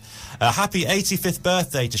chips. Happy 85th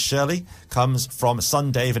birthday to Shirley comes from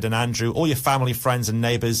son David and Andrew, all your family, friends and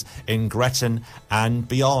neighbours in Gretton and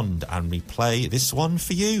beyond. And we play this one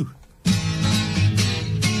for you.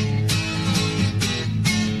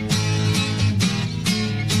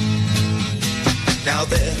 Now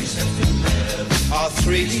there are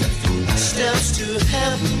 3 steps to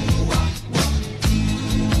heaven.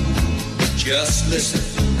 Just listen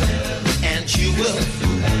and you will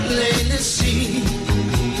plainly see.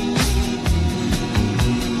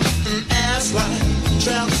 As life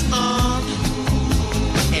travels on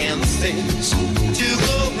and things do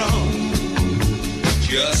go wrong,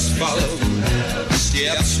 just follow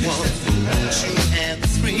steps 1, 2 and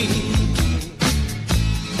 3.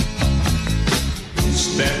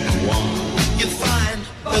 Step 1, you find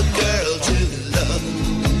a girl to love.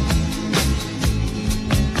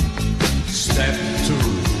 Step 2,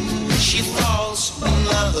 she falls in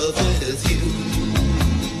love with you.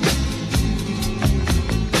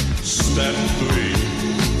 Step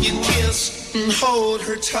 3, you kiss and hold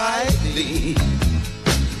her tightly.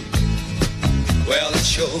 Well, it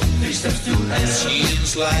sure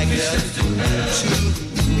seems like that to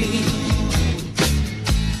me.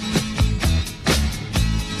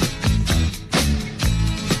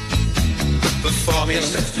 The formula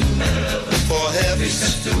for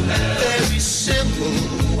heaven's very simple.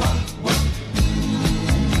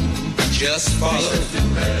 Just follow the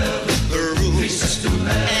rules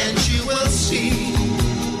and you will see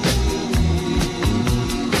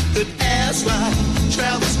that as life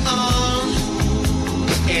travels on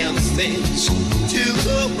and things do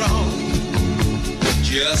go wrong,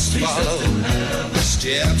 just follow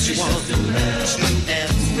steps 1, 2,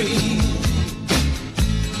 and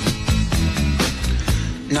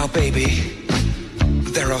 3. Now baby,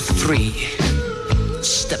 there are 3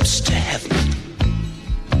 steps to heaven.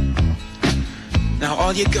 Now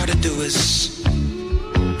all you gotta do is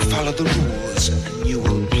follow the rules and you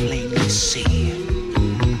will plainly see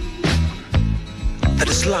that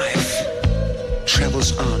as life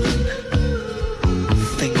travels on,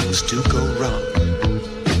 things do go wrong.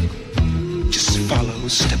 Just follow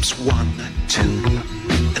steps 1, 2,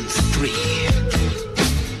 and 3.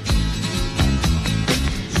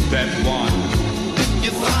 Step 1.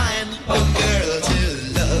 You find a girl to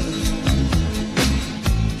love.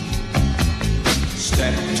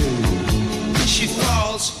 Step 2. She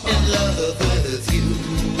falls in love with you.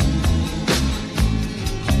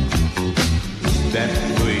 Step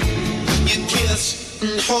 3. You kiss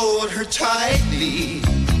and hold her tightly.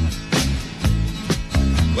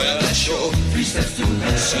 Well, that sure 3 steps to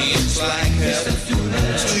heaven. Seems like heaven to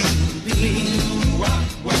me.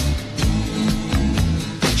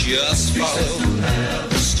 Just follow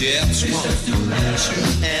steps 1, 2,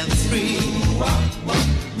 and 3.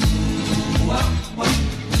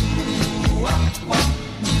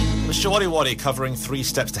 Shawty Waddy covering 3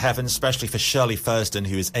 Steps to Heaven, especially for Shirley Thurston,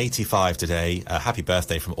 who is 85 today. Happy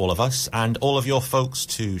birthday from all of us, and all of your folks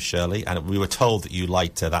too, Shirley. And we were told that you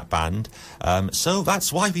liked that band, so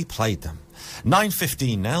that's why we played them.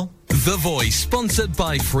 9:15 now. The Voice, sponsored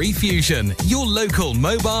by Free Fusion, your local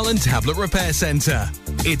mobile and tablet repair centre.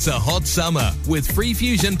 It's a hot summer with Free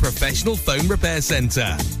Fusion Professional Phone Repair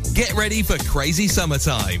Centre. Get ready for crazy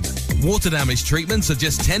summertime. Water damage treatments are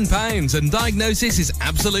just £10 and diagnosis is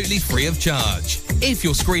absolutely free of charge. If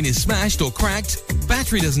your screen is smashed or cracked,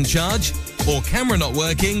 battery doesn't charge, or camera not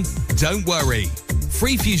working, don't worry.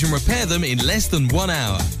 Free Fusion repair them in less than 1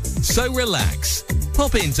 hour. So relax.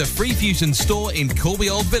 Pop into Free Fusion store in Corby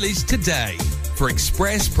Old Village today for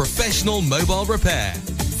express professional mobile repair.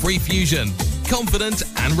 Free Fusion, confident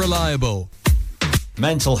and reliable.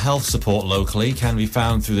 Mental health support locally can be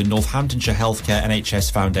found through the Northamptonshire Healthcare NHS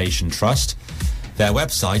Foundation Trust. Their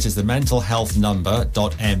website is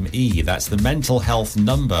thementalhealthnumber.me. That's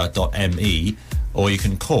thementalhealthnumber.me, or you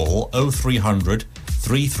can call 0300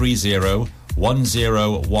 330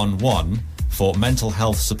 1011 for mental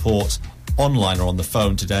health support online or on the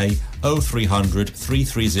phone today, 0300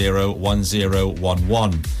 330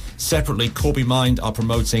 1011. Separately, Corby Mind are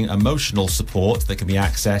promoting emotional support that can be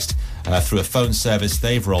accessed through a phone service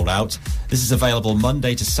they've rolled out. This is available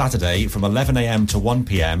Monday to Saturday from 11 a.m. to 1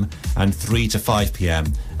 p.m. and 3 to 5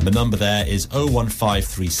 p.m. And the number there is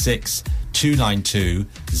 01536 292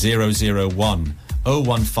 001.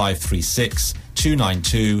 01536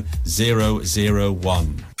 292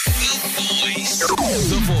 001.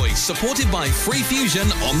 The Voice, supported by Free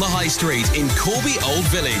Fusion on the High Street in Corby Old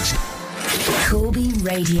Village. Corby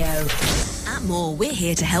Radio. At Moore, we're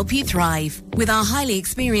here to help you thrive. With our highly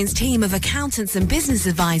experienced team of accountants and business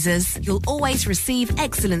advisors, you'll always receive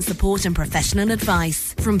excellent support and professional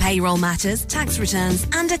advice. From payroll matters, tax returns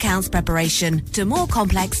and accounts preparation to more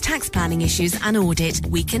complex tax planning issues and audit,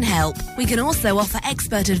 we can help. We can also offer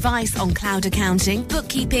expert advice on cloud accounting,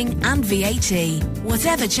 bookkeeping and VAT.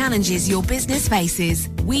 Whatever challenges your business faces,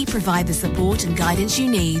 we provide the support and guidance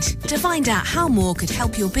you need. To find out how Moore could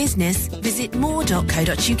help your business, visit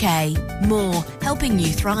moore.co.uk. Moore, helping you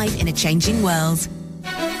thrive in a changing world.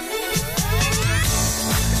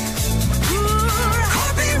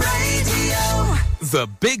 The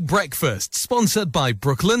Big Breakfast, sponsored by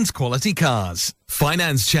Brooklands Quality Cars.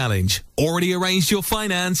 Finance Challenge. Already arranged your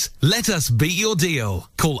finance? Let us beat your deal.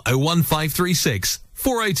 Call 01536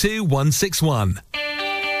 402 161.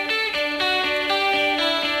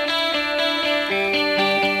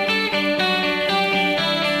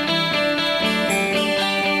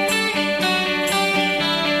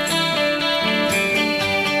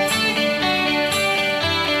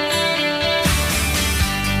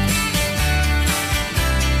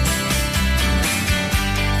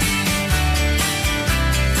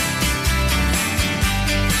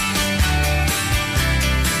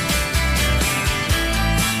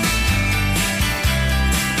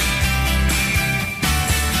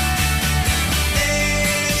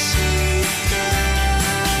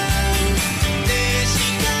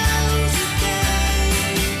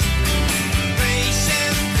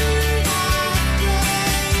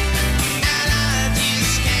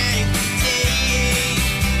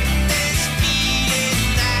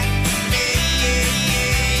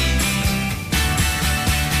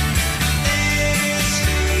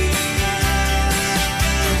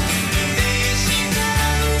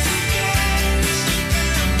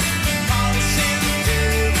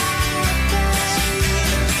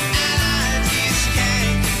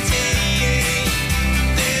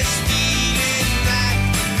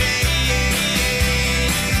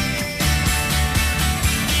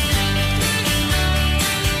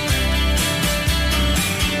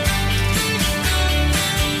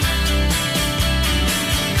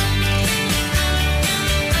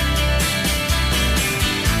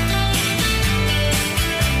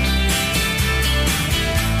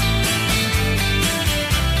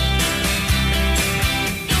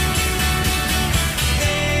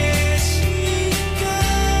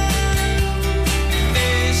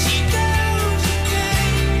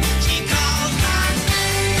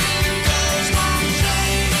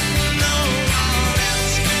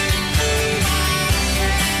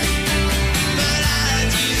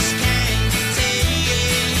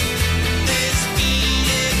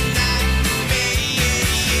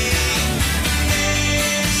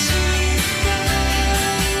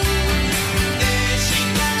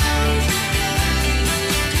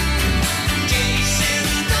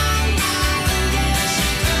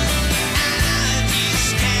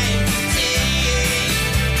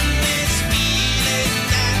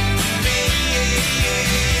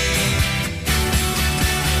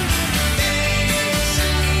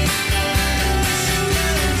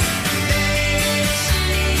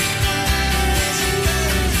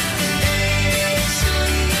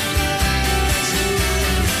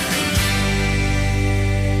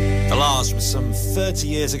 30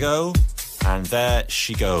 years ago, and there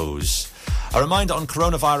she goes. A reminder on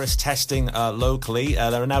coronavirus testing locally.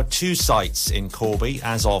 There are now 2 sites in Corby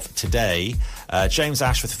as of today. James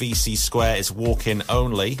Ashworth VC Square is walk-in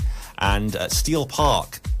only, and at Steel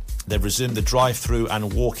Park, they've resumed the drive-through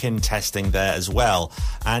and walk-in testing there as well.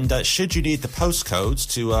 And should you need the postcodes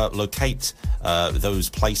to locate those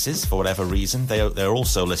places for whatever reason, they're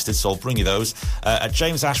also listed, so I'll bring you those. At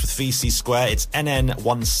James Ashworth VC Square, it's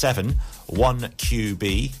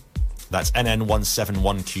NN171QB. That's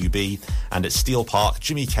NN171QB. And at Steel Park,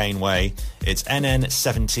 Jimmy Kane Way, it's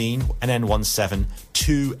NN17,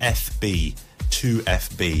 NN172FB.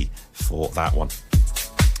 2FB for that one.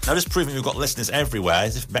 Now, just proving we've got listeners everywhere,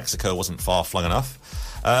 as if Mexico wasn't far flung enough.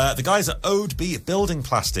 The guys at Odeby Building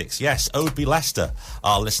Plastics, yes, Odeby Leicester,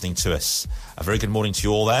 are listening to us. A very good morning to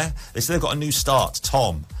you all there. They say they've got a new start,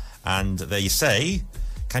 Tom, and they say,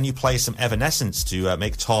 can you play some Evanescence to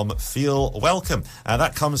make Tom feel welcome?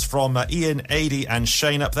 That comes from Ian, Adi and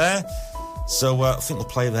Shane up there. So I think we'll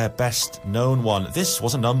play their best known one. This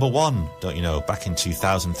was a number 1, don't you know, back in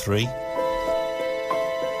 2003.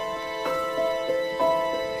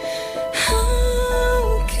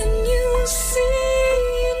 How can you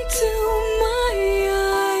see into my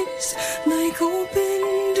eyes like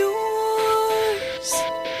open doors,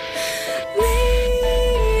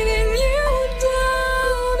 leading you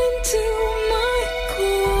down into my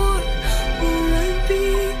core, where I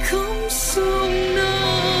become so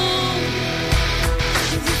numb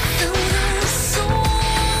without a soul.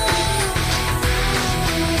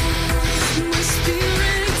 My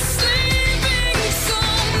spirit sleeping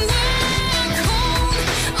somewhere cold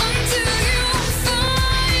until you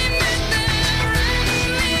find me there in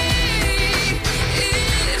me.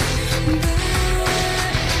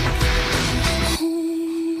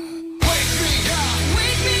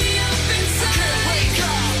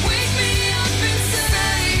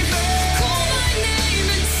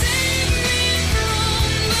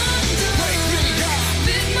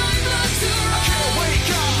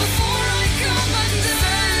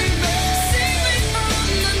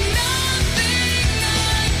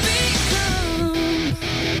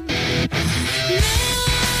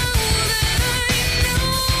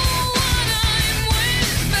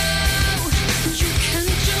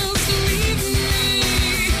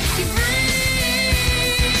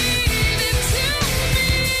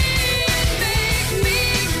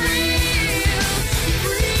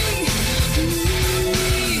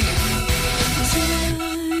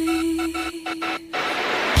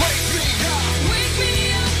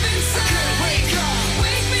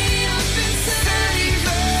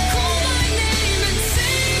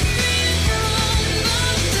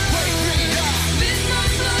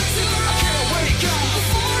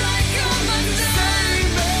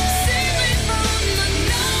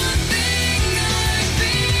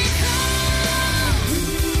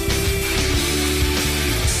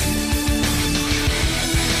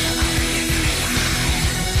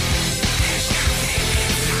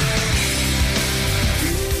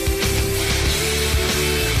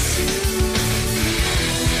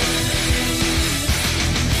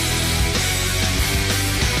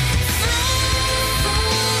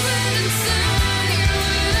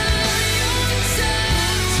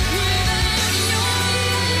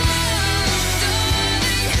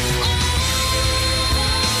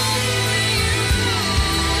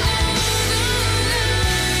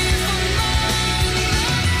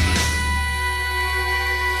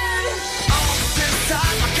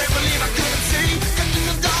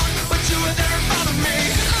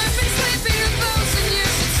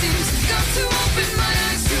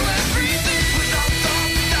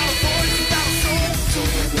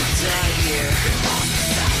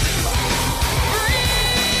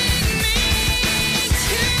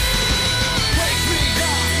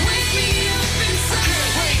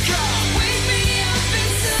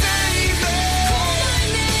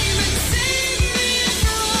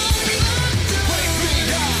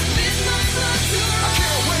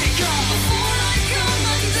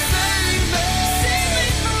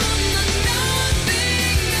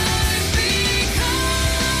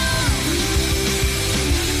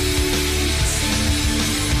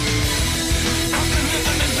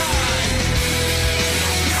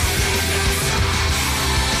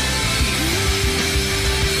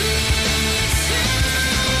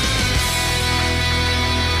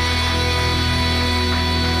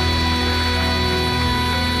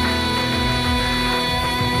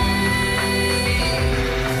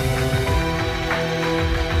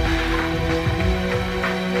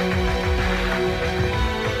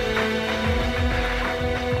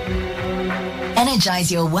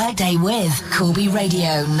 Energize your workday with Corby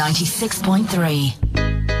Radio 96.3.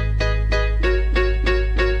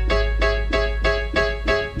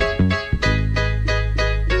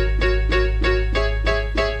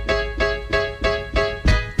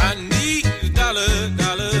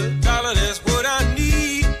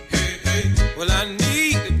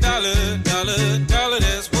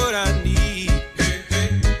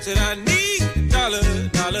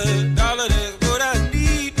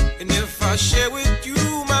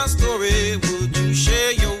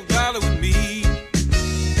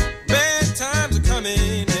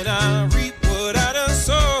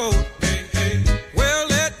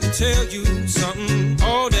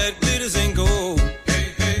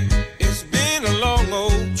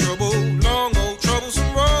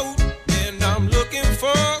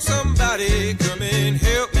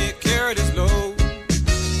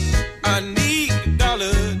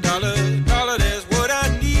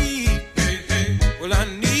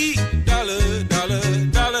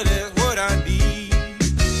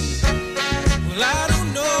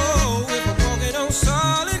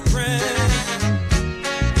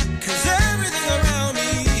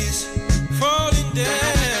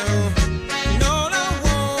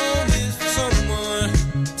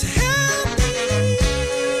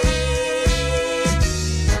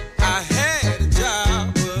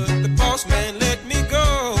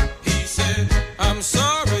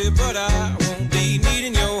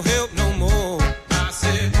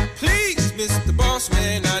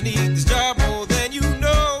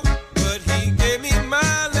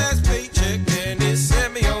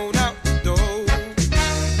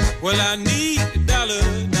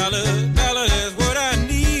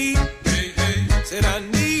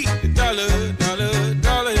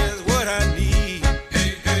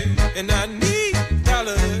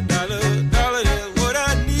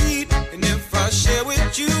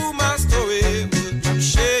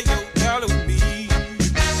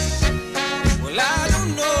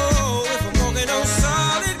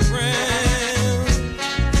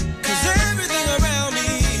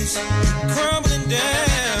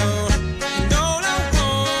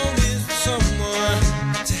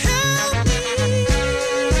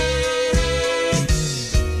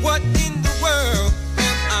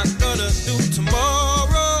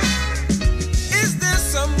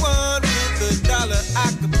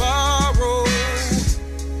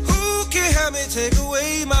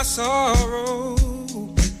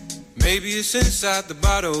 Inside the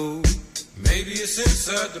bottle, maybe it's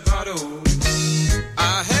inside the bottle.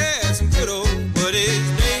 I had some good old buddies,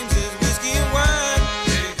 names is whiskey and wine.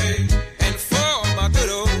 Hey, hey. And for my good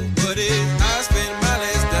old buddies, I spend my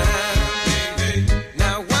last dime. Hey, hey.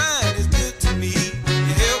 Now wine is good to me,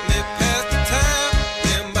 you help me pass the time.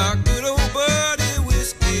 And my good old buddy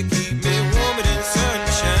whiskey keep me warm in the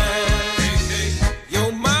sunshine. Hey, hey.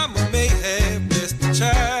 Your mama may have blessed the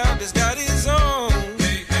child that's got his own.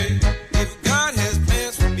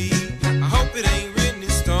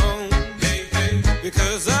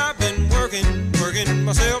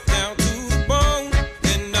 Myself down to the bone,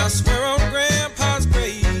 and I swear on Grandpa's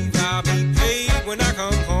grave I'll be paid when I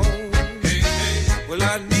come home. Hey, hey. Well,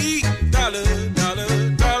 I need dollar, dollar,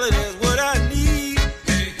 dollar, that's what I need.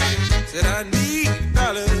 Hey, hey. Said I need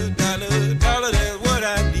dollar, dollar, dollar, that's what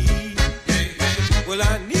I need. Hey, hey. Well,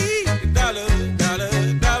 I need dollar, dollar,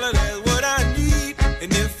 dollar, that's what I need.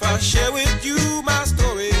 And if I share with you my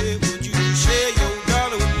story, would you share your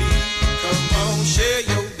dollar with me? Come on, share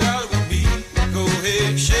your dollar with me. Go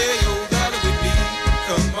ahead, share your dollar with me.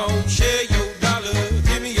 Come on, share your dollar.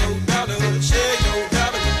 Give me your dollar. Share your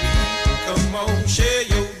dollar with me. Come on, share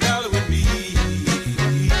your dollar with me.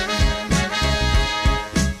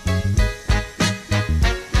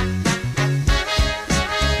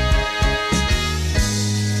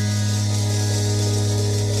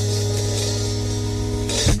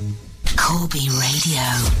 Corby Radio.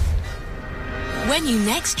 When you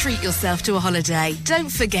next treat yourself to a holiday, don't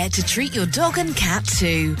forget to treat your dog and cat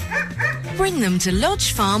too. Bring them to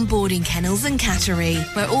Lodge Farm Boarding Kennels and Cattery,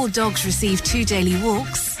 where all dogs receive 2 daily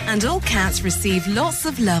walks and all cats receive lots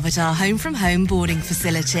of love at our Home From Home boarding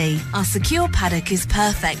facility. Our secure paddock is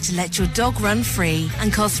perfect to let your dog run free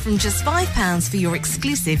and costs from just £5 for your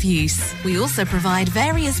exclusive use. We also provide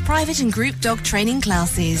various private and group dog training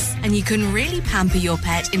classes, and you can really pamper your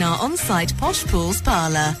pet in our on-site Posh Pools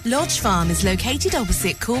parlour. Lodge Farm is located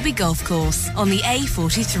opposite Corby Golf Course on the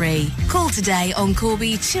A43. Call today on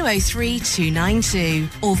Corby 203 292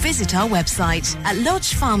 or visit our website at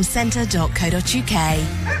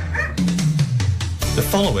lodgefarmcentre.co.uk. The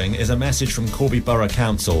following is a message from Corby Borough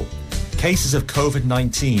Council. Cases of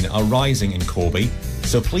COVID-19 are rising in Corby,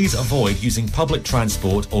 so please avoid using public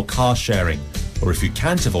transport or car sharing. Or if you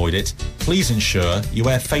can't avoid it, please ensure you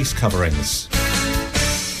wear face coverings.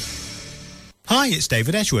 Hi, it's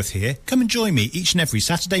David Edgeworth here. Come and join me each and every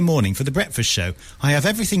Saturday morning for The Breakfast Show. I have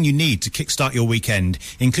everything you need to kickstart your weekend,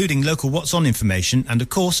 including local What's On information and, of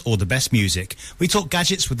course, all the best music. We talk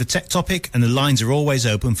gadgets with the tech topic and the lines are always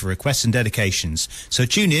open for requests and dedications. So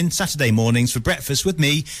tune in Saturday mornings for breakfast with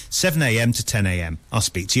me, 7am to 10am. I'll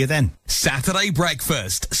speak to you then. Saturday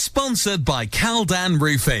Breakfast, sponsored by Caldan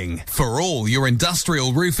Roofing. For all your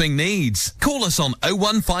industrial roofing needs, call us on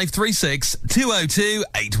 01536 202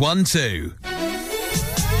 812.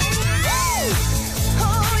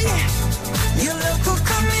 Your local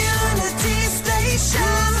community station,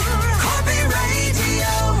 Corby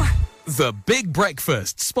Radio. The Big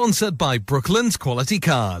Breakfast, sponsored by Brooklands Quality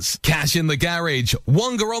Cars. Cash in the garage,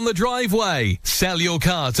 Wonga on the driveway. Sell your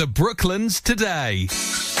car to Brooklands today.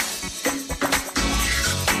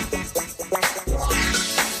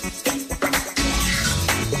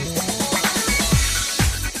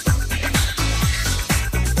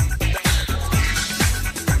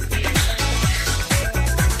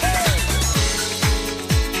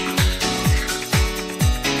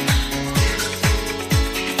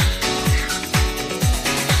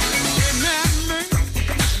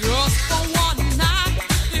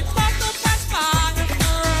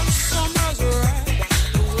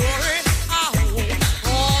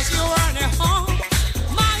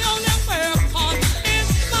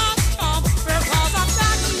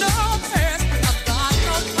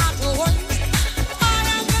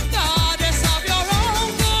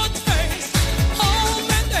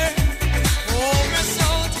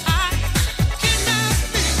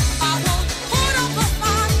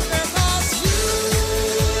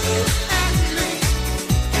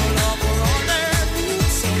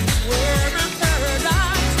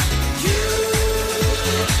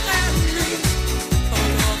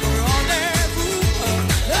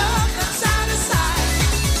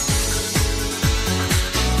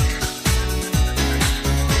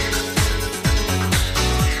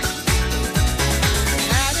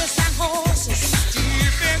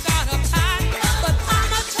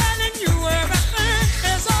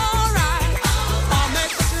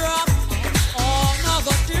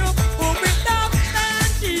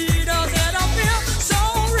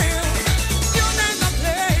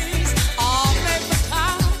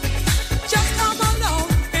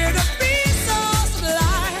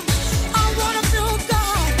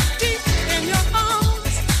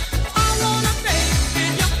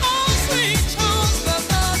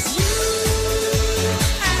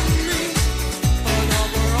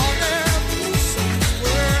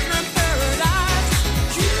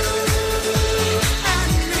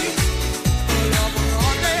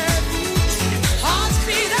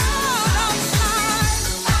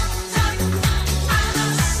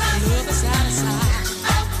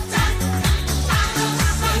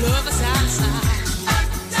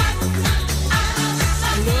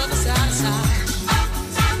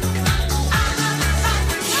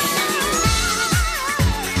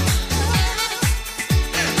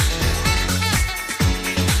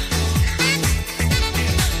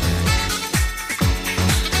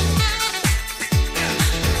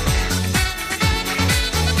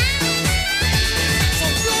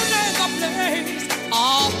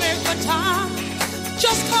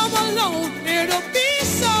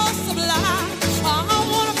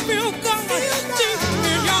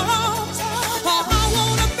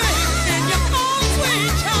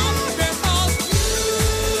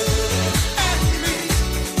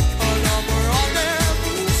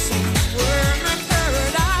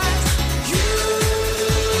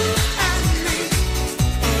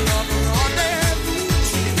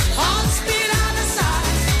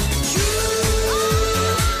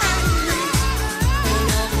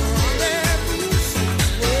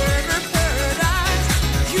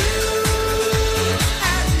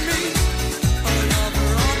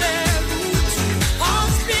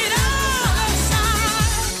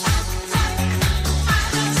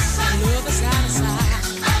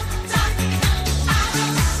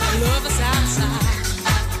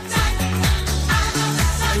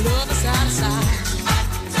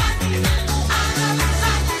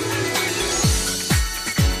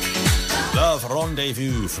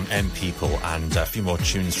 Rendezvous from M People and a few more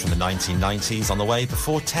tunes from the 1990s on the way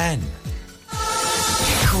before 10.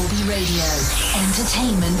 Corby Radio,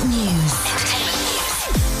 entertainment news.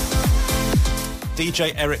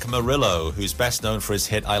 DJ Eric Murillo, who's best known for his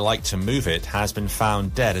hit I Like to Move It, has been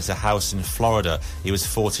found dead at a house in Florida. He was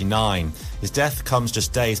 49. His death comes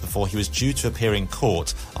just days before he was due to appear in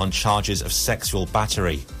court on charges of sexual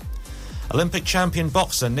battery. Olympic champion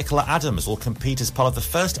boxer Nicola Adams will compete as part of the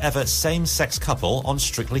first ever same-sex couple on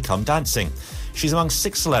Strictly Come Dancing. She's among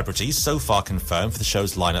 6 celebrities so far confirmed for the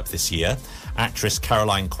show's lineup this year. Actress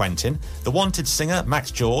Caroline Quentin, the Wanted singer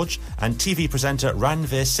Max George, and TV presenter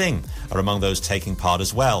Ranveer Singh are among those taking part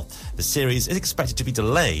as well. The series is expected to be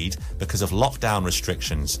delayed because of lockdown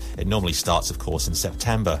restrictions. It normally starts, of course, in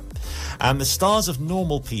September. And the stars of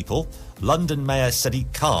Normal People, London Mayor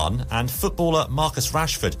Sadiq Khan and footballer Marcus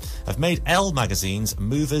Rashford have made Elle magazine's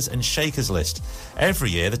Movers and Shakers list. Every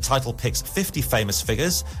year, the title picks 50 famous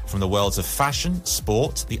figures from the worlds of fashion,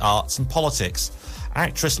 sport, the arts and politics.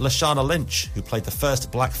 Actress Lashana Lynch, who played the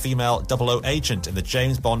first black female 00 agent in the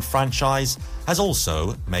James Bond franchise, has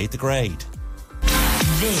also made the grade.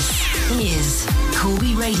 This is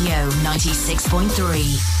Corby Radio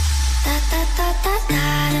 96.3.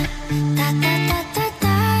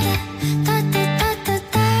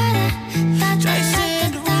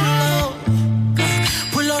 Jason Derulo,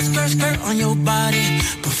 pull up skirt on your body,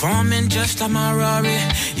 performing just like my Rari.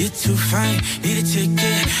 You're too fine, need a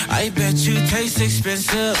ticket. I bet you taste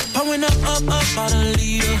expensive. Pouring up about a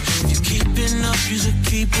liter. If you keeping up, you's a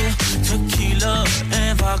keeper. Tequila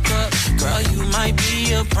and vodka, girl, you might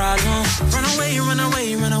be a problem. Run away, run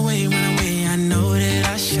away, run away, run away. I know that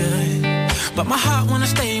I should, but my heart wanna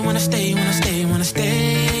stay, wanna stay, wanna stay, wanna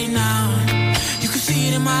stay now. You can see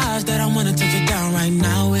it in my eyes that I wanna take it down right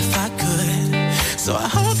now if I could. So I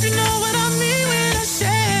hope you know what I mean when I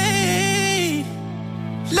say,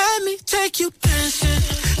 let me take you dancing.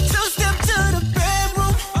 2-step to the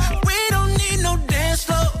bedroom. We don't need no dance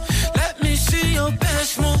floor. Let me see your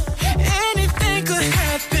best move. Anything could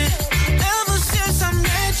happen. Ever since I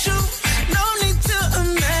met you, no need to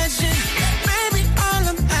imagine. Baby, all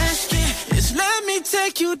I'm asking is let me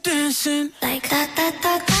take you dancing. Like that, that,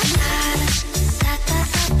 that, that,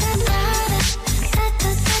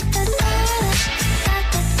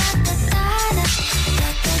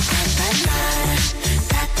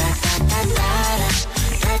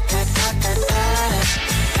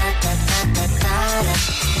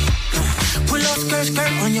 pull up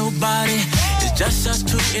skirt on your body. It's just us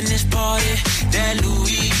two in this party. That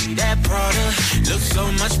Louis, that Prada looks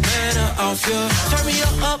so much better off you. Turn me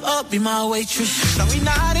up, be my waitress. No, we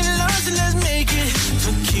not in love, so let's make it.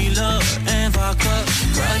 Tequila and vodka,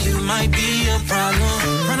 girl, you might be a problem.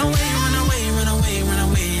 Run away, run away, run away, run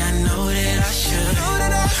away. I know that I should,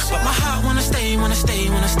 but my heart wanna stay, wanna stay,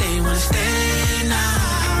 wanna stay, wanna stay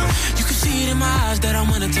now. You can see it in my eyes that I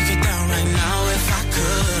wanna take it down right now if I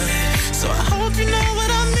could. So I hope you know what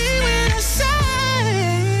I mean when I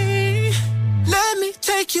say, let me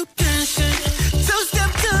take you dancing.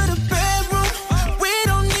 2-step to the bedroom. We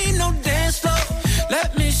don't need no dance floor.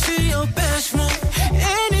 Let me see your best move.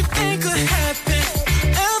 Anything could happen.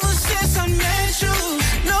 Ever since I met you,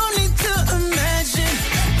 no need to imagine.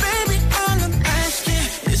 Baby, all I'm asking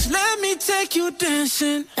is let me take you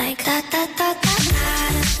dancing. Like that, that, that, that.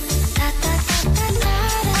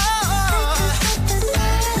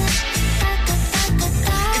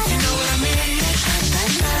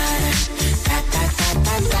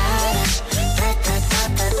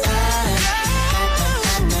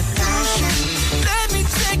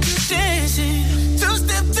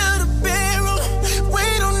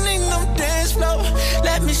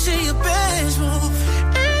 See your best move.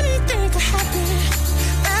 Anything could happen.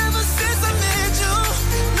 Ever since I met you,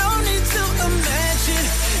 no need to imagine.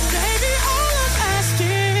 Baby, all I'm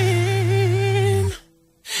asking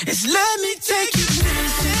is let me take you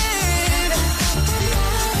dancing.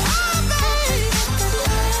 Oh, babe.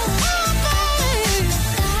 Oh, babe.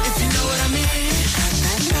 If you know what I mean.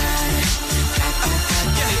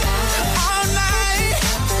 Yeah. All night.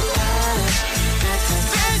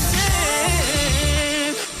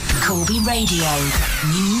 Corby Radio.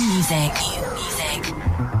 New music.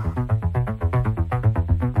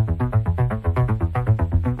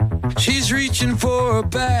 She's reaching for a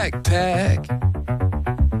backpack,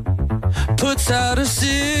 puts out a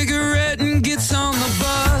cigarette and gets on the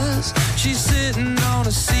bus. She's sitting on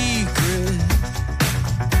a secret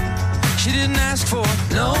she didn't ask for,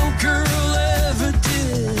 no girl ever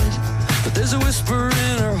did. But there's a whisper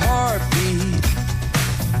in her heartbeat.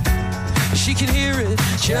 She can hear it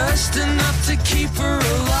just enough to keep her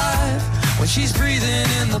alive when she's breathing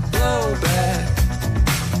in the blowback.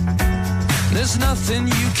 There's nothing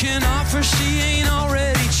you can offer she ain't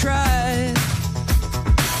already tried.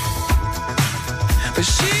 But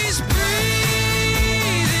she's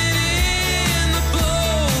breathing in the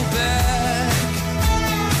blowback.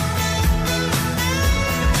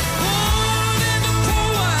 Born in the poor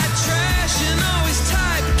white trash and always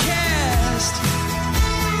typecast.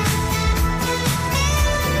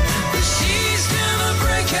 But she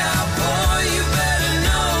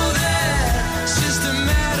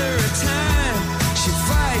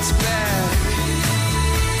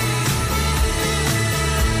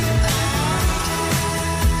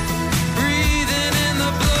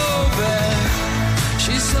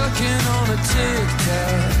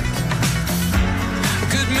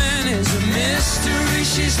mystery,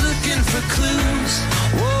 she's looking for clues.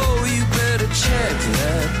 Whoa, you better check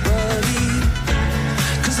that, buddy.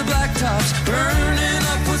 'Cause the blacktop's burning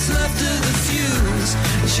up what's left of the fuse.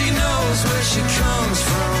 And she knows where she comes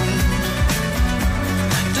from.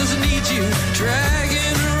 Doesn't need you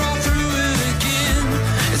dragging her all through it again.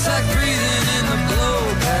 It's like breathing in the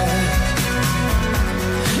blowback.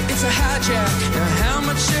 It's a hijack. Now how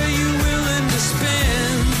much are you willing to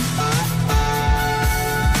spend?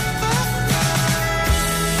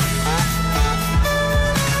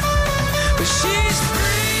 But she's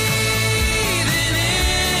breathing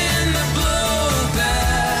in the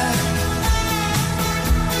blowback.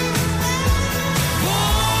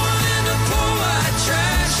 Born in the poor white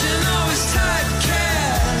trash and always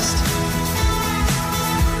typecast.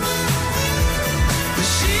 But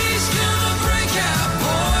she's gonna break out,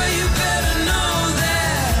 boy, you better know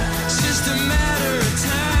that. It's just a matter of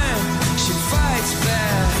time, she fights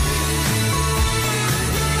back.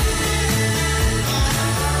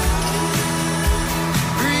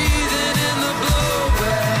 Breathing in the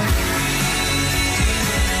blowback.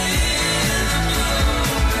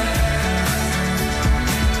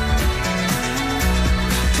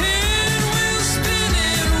 Pinwheel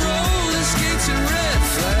spinning, roller skates and red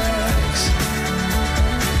flags.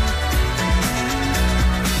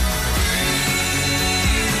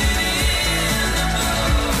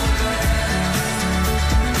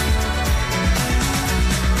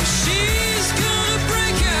 She's gonna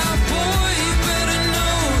break out, boy, you better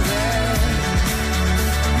know that.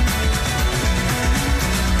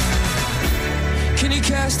 Can you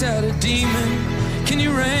cast out a demon? Can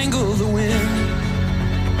you wrangle the wind?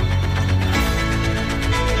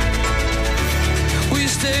 Will you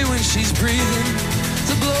stay when she's breathing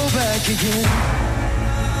the blowback again?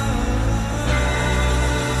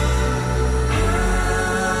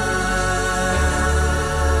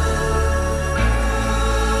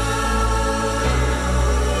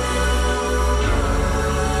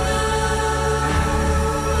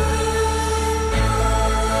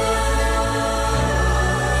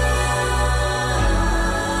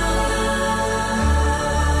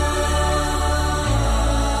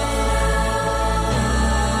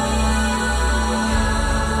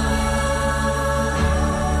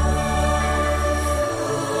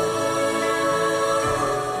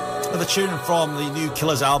 Another tune from the new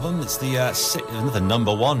Killers album. It's the another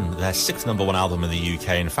number one, their sixth number one album in the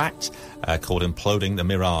UK, in fact, called Imploding the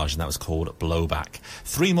Mirage, and that was called Blowback.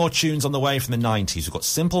 Three more tunes on the way from the 90s. We've got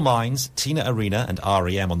Simple Minds, Tina Arena and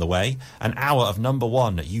R.E.M. on the way, an hour of number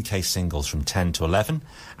one UK singles from 10 to 11,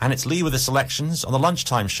 and it's Lee with the selections on the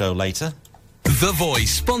lunchtime show later. The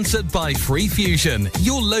Voice, sponsored by Free Fusion,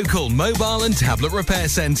 your local mobile and tablet repair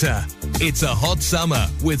centre. It's a hot summer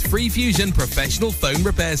with Free Fusion Professional Phone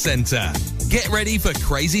Repair Centre. Get ready for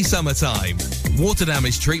crazy summertime. Water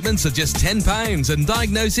damage treatments are just £10 and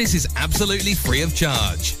diagnosis is absolutely free of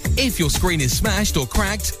charge. If your screen is smashed or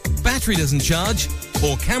cracked, battery doesn't charge,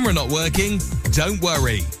 or camera not working, don't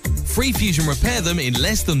worry. Free Fusion repair them in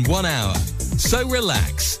less than 1 hour. So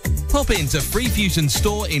relax. Pop into Free Fusion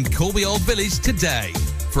store in Corby Old Village today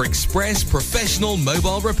for express professional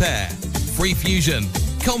mobile repair. Free Fusion,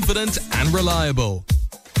 confident and reliable.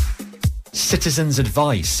 Citizens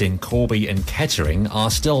Advice in Corby and Kettering are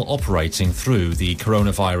still operating through the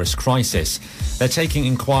coronavirus crisis. They're taking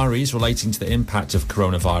inquiries relating to the impact of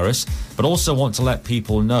coronavirus, but also want to let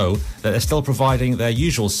people know that they're still providing their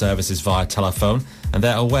usual services via telephone, and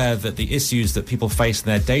they're aware that the issues that people face in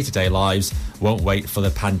their day-to-day lives won't wait for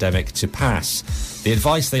the pandemic to pass. The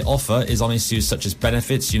advice they offer is on issues such as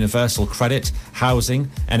benefits, universal credit, housing,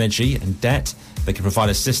 energy and debt. They can provide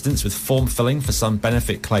assistance with form filling for some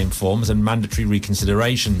benefit claim forms and mandatory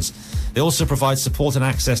reconsiderations. They also provide support and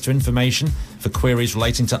access to information for queries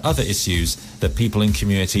relating to other issues that people in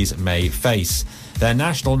communities may face. Their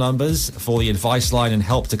national numbers for the advice line and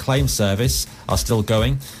help to claim service are still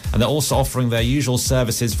going, and they're also offering their usual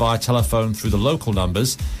services via telephone through the local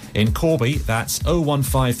numbers. In Corby, that's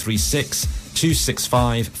 01536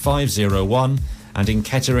 265 501, and in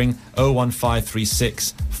Kettering,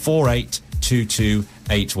 01536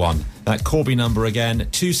 482281. That Corby number again,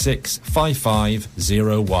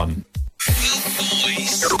 265501.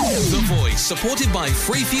 The Voice, supported by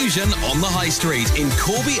Free Fusion on the High Street in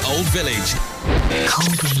Corby Old Village.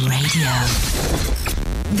 Corby Radio.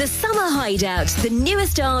 The Summer Hideout, the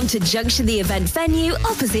newest arm to Junction the event venue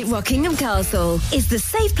opposite Rockingham Castle, is the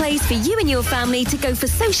safe place for you and your family to go for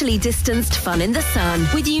socially distanced fun in the sun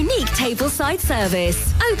with unique tableside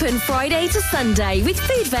service. Open Friday to Sunday with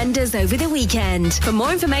food vendors over the weekend. For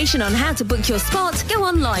more information on how to book your spot, go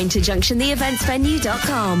online to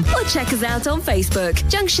junctiontheeventsvenue.com or check us out on Facebook,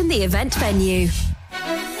 Junction the Event Venue.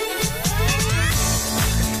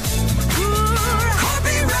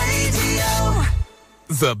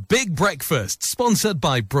 The Big Breakfast, sponsored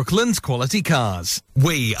by Brooklands Quality Cars.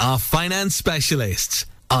 We are finance specialists.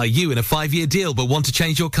 Are you in a 5-year deal but want to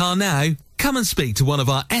change your car now? Come and speak to one of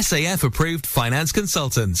our SAF-approved finance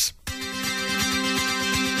consultants.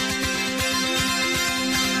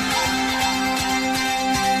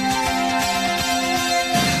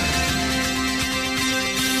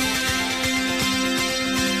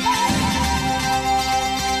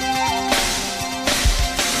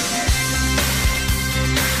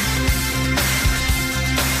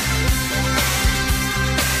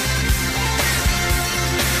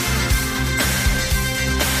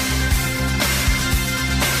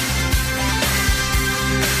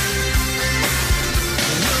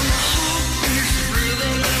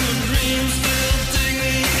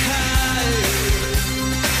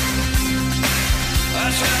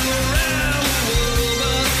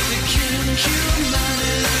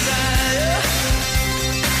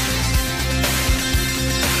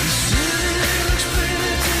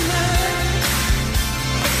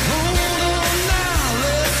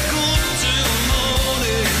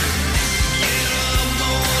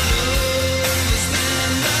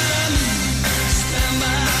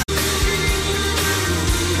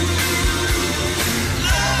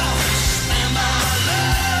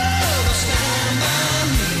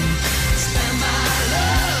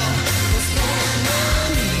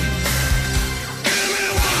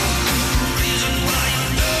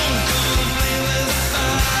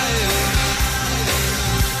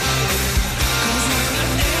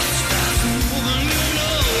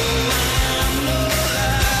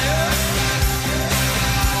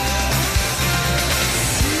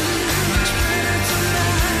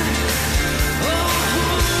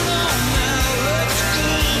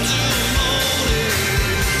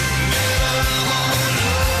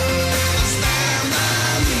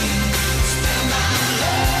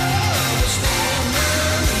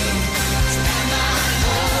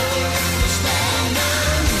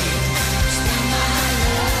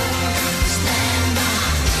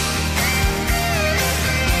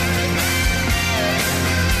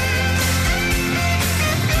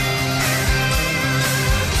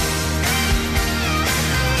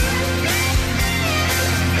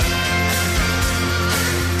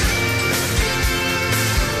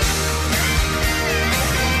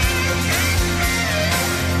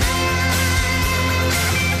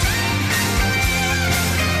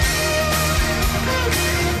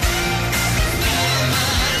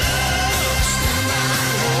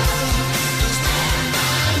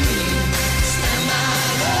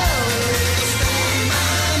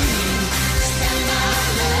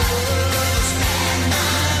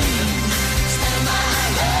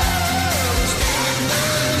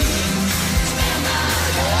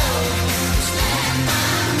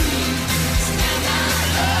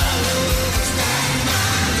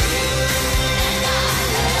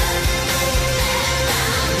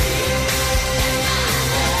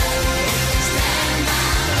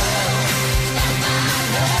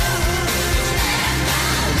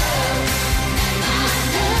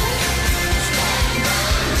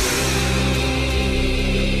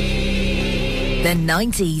 The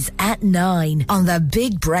 90s at 9 on The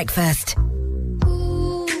Big Breakfast.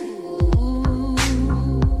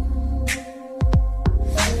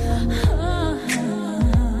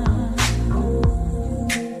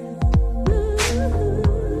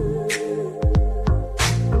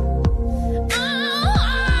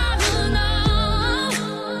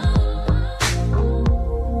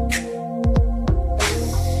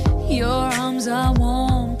 Your arms are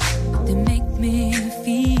warm, they make me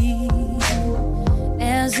feel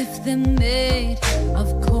as if they're made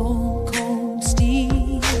of cold, cold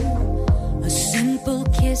steel. A simple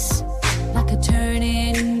kiss, like a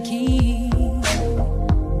turning key.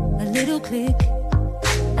 A little click,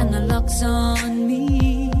 and the lock's on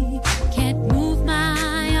me. Can't move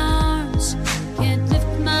my arms, can't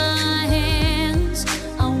lift my hands.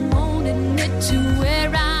 I won't admit to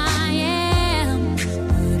where I am,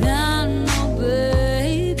 but I know,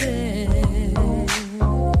 baby,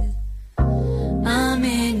 I'm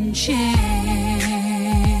in chains.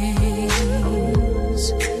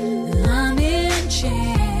 I'm in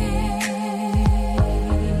chains.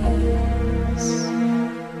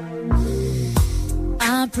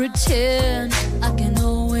 pretend I can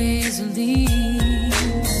always leave.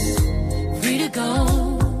 Free to go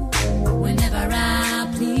whenever I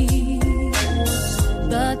please.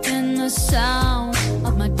 But then the sound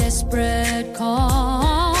of my desperate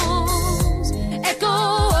calls echo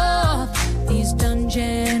up these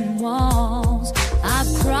dungeon walls. I've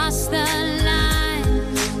crossed the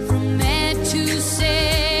line from mad to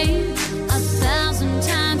sane 1,000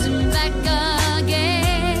 times and back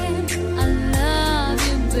again. I love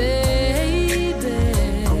you, baby.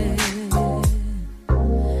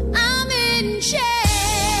 I'm in chains.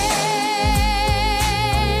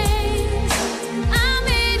 I'm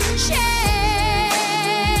in chains.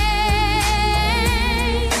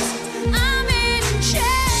 I'm in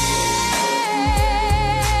chains.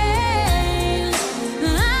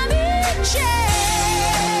 I'm in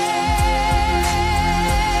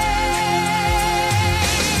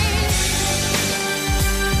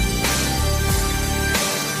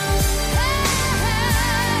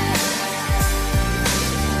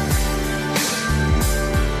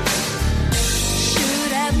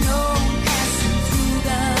Should have known passing through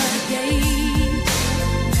the gate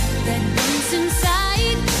that once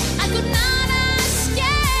inside I could not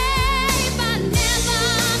escape. I never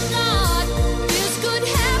thought this could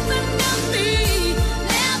happen to me.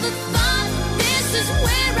 Never thought this is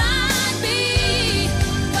where I'd be.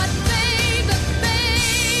 But baby,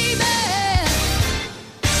 baby,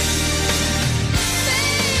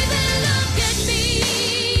 baby, look at me.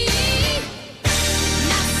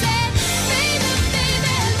 I said, baby,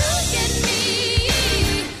 baby, look at me.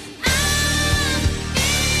 I'm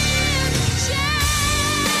in chains.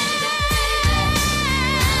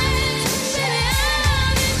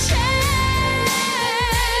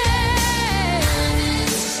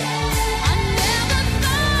 I never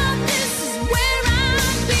thought this is where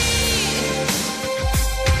I'd be.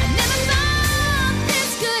 I never thought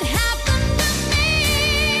this could happen to me.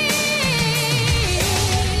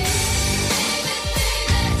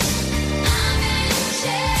 I'm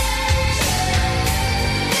in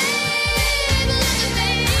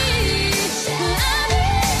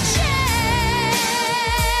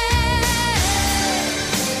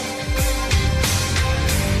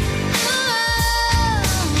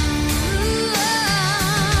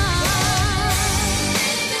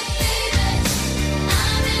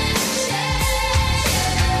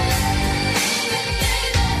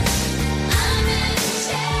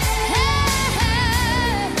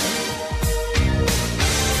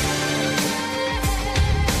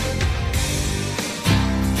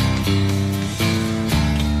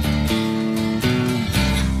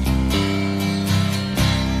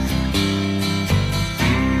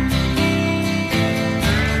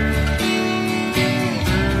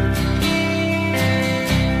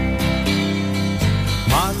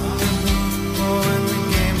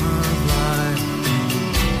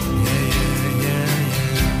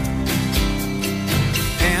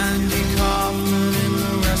Andy Kaufman in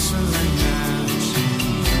the wrestling match.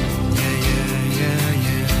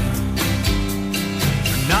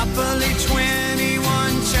 Monopoly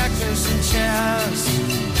 21 checkers and chess.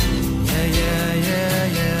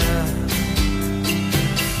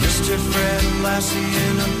 Mr. Fred Lassie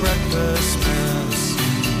in a breakfast mess.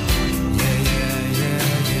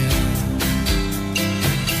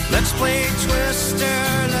 Let's play Twister,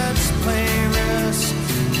 let's play Risk.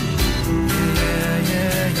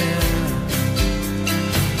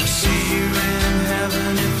 I'll see you in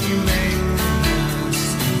heaven if you make the list.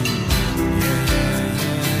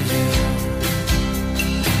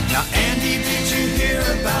 Now, Andy, did you hear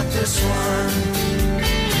about this one?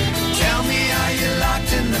 Tell me, are you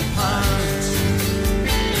locked in the pond?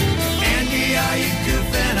 Andy,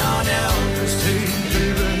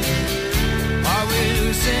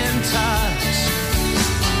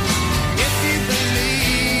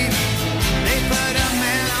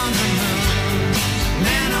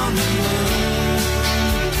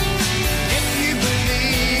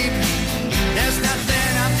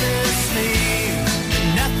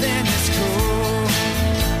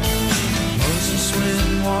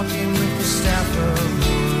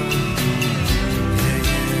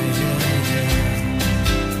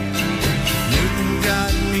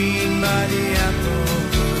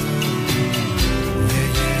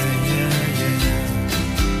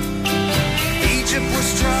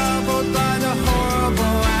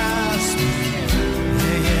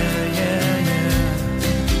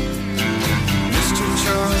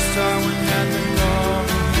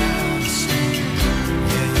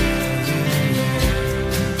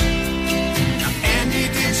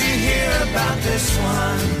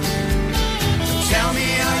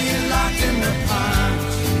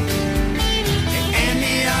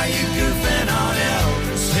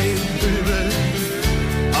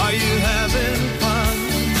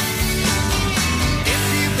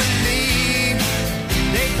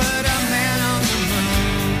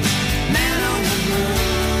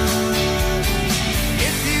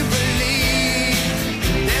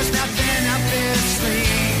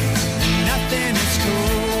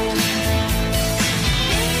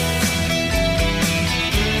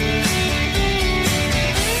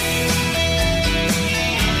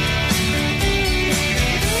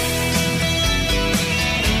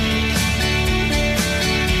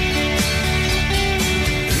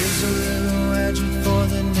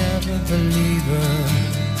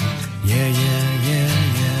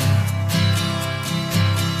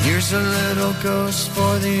 Here's a little ghost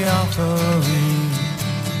for the offering.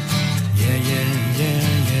 Yeah, yeah,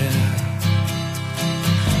 yeah, yeah.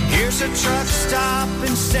 Here's a truck stop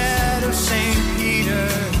instead of St.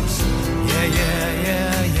 Peter's. Yeah, yeah,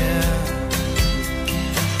 yeah, yeah.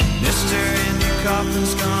 Mister in your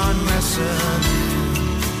coffin's gone wrestling.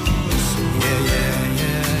 Yeah, yeah,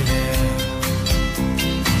 yeah, yeah.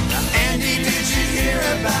 Now, Andy, did you hear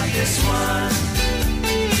about this one?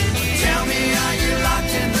 Tell me, are you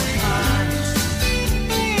locked in the ponds?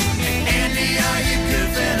 And Andy, are you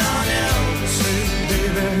goofing on Elsie,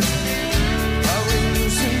 baby? Are we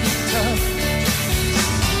losing tough?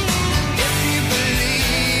 If you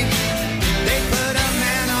believe they put a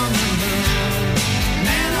man on the moon,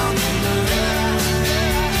 man on the moon.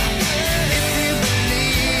 If you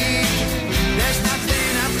believe there's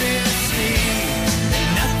nothing up their sleeve, then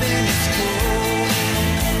nothing is cool.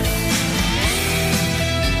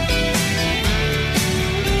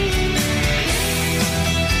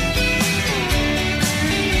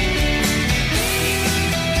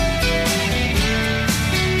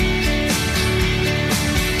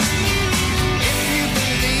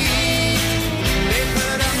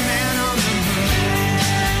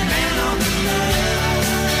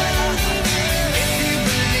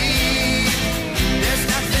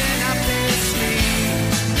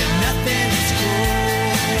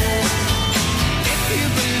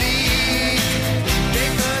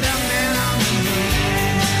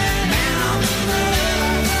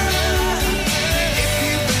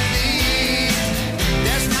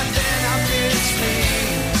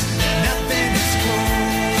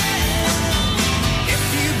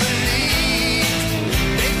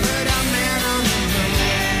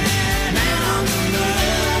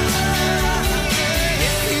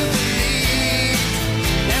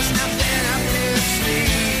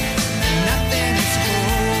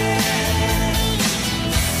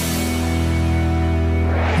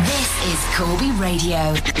 Corby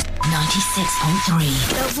Radio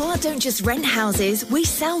 96.3. Belvoir don't just rent houses, we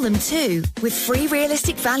sell them too. With free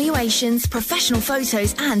realistic valuations, professional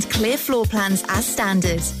photos and clear floor plans as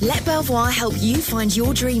standard. Let Belvoir help you find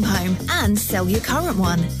your dream home and sell your current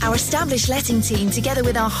one. Our established letting team together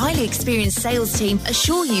with our highly experienced sales team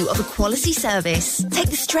assure you of a quality service. Take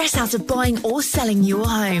the stress out of buying or selling your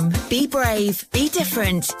home. Be brave, be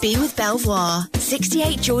different, be with Belvoir.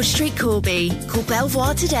 68 George Street, Corby. Call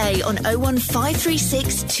Belvoir today on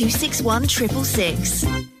 01536 261 666.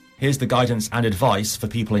 Here's the guidance and advice for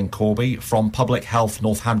people in Corby from Public Health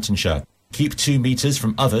Northamptonshire. Keep 2 metres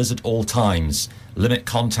from others at all times. Limit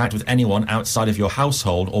contact with anyone outside of your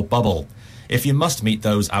household or bubble. If you must meet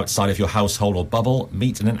those outside of your household or bubble,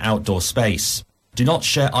 meet in an outdoor space. Do not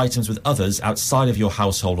share items with others outside of your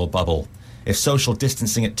household or bubble. If social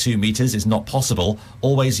distancing at 2 metres is not possible,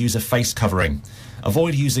 always use a face covering.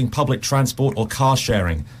 Avoid using public transport or car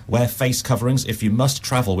sharing. Wear face coverings if you must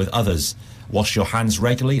travel with others. Wash your hands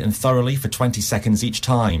regularly and thoroughly for 20 seconds each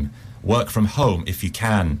time. Work from home if you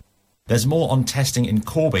can. There's more on testing in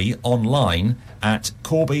Corby online at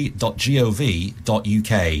corby.gov.uk.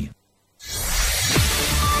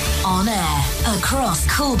 On air, across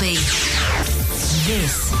Corby.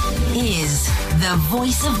 This is the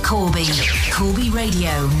voice of Corby. Corby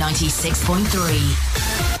Radio 96.3.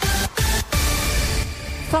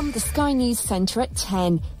 From the Sky News Centre at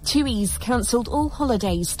 10, TUI's cancelled all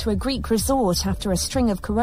holidays to a Greek resort after a string of